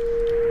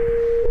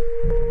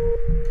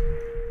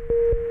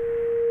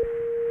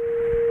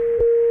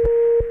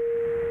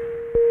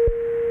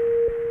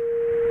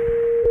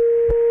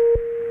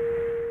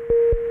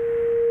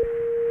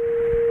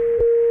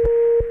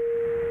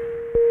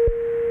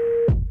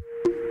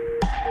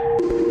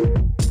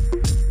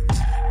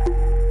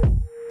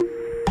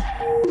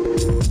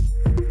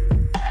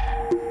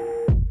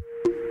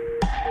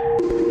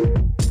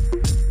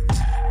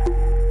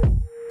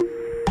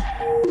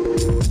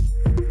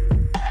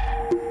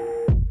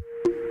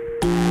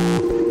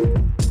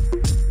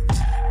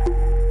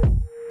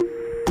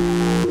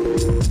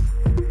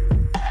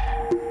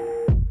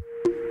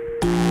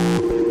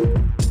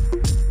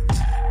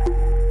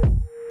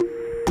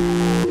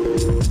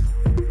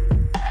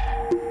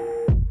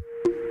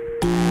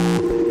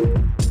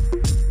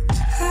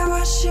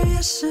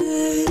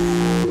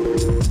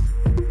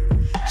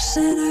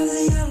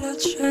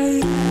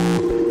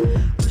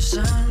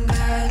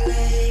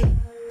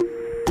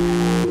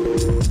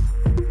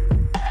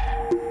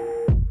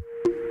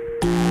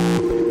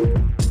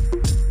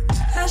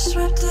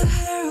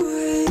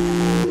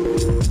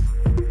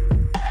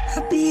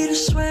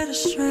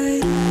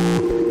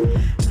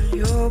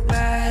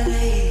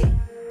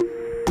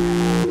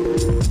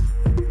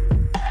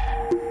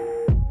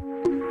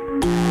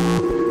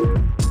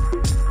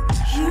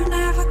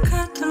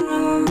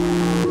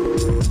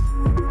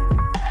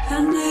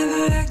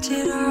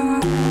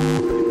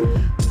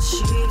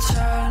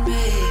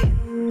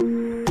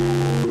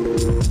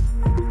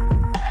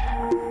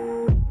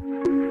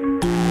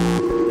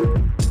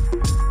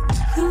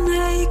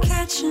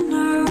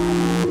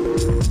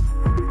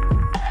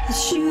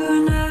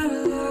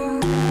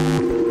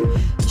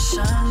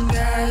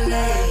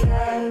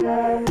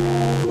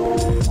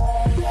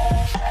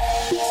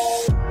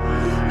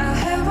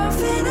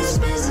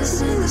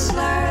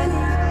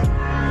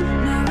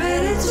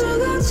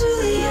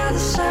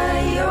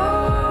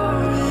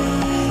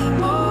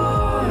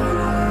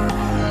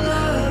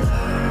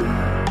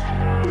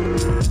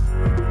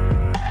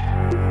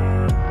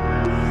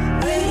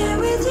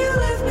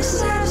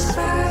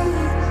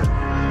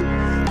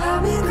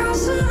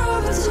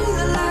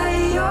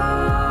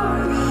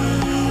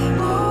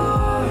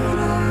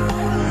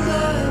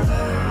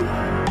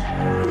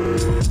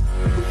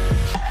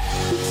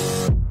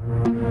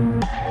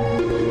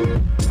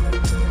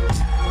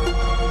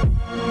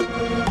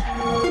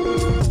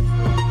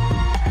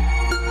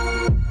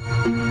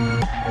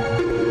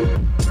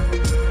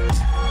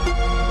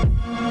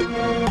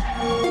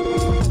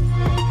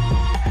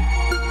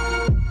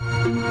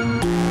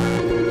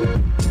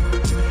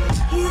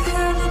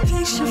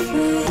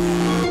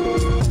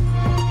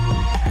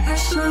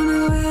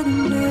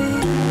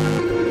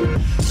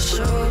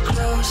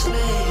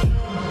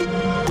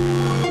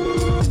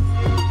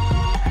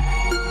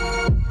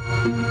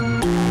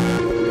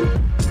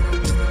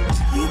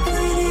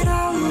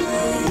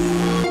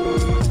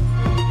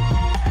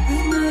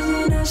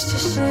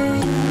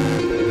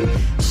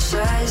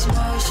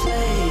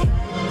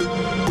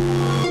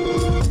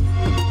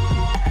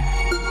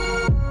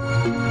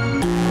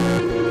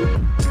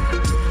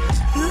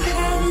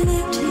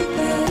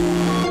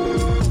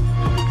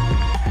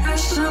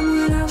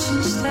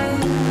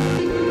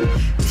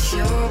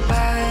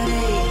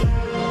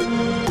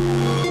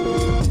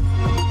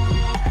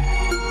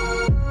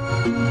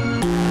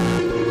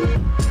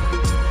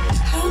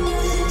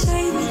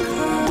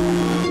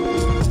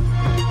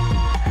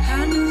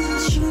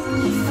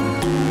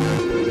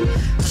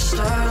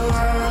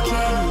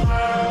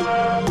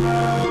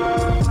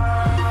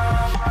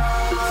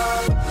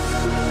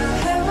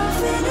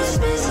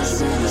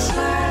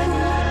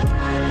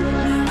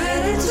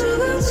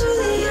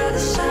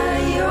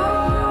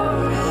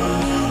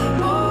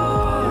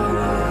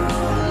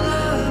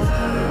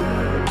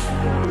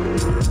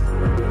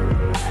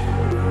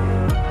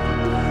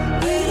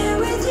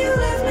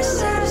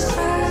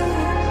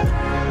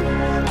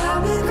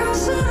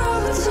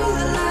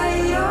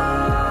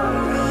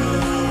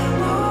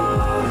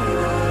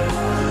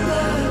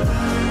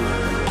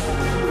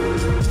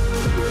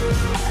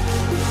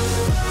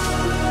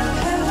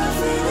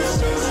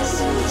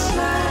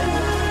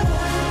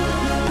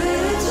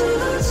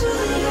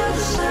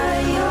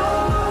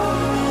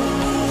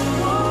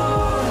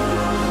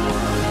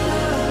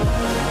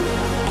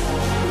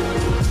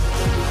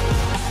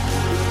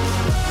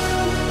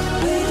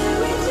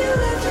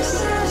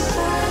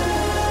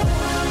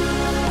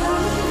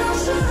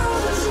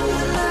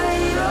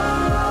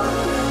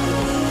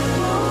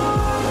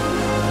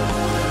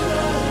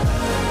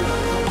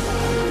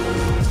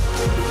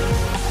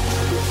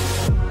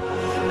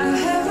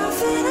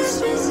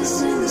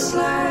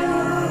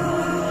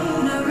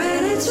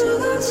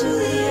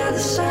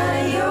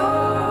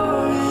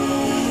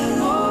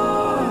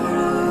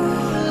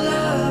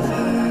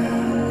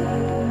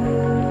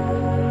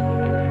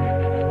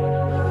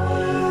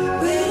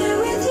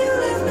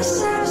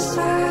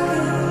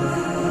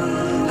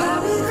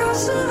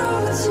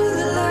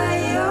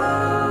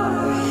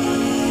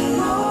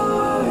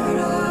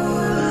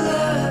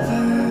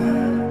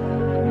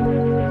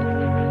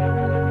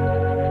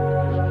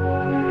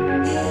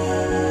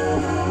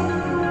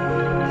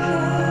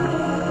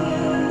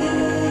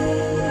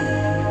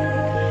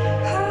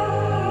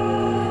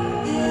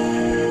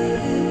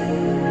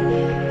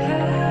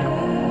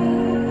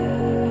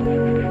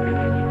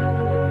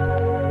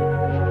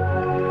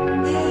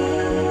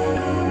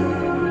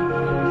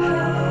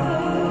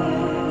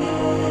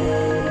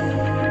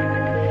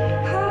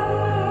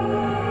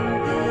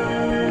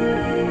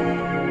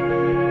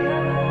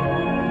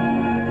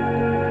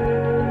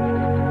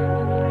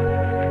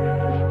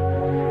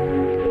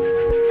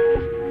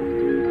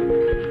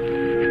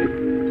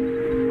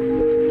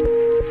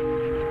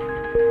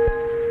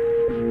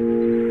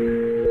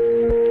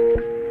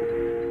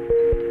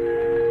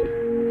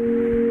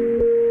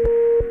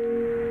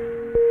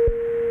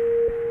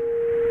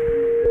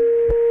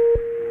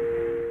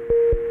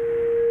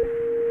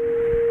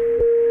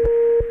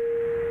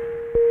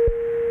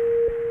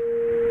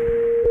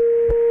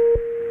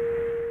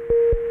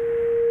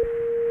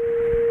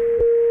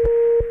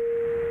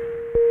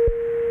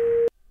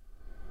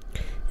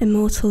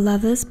 Immortal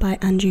Lovers by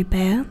Andrew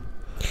Bayer,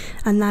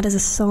 and that is a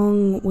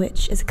song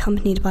which is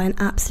accompanied by an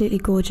absolutely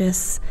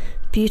gorgeous,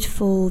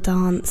 beautiful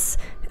dance,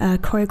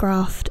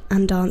 choreographed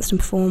and danced and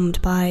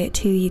performed by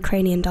two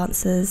Ukrainian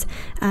dancers,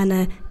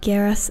 Anna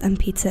Geras and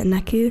Peter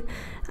Naku,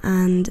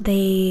 and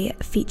they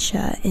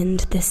feature in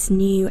this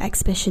new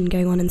exhibition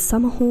going on in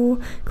Summerhall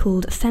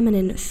called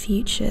Feminine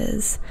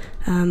Futures,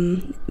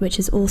 which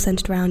is all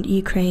centred around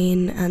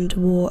Ukraine and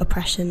war,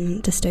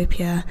 oppression,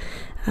 dystopia.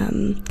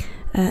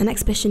 An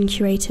exhibition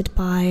curated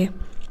by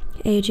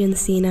Adrian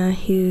Sina,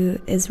 who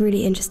is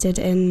really interested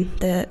in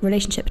the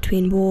relationship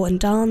between war and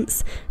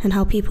dance and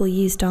how people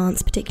use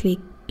dance, particularly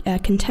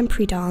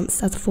contemporary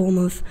dance, as a form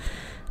of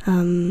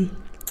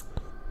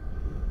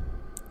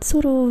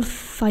sort of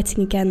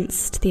fighting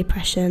against the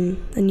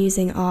oppression and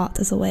using art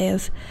as a way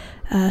of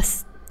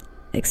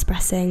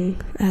expressing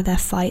their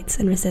fight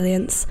and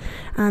resilience.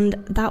 And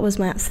that was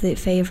my absolute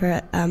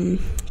favourite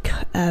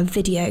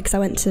video, because I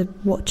went to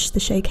watch the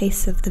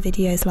showcase of the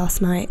videos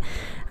last night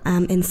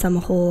in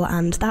Summerhall,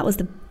 and that was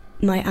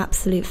my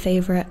absolute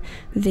favourite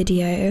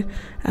video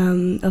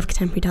of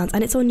contemporary dance,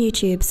 and it's on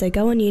YouTube. So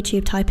go on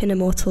YouTube, type in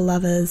Immortal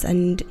Lovers,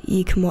 and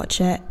you can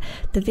watch it.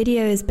 The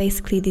video is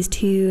basically these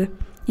two.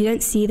 You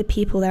don't see the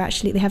people, they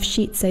have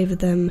sheets over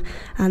them,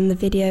 and the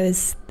video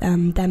is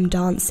them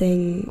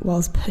dancing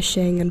whilst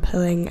pushing and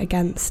pulling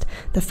against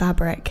the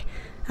fabric.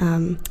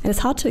 And it's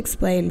hard to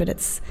explain, but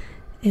it's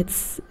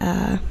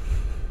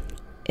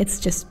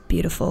just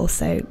beautiful.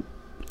 So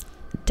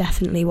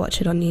definitely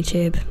watch it on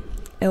YouTube.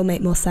 It'll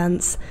make more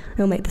sense.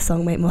 It'll make the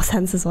song make more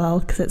sense as well,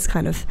 because it's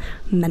kind of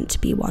meant to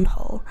be one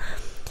whole.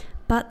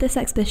 But this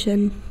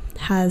exhibition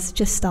has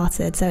just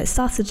started. So it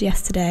started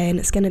yesterday, and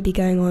it's going to be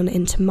going on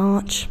into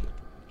March.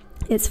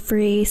 It's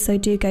free, so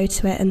do go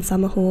to it in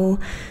Summerhall,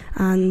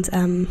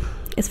 and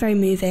it's very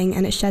moving,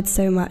 and it sheds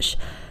so much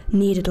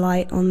needed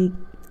light on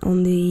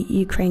the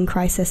Ukraine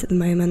crisis at the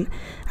moment,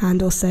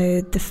 and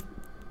also the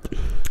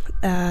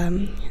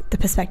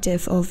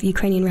perspective of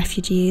Ukrainian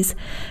refugees.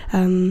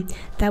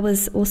 There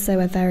was also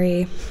a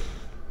very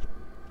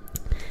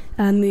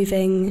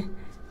moving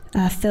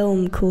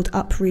film called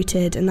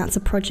Uprooted, and that's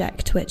a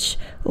project which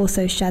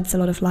also sheds a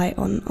lot of light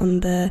on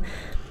the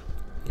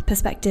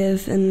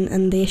perspective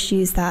and the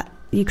issues that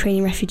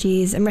Ukrainian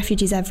refugees and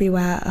refugees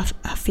everywhere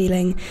are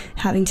feeling,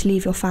 having to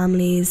leave your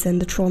families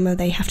and the trauma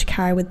they have to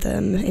carry with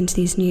them into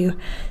these new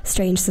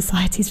strange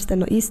societies which they're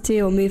not used to,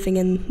 or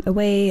moving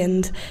away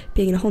and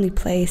being in a whole new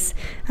place.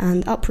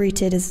 And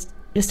Uprooted is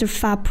just a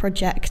fab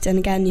project, and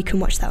again you can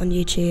watch that on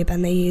YouTube,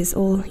 and they use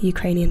all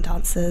Ukrainian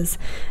dancers,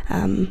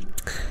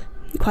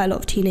 quite a lot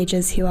of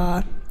teenagers who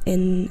are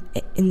in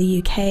the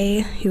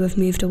UK who have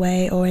moved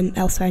away, or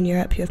elsewhere in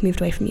Europe who have moved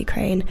away from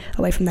Ukraine,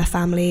 away from their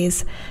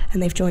families,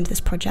 and they've joined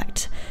this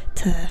project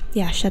to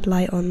shed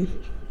light on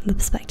the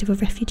perspective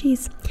of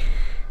refugees.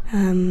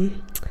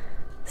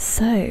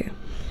 So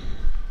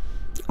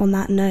on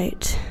that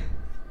note,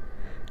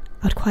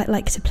 I'd quite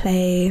like to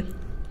play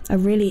a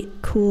really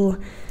cool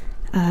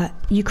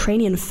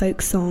Ukrainian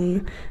folk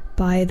song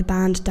by the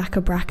band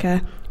Daka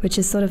Braka, which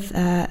is sort of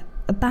a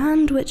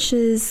band which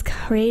is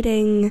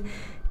creating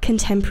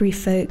contemporary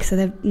folk. So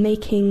they're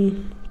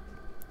making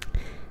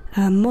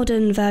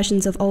modern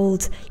versions of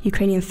old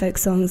Ukrainian folk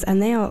songs,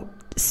 and they are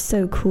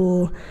so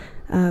cool.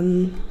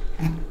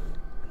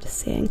 Just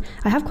seeing,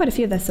 I have quite a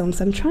few of their songs,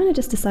 so I'm trying to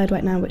just decide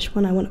right now which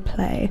one I want to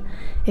play.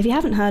 If you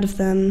haven't heard of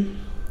them,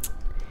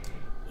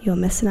 you're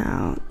missing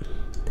out.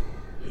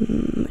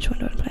 Which one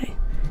do I want to play?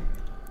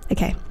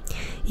 Okay,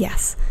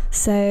 yes.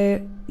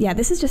 So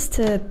this is just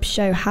to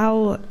show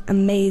how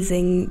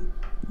amazing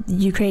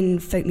Ukrainian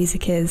folk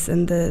music is,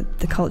 and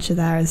the culture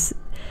there is,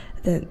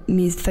 the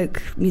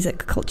folk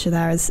music culture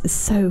there is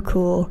so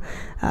cool.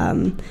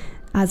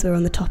 As we're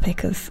on the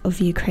topic of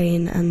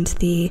Ukraine and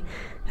the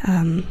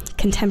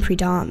contemporary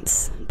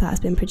dance that has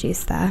been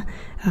produced there,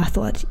 I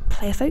thought I'd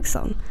play a folk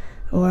song,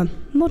 or a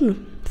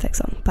modern folk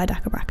song by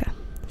Daka Braka.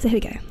 So here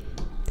we go.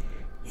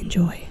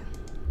 Enjoy.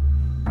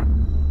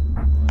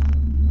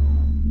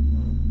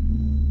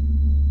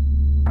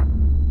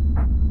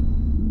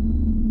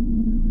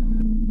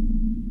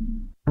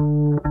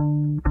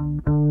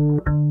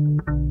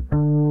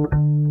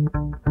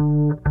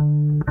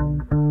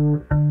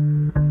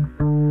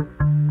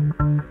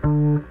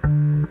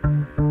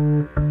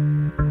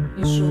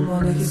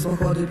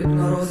 Походи під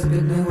морози,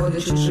 під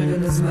негоди, чи живі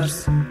не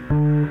змерз.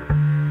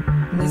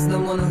 Не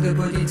знав монах, де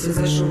подіться,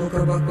 зайшов у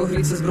кабак,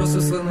 погріться,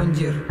 збросив свій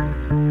мундір.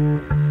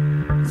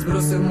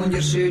 Збросив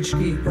мундір,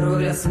 шиючки,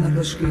 переварявся на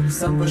клашки,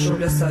 сам пішов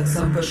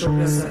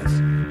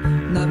плясать.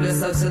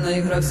 Наплясався,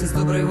 наігрався, з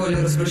доброї волі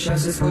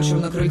розпрощався,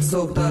 скочив на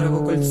крильцо,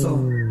 вдарив у кольцо.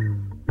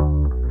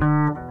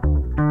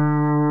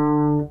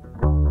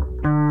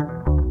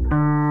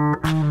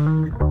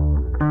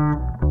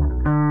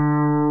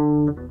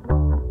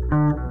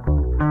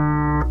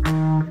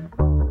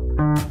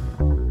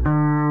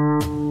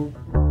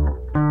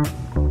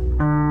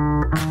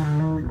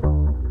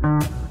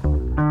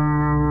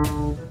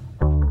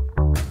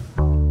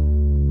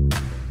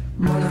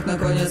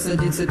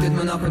 світиться під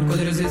монахонь,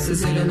 конь резвиться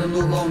зеленым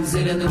лугом,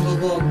 зеленым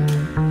лугом.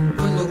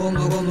 Конь лугом,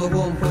 лугом,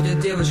 лугом, ходять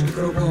дівочки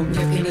кругом,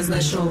 який не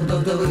знайшов, до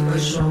вдови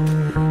пішов.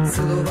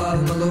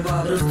 Цілував,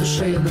 милував,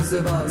 роздушею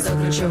називав,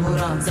 закричав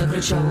ура,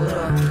 закричав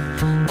ура.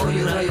 Ой,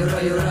 юра,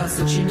 юра, юра,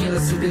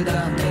 сочинилася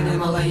біда, де не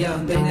мала я,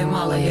 де не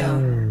мала я.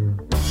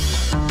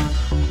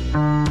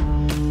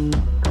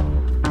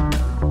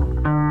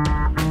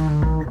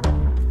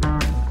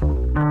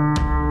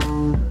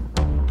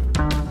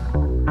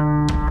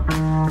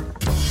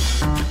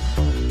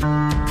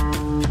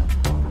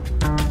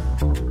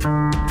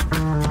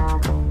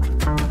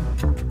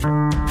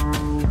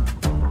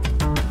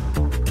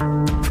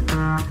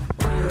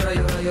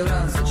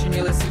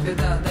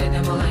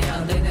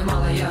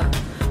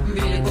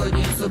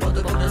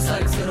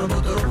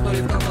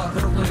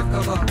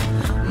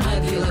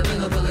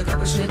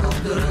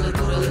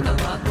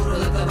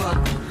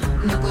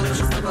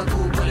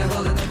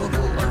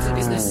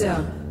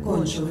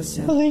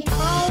 Кончилося. The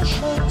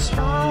ocean's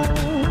high,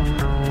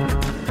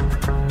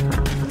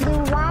 the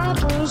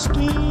water's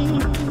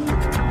deep.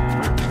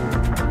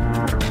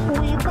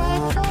 We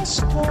back a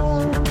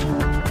storm,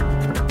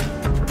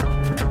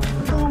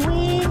 the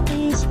wind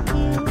is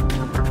here.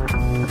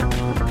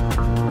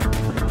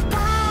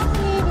 Life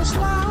is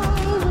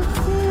life,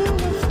 full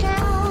of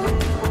care.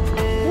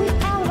 We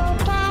have no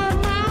time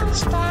and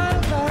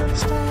stand and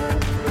stand.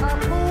 Our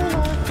full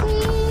of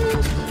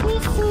fears, we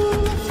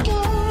full of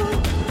care.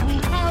 We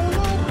have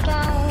no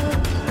time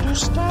to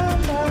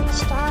stand and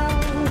stand.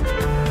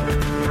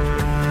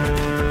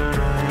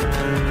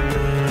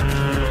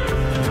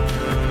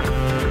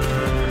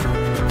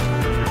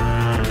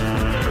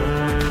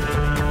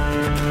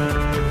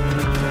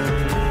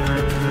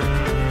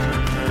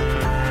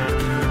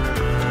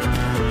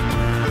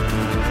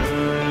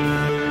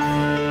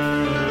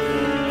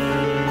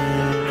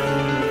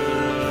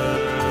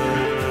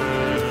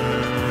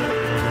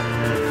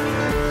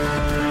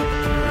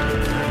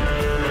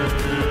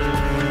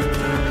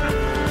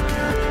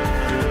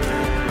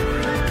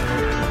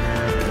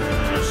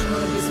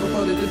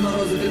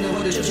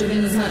 Чи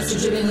він не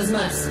змерз, чи він не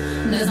змерз.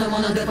 Не знамо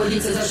нам, де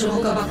поліція, за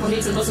шуму кабак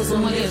поліція, зросу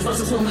молодець,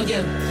 зросу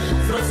молодець.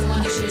 Зросу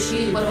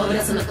молодець, порвав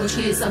ряси на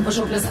клочки, сам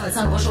пошов плясать,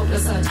 сам пошов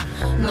плясать.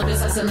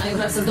 Наплясався,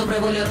 наігрався, з доброї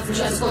волі,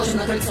 розключає, скочив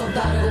на крильцо,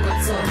 вдарив у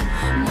кольцо.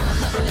 Монах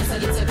на коня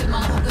садиться під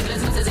монахом, той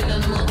резвиться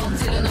зеленим лугом,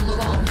 зеленим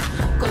лугом.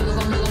 Коль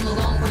лугом, лугом,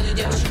 лугом, ходять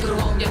дівчатки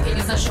кругом, який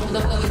не знайшов, до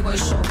вдови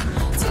пішов.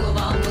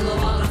 Цілував,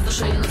 милував,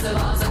 роздушею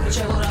називав,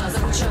 закричав ура,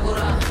 закричав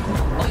ура.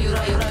 Ой,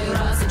 юра, юра,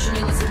 юра,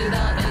 сочинилася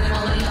біда, та й не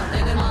мала я, та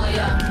й не мала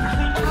я.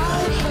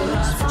 Ой, юра,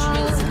 юра,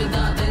 сочинилася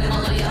біда, та й не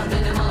мала я, та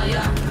й не мала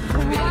я.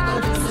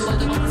 Великую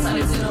суботу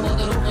побросали всі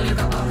роботу, рухнули в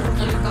кабак,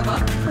 рухнули в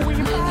кабак. Ми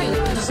діли,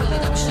 виносили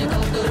до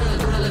пішників, дурили,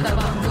 дурили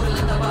табак,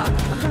 дурили табак.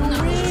 На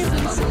ружі на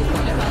боку,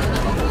 полягали на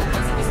боку,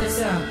 паці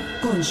піснявся,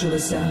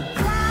 кончилося.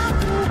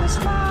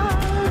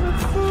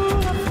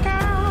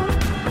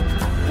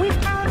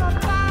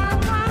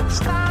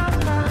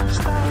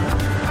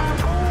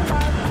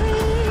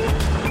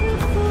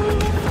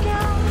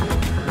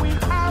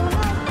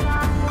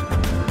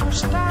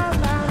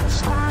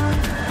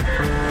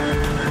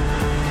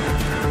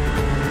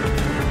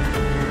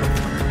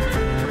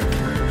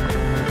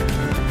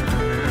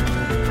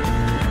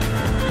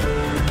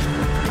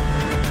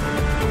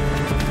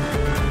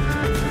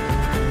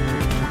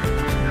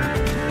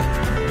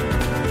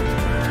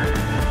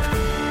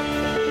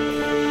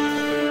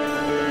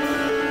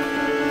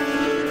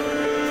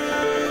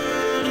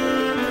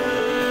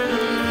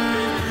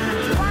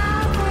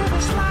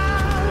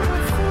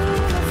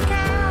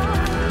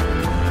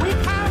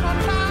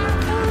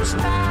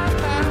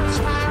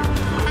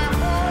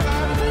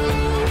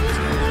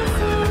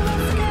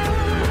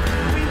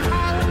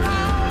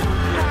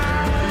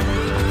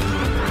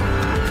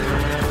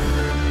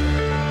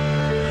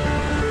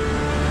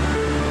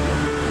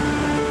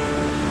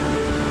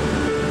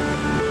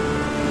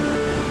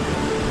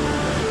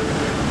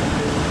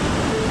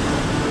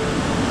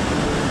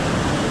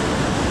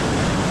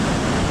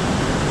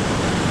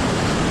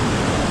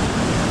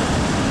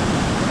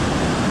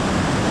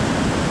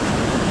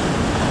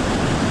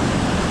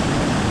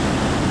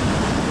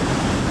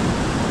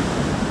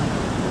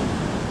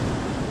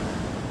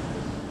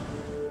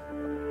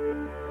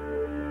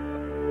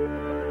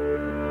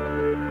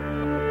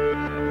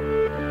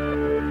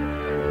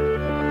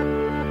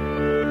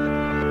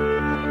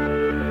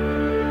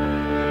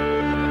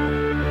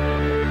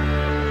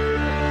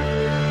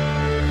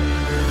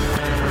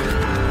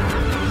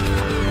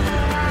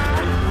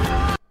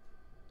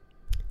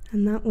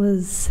 And that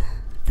was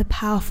the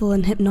powerful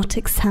and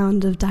hypnotic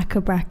sound of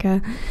Daka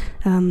Braka.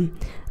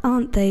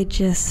 Aren't they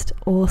just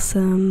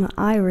awesome?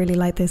 I really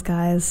like those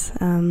guys.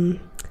 And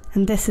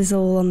this is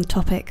all on the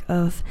topic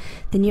of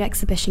the new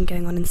exhibition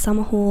going on in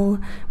Summerhall,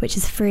 which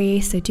is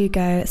free, so do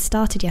go. It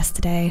started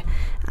yesterday,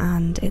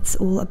 and it's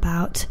all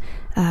about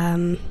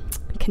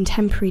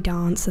contemporary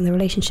dance and the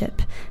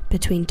relationship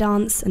between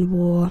dance and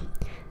war,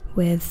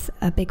 with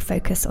a big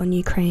focus on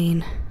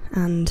Ukraine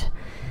and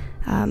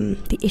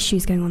the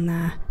issues going on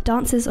there.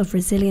 Dances of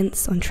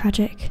resilience on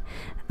tragic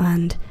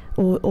and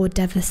or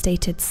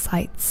devastated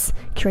sites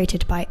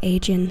curated by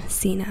Adrian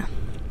Sina.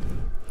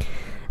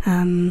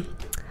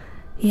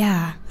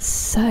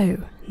 So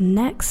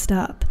next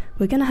up,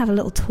 we're going to have a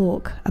little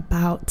talk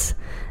about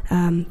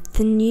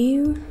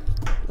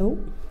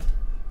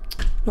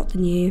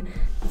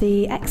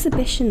the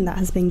exhibition that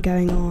has been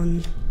going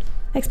on,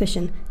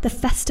 the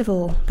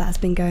festival that has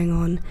been going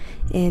on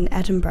in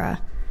Edinburgh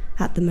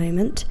at the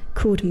moment,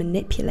 called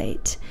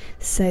Manipulate.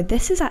 So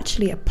this is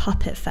actually a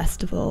puppet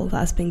festival that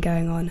has been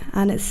going on,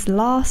 and its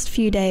last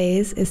few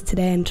days is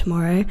today and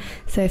tomorrow.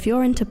 So if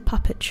you're into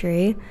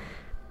puppetry,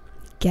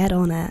 get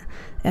on it.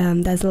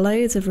 There's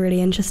loads of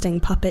really interesting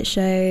puppet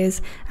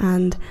shows,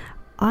 and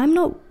I'm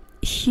not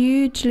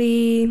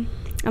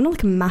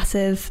like a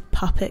massive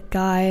puppet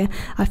guy.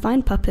 I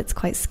find puppets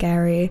quite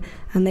scary,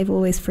 and they've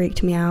always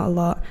freaked me out a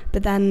lot.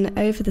 But then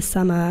over the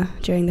summer,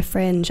 during the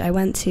Fringe, I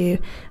went to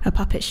a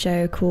puppet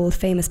show called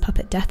Famous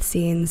Puppet Death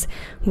Scenes,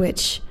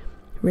 which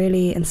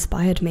really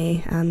inspired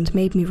me and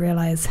made me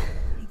realise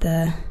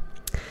the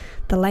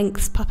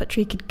lengths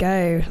puppetry could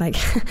go, like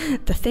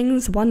the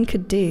things one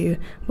could do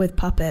with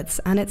puppets,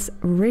 and it's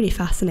really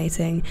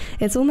fascinating.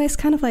 It's almost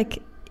kind of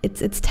like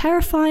it's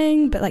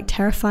terrifying, but like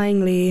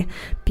terrifyingly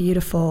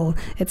beautiful.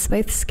 It's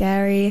both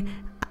scary,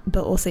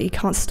 but also you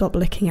can't stop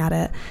looking at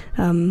it.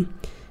 I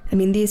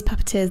mean, these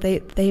puppeteers,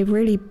 they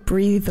really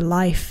breathe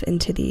life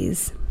into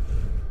these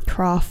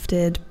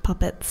crafted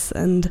puppets,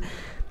 and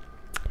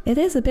it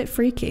is a bit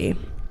freaky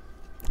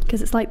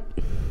because it's like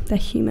they're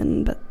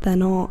human, but they're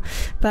not.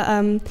 But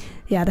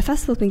the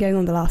festival's been going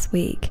on the last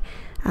week,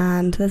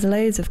 and there's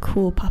loads of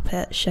cool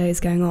puppet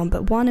shows going on,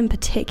 but one in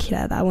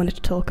particular that I wanted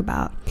to talk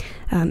about.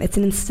 It's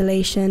an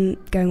installation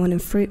going on in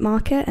Fruit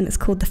Market, and it's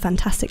called The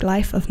Fantastic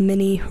Life of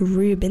Minnie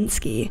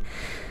Rubinsky.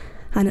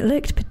 And it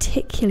looked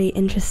particularly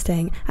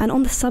interesting. And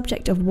on the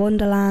subject of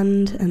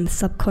Wonderland and the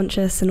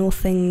subconscious and all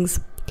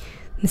things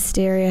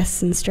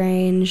mysterious and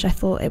strange, I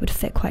thought it would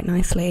fit quite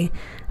nicely.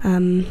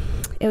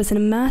 It was an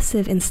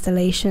immersive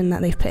installation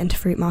that they've put into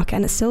Fruit Market,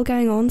 and it's still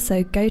going on,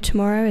 so go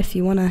tomorrow if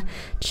you want to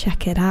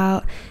check it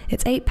out.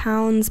 It's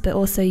 £8, but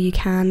also you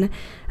can,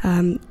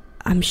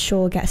 I'm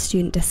sure, get a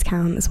student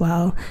discount as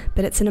well.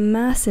 But it's an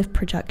immersive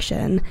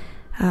production,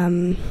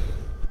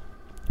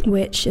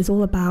 which is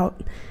all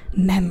about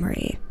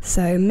memory.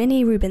 So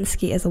Minnie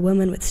Rubinsky is a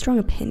woman with strong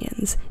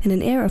opinions. In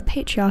an era of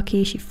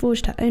patriarchy, she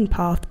forged her own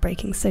path,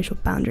 breaking social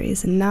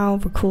boundaries, and now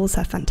recalls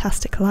her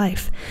fantastic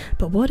life.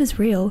 But what is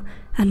real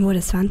and what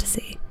is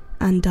fantasy?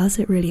 And does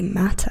it really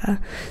matter?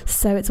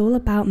 So it's all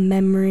about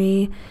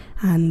memory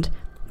and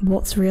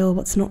what's real,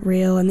 what's not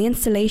real. And the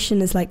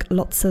installation is like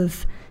lots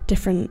of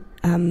different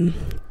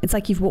it's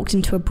like you've walked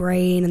into a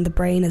brain, and the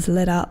brain is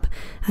lit up,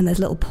 and there's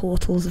little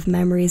portals of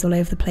memories all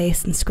over the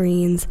place and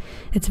screens.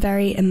 It's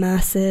very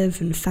immersive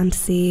and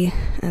fantasy,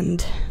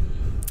 and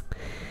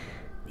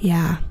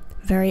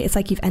it's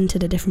like you've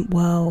entered a different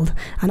world.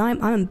 And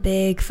I'm a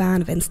big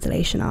fan of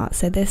installation art,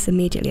 so this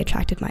immediately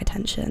attracted my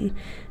attention.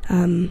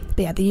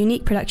 The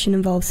unique production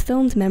involves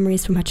filmed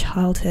memories from her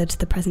childhood to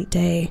the present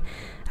day,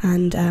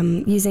 and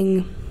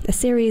using a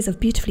series of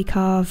beautifully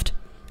carved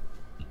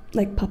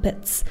like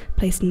puppets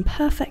placed in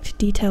perfect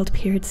detailed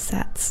period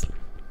sets.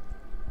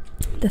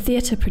 The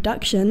theatre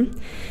production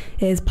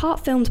is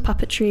part filmed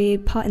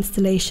puppetry, part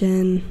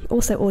installation,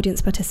 also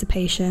audience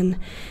participation,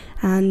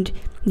 and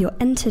you're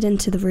entered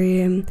into the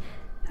room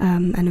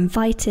and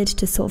invited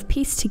to sort of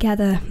piece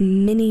together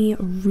Minnie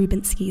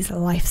Rubinsky's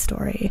life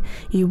story.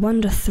 You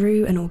wander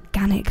through an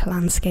organic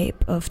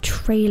landscape of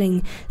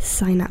trailing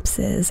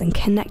synapses and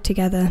connect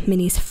together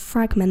Minnie's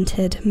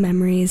fragmented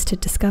memories to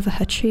discover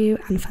her true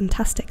and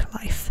fantastic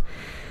life.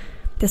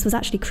 This was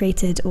actually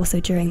created also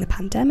during the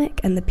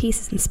pandemic, and the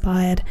piece is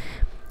inspired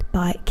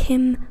by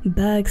Kim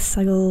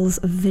Berg-Segel's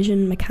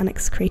Vision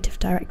Mechanics creative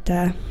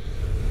director,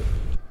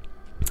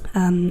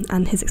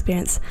 and his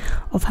experience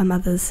of her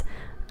mother's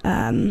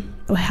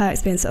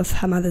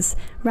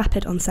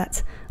rapid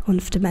onset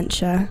of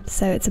dementia.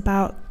 So it's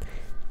about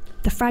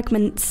the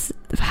fragments,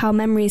 how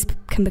memories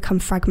can become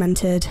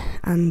fragmented,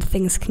 and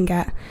things can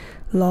get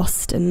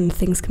lost, and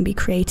things can be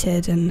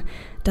created, and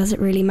does it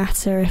really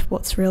matter if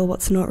what's real,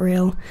 what's not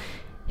real?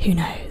 Who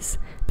knows?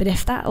 But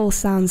if that all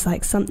sounds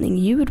like something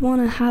you would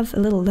want to have a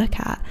little look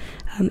at,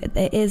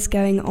 it is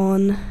going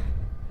on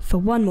for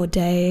one more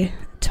day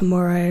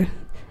tomorrow,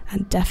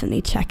 and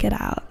definitely check it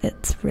out.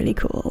 It's really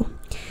cool.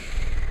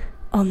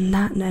 On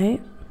that note,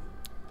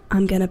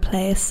 I'm going to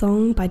play a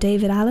song by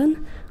David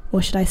Allen,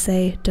 or should I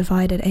say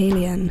Divided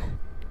Alien,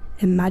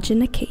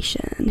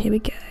 Imagination. Here we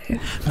go.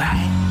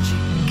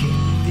 Magic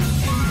in the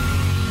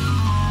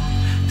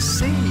air,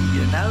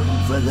 singing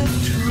over the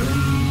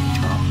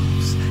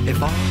treetops.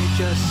 If I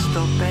just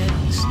stop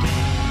and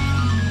stare,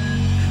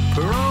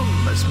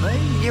 promise me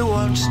you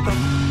won't stop.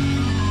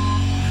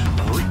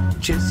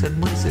 Witches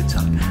and wizards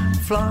on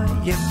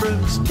flying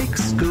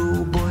broomsticks,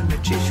 schoolboy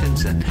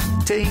magicians and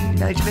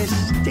teenage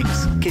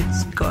mystics.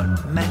 Kids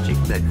got magic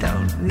that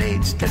don't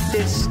need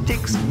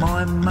statistics.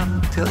 My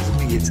mum tells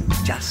me it's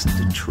just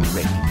a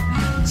trick.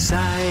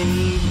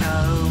 Say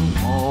no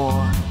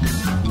more.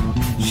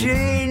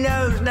 She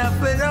knows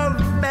nothing of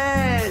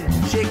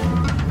magic.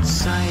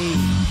 Say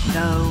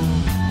no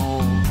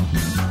more.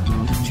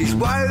 She's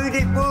worried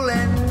it will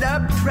end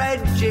up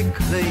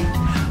tragically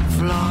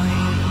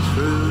flying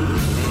through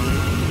the air.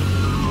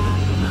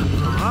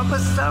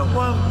 Promise I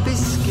won't be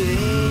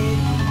scared.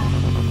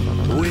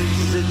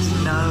 Wizards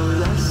know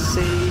the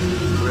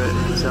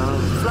secrets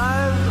of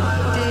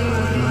floating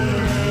in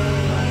air.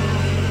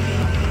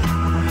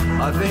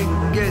 I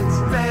think it's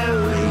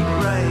very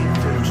brave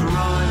to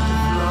try to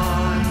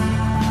fly.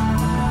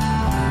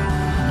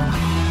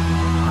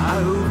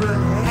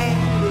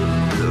 Overhead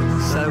it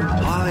looks so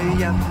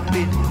high up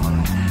in my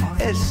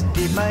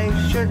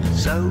estimation,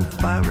 so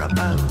far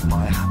above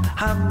my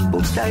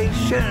humble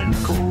station.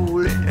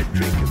 Call it a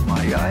trick of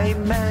my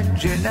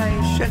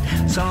imagination.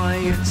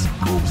 Science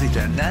calls it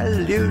an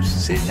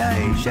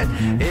hallucination.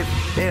 If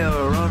they're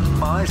on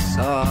my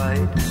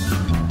side,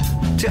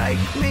 take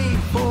me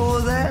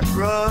for that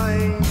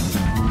ride.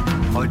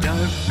 I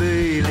don't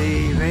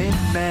believe in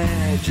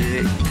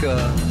magic,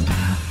 'cause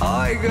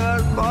I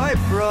got my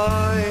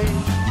pride.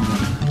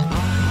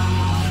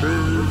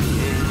 Through the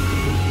air,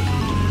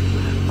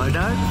 I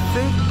don't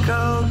think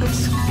I'll be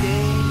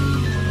scared.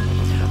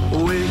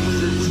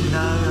 Wizards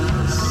know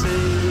the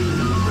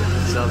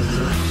secrets of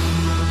the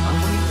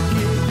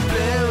wicked,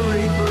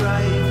 very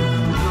brave.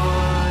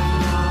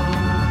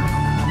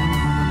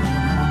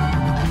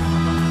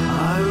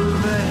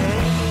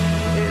 Overhead,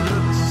 it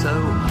looks so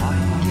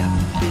high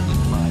up in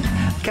my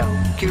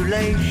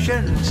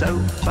calculation, so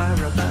far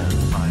above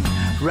my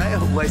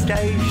railway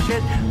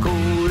station.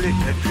 Call it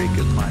a trick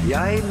of my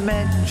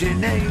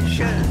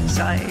imagination.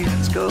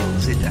 Science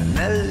calls it an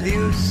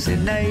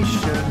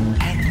hallucination.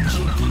 And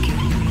you can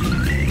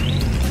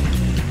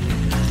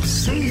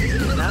see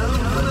it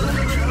over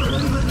the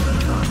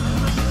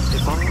trees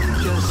if I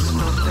just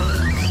stop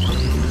and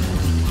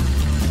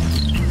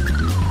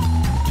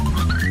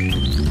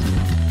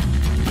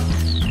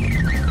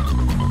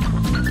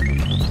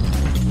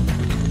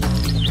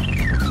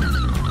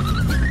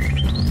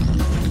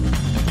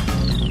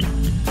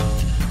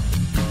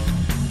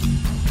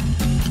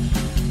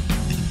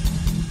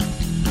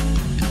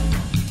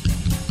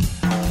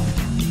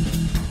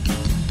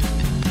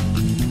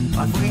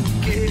I think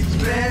it's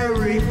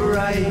very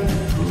brave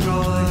to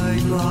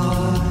ride by.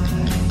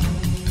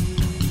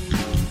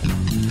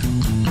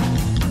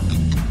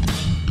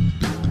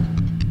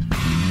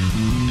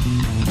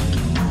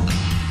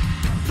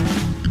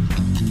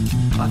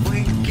 I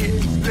think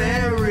it's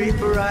very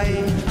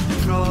brave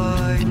to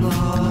ride by.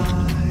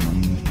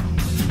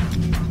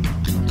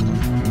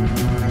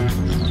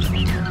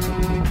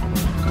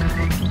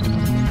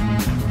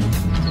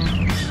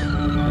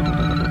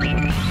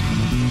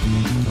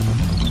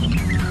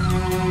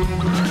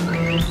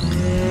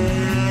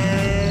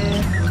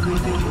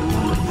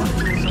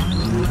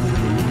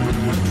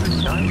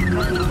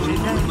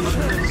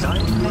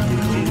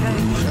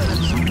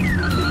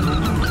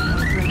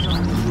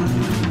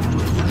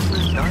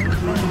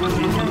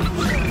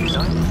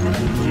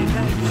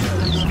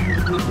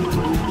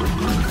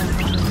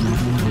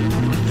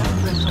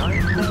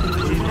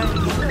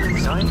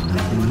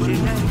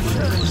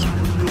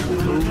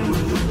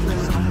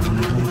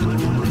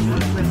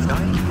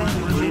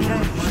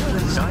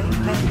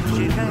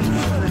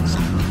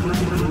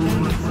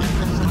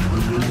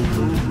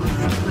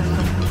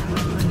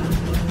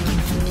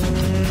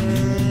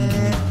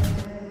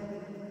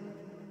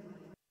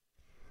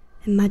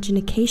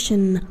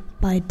 Imaginication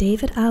by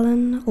David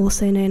Allen,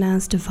 also known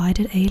as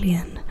Divided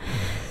Alien.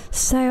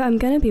 So I'm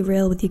going to be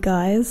real with you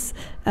guys.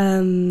 Here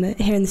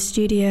in the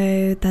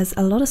studio, there's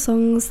a lot of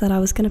songs that I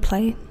was going to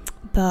play,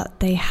 but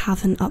they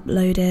haven't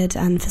uploaded,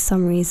 and for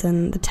some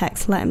reason the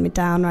tech's letting me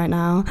down right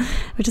now,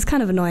 which is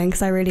kind of annoying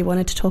because I really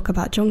wanted to talk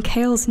about John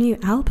Cale's new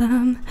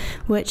album,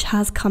 which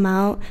has come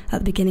out at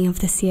the beginning of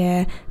this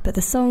year, but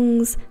the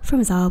songs from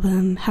his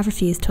album have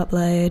refused to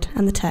upload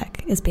and the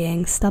tech is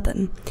being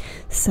stubborn.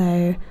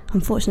 So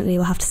unfortunately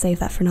we'll have to save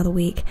that for another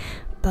week.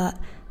 But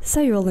so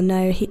you all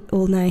know he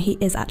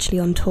is actually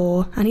on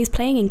tour, and he's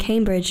playing in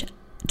Cambridge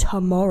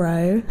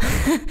tomorrow.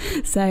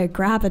 So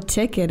grab a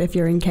ticket if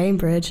you're in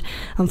Cambridge.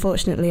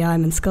 Unfortunately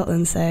I'm in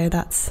Scotland, so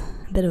that's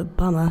a bit of a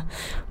bummer.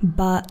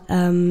 But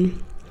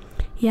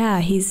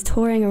yeah, he's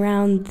touring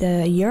around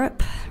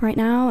Europe right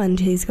now, and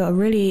he's got a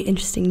really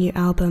interesting new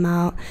album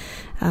out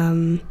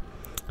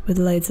with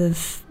loads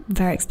of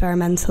very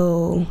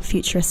experimental,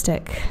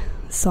 futuristic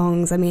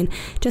songs. I mean,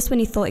 just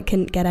when you thought it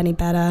couldn't get any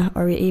better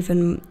or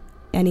even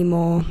any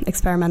more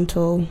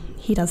experimental,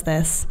 he does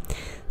this.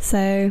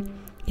 So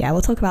yeah,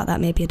 we'll talk about that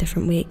maybe a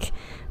different week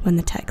when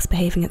the tech's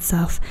behaving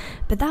itself.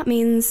 But that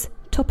means,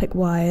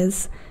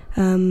 topic-wise,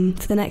 for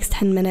the next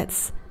 10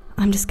 minutes,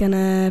 I'm just going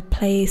to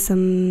play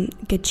some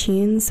good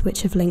tunes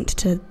which have linked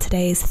to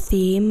today's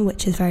theme,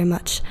 which is very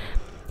much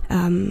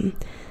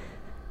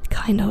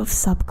kind of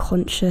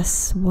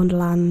subconscious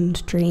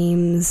Wonderland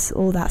dreams,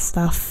 all that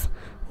stuff,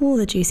 all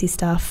the juicy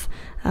stuff.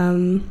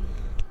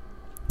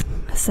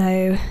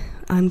 So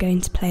I'm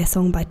going to play a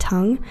song by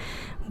Tongue,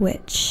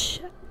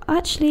 which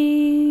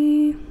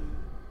actually,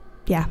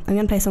 yeah, I'm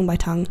going to play a song by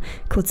Tongue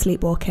called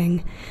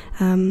Sleepwalking.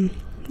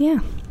 Yeah,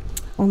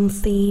 on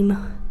theme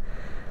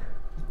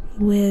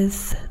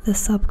with the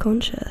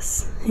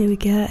subconscious. Here we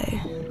go.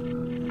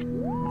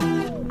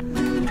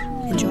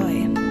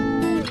 Enjoy.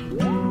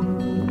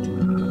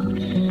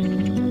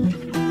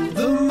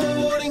 The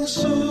morning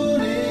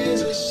sun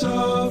is a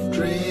soft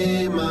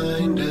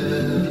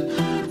reminder,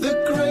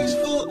 the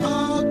graceful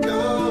arc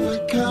of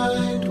a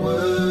kind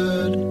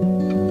word,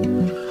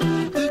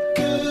 the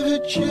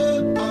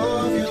curvature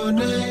of your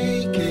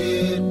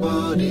naked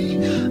body,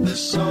 the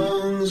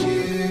songs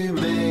you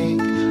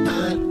make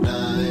at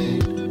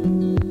night,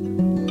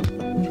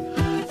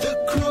 the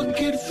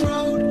crooked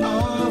throat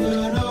of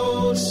an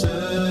old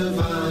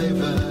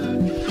survivor,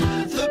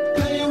 the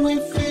pain we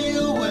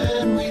feel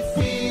when we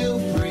feel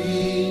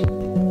free,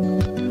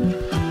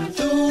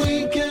 the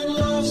weekend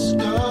lost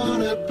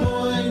on a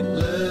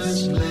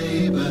pointless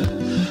labor,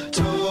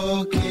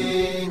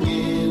 talking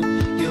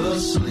in your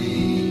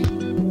sleep.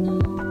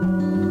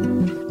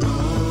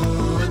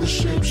 Oh, and the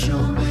shapes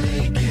you're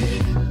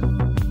making.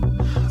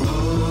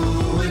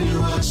 Oh, when you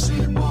are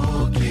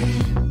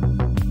sleepwalking.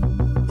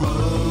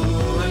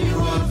 Oh, when you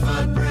are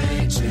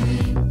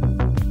vibrating.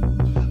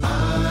 I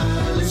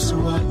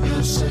listen what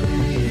you're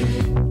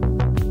saying.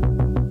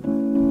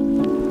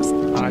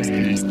 I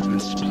hate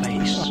this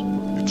place.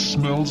 It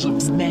smells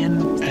of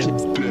men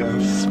and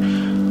death.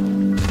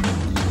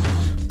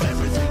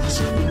 Everything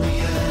is up in the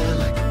air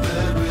like a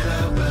bird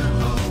without a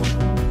home.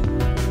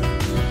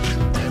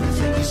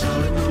 Everything is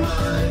all in the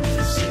mind if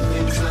you see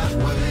things that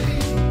way.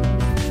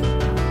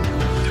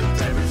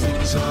 Everything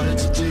is harder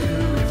to do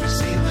if you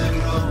see them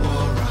wrong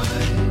or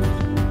right.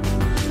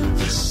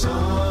 The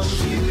songs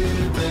you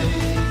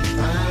make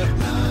at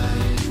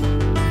night.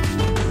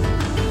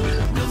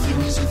 Nothing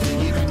is a thing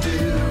you can do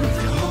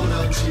if you hold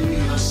on to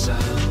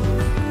yourself.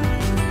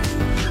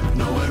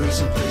 Nowhere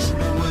is a place in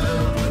the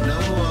world where no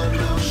one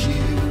knows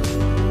you.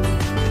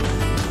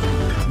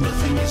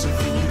 Nothing is a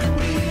thing you can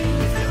be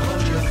if you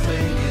hold your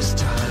failures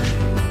tight.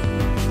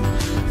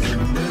 The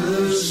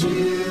moves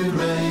you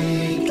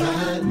make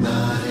at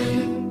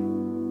night.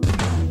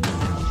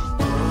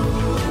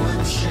 Oh, and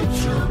the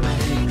shapes you're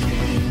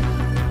making.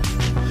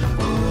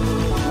 Oh,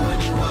 when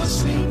you are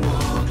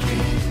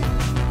sleepwalking.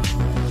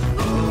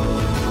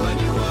 Oh, when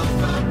you are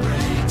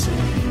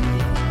vibrating.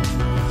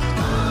 I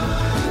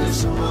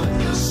listen what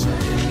you're saying.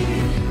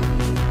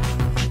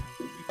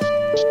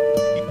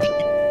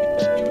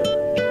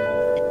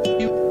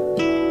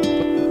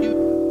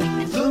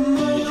 The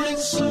morning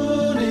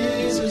sun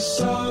is a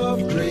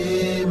soft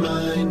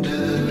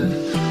reminder,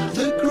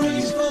 the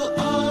graceful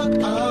arc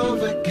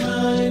of a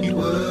kind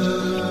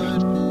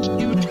word,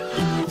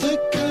 the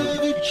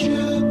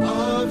curvature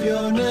of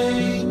your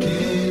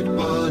naked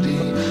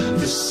body,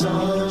 the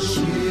songs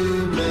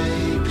you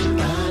make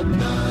at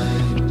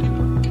night.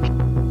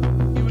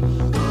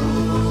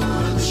 Oh,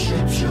 and the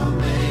shapes you're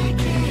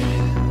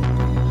making.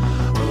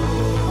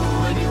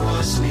 Oh, when you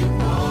are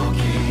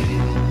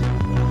sleepwalking.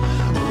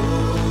 Oh,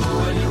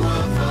 when you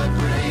are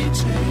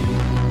vibrating.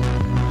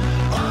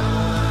 I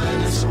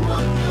listen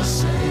what you're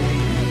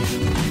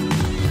saying.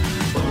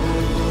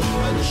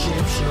 Oh, and the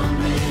shapes you're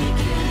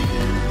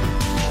making.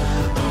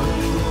 Oh,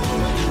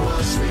 when you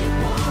are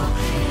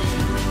sleepwalking.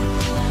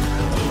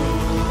 Oh,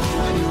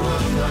 when you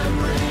are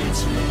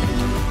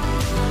vibrating.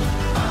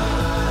 I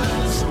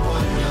listen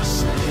what you're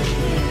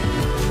saying.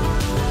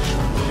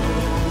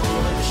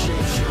 Oh, and the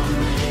shapes you're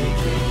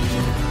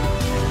making.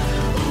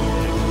 Oh,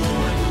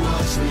 when you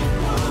are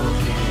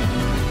sleepwalking.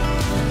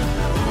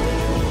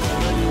 Oh,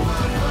 when you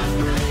are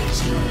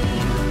vibrating.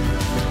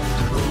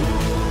 Oh,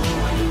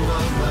 when you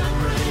are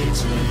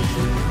vibrating.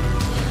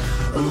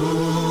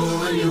 Oh,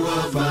 when you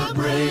are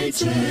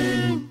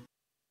vibrating.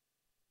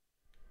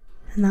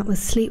 And that was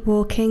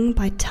Sleepwalking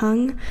by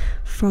Tongue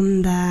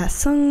from their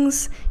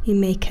Songs You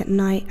Make at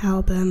Night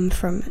album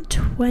from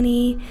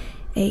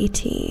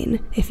 2018.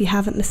 If you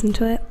haven't listened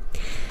to it,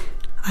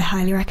 I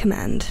highly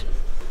recommend.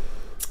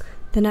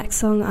 The next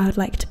song I would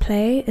like to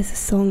play is a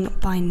song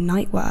by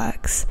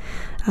Nightworks.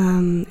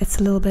 It's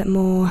a little bit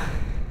more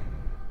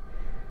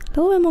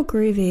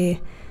groovy.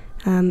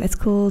 It's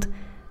called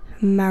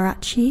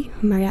Mariachi,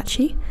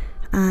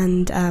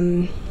 and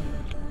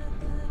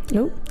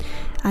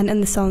and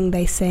in the song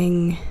they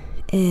sing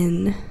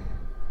in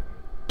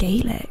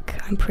Gaelic,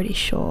 I'm pretty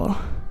sure.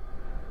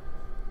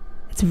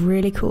 It's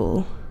really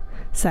cool.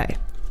 So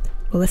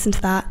we'll listen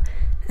to that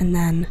and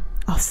then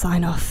I'll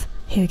sign off.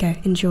 Here we go,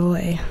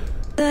 enjoy.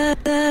 It's a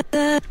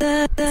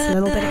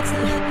little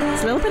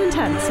bit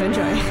intense, so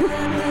enjoy.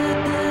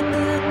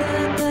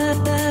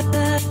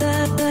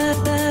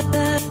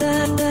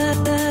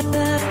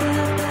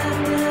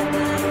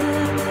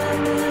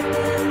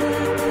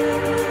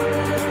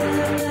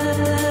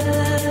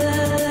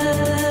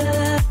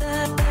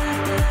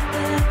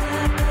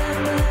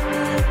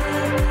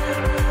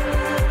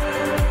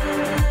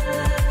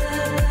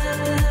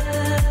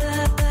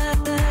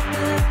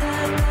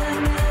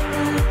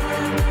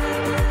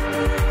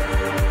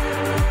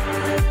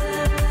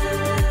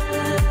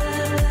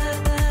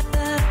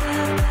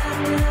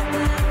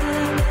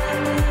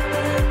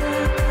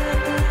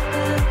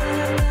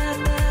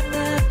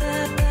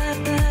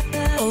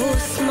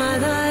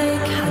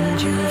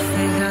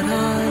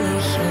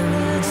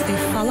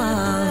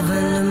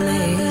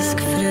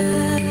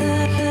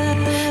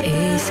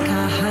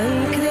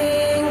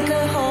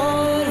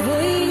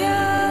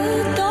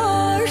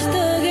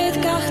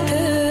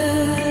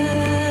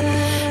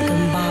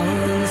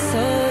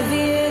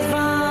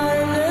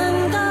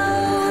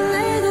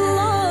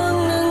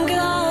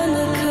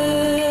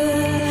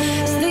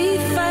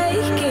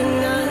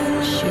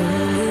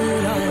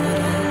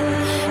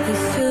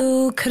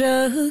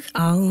 grug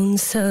an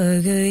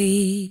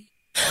sagaí.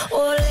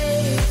 O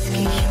leis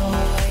go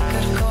heoig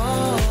gur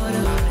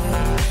gcóra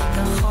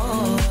na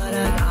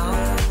chóra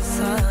an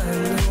san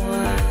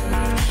nuair.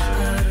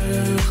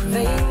 Arúch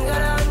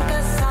vingar an go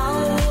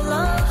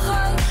saola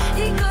chai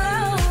I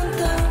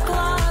grant an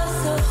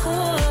glas a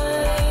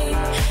chuaig.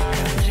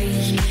 Cadrí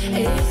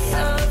is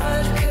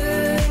aber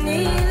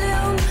cúni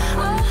leon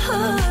a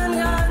hun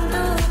an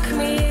dúch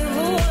mi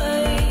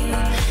huai.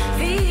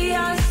 Bhí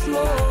as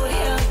mór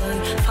healan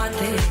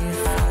fatis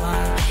fala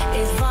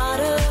is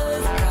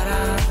varad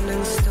garan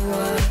an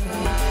stuair.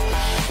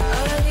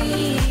 A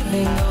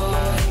leaving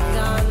oig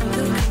an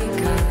dúch mi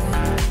gur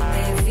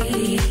be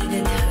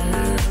videt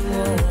hum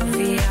o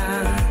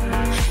vian.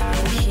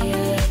 O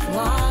hiad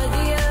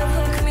wadi a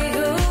hook mi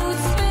good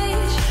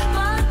speech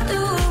but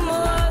do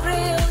more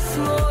real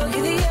smog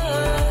the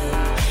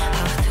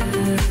ach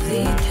tuv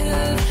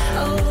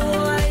a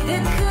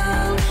waidet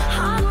gul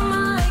han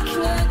maik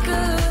na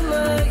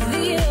gumag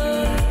the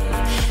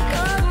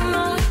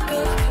gamak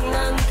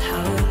gulknan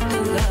taun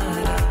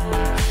dugaran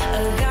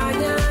a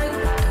ganyan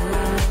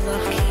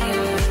dulach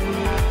kian.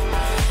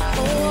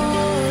 O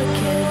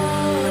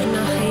gelar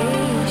na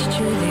heis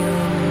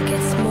Julian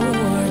gets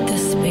more to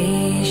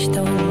space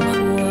don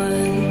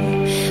chuan.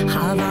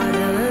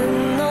 Havaran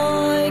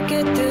noig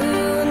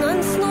gedún an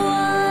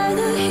snóid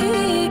a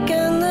híg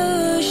an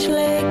lúis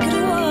le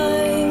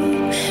gruaim.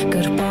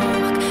 Gur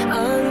bach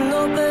an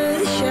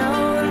opad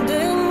sean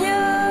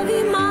duine bhí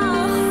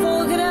mach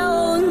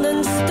fógraun an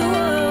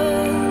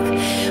stuag.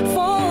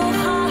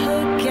 Fóchatha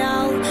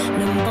geall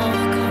na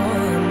bach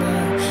hána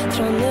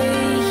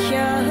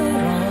tronaiche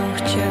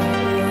ráte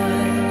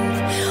uaid.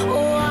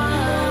 O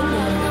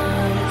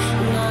anan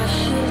na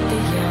silte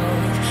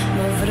geall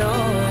ma bhrá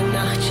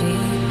nach tí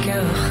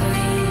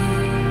gachaí.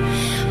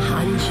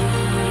 Hanji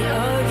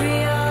a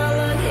rial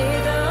an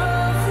éad a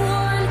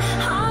chuan,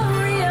 a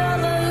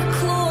rial a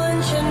clúin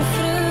sin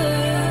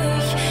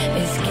fruich.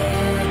 Is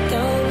get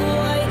a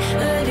bhai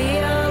a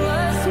rial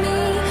as mí,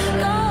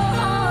 go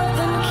ád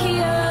an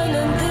cian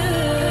an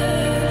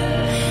dún.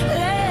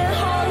 Le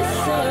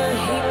halsa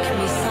hic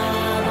mi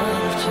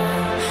sábailte,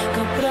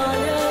 go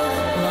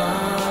braileach blán.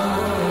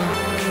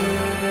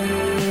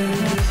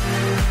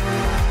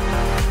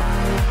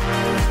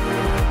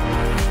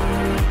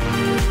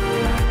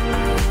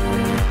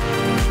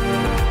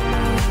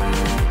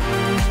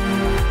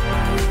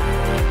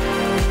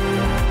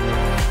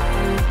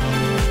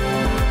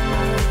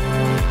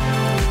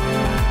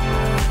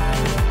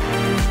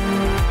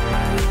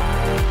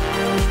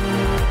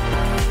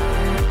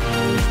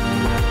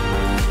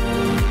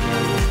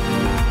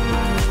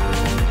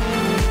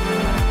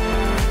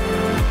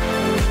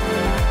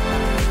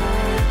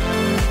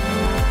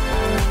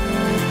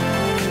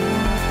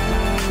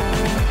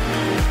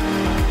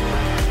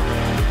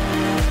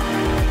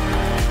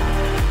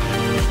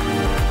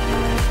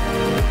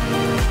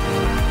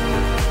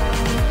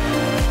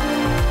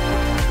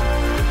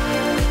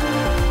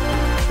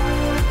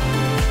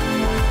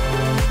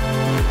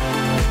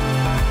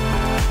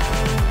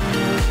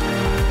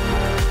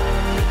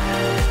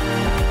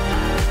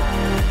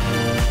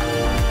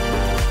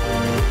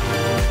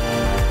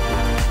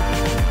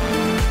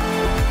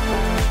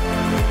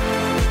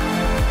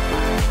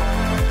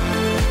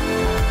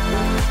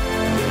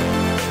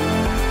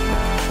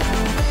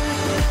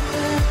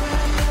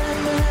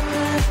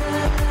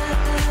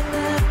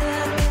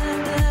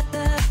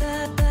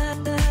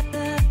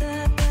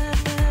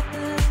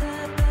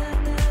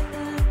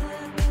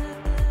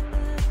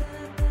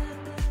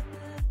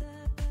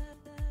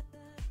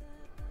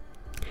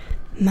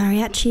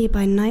 Mariachi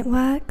by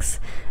Nightworks,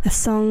 a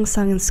song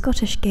sung in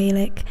Scottish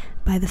Gaelic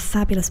by the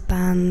fabulous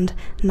band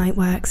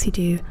Nightworks, who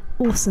do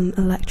awesome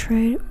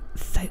electro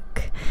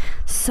folk.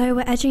 So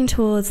we're edging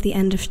towards the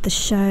end of the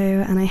show,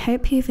 and I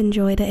hope you've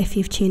enjoyed it if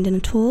you've tuned in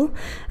at all.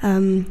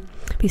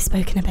 We've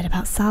spoken a bit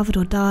about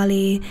Salvador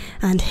Dalí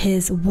and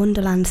his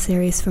Wonderland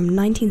series from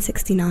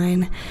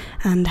 1969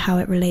 and how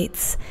it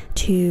relates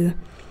to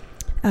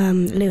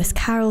Lewis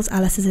Carroll's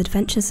Alice's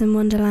Adventures in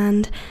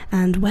Wonderland,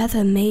 and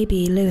whether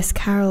maybe Lewis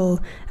Carroll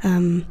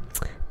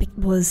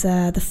was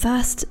the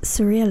first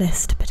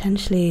surrealist,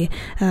 potentially,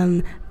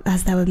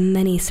 as there were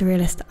many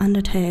surrealist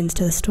undertones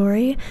to the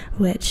story,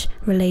 which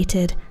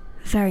related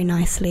very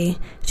nicely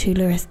to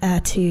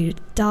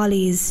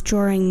Dalí's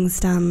drawings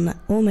done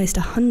almost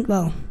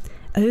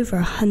over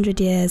 100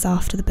 years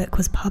after the book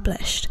was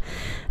published.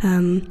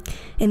 In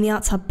the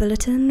Arts Hub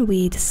Bulletin,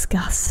 we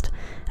discussed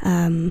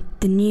the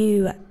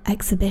new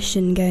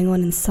exhibition going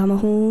on in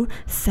Summerhall,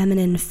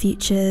 Feminine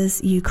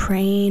Futures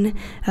Ukraine,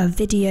 a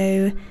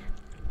video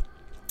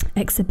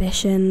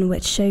exhibition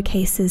which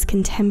showcases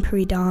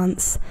contemporary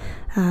dance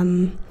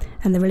and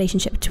the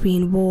relationship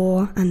between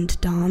war and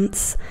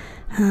dance.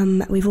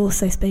 We've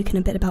also spoken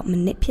a bit about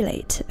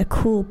Manipulate, a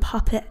cool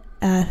puppet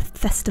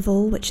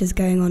festival which is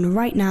going on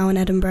right now in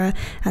Edinburgh,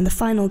 and the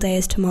final day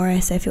is tomorrow,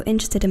 so if you're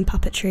interested in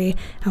puppetry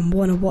and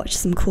want to watch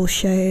some cool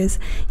shows,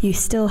 you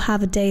still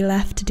have a day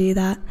left to do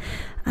that.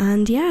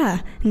 And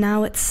yeah,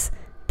 now it's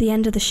the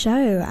end of the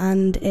show,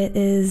 and it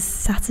is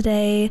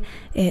Saturday.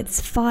 It's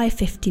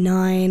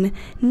 5:59,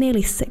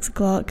 nearly 6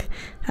 o'clock,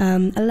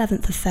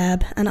 11th of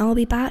Feb, and I'll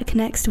be back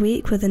next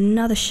week with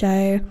another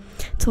show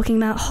talking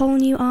about whole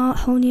new art,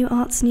 whole new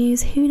arts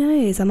news. Who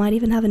knows? I might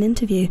even have an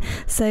interview.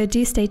 So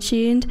do stay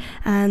tuned,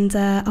 and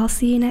I'll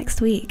see you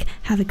next week.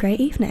 Have a great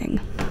evening.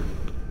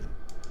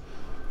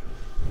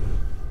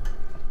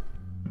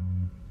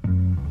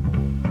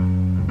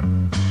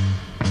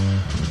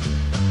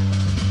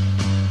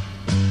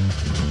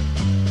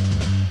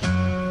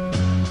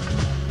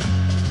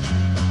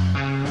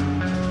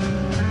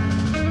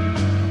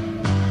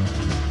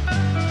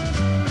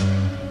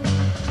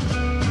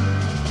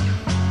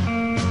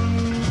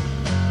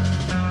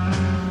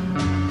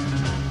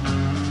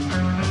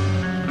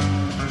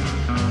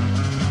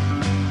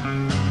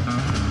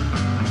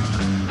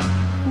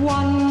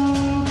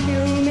 One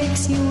pill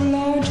makes you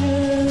larger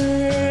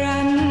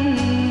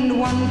and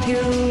one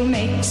pill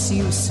makes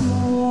you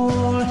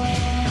small,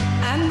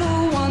 and the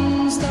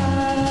ones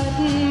that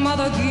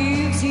mother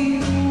gives you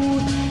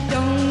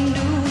don't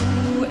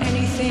do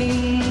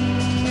anything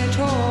at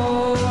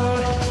all.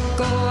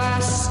 Go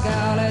ask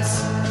Alice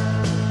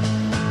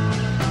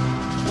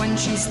when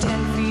she's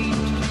 10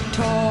 feet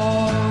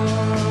tall.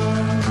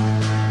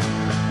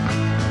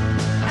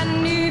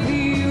 And if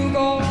you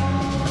go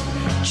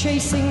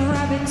chasing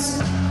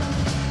rabbits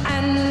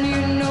and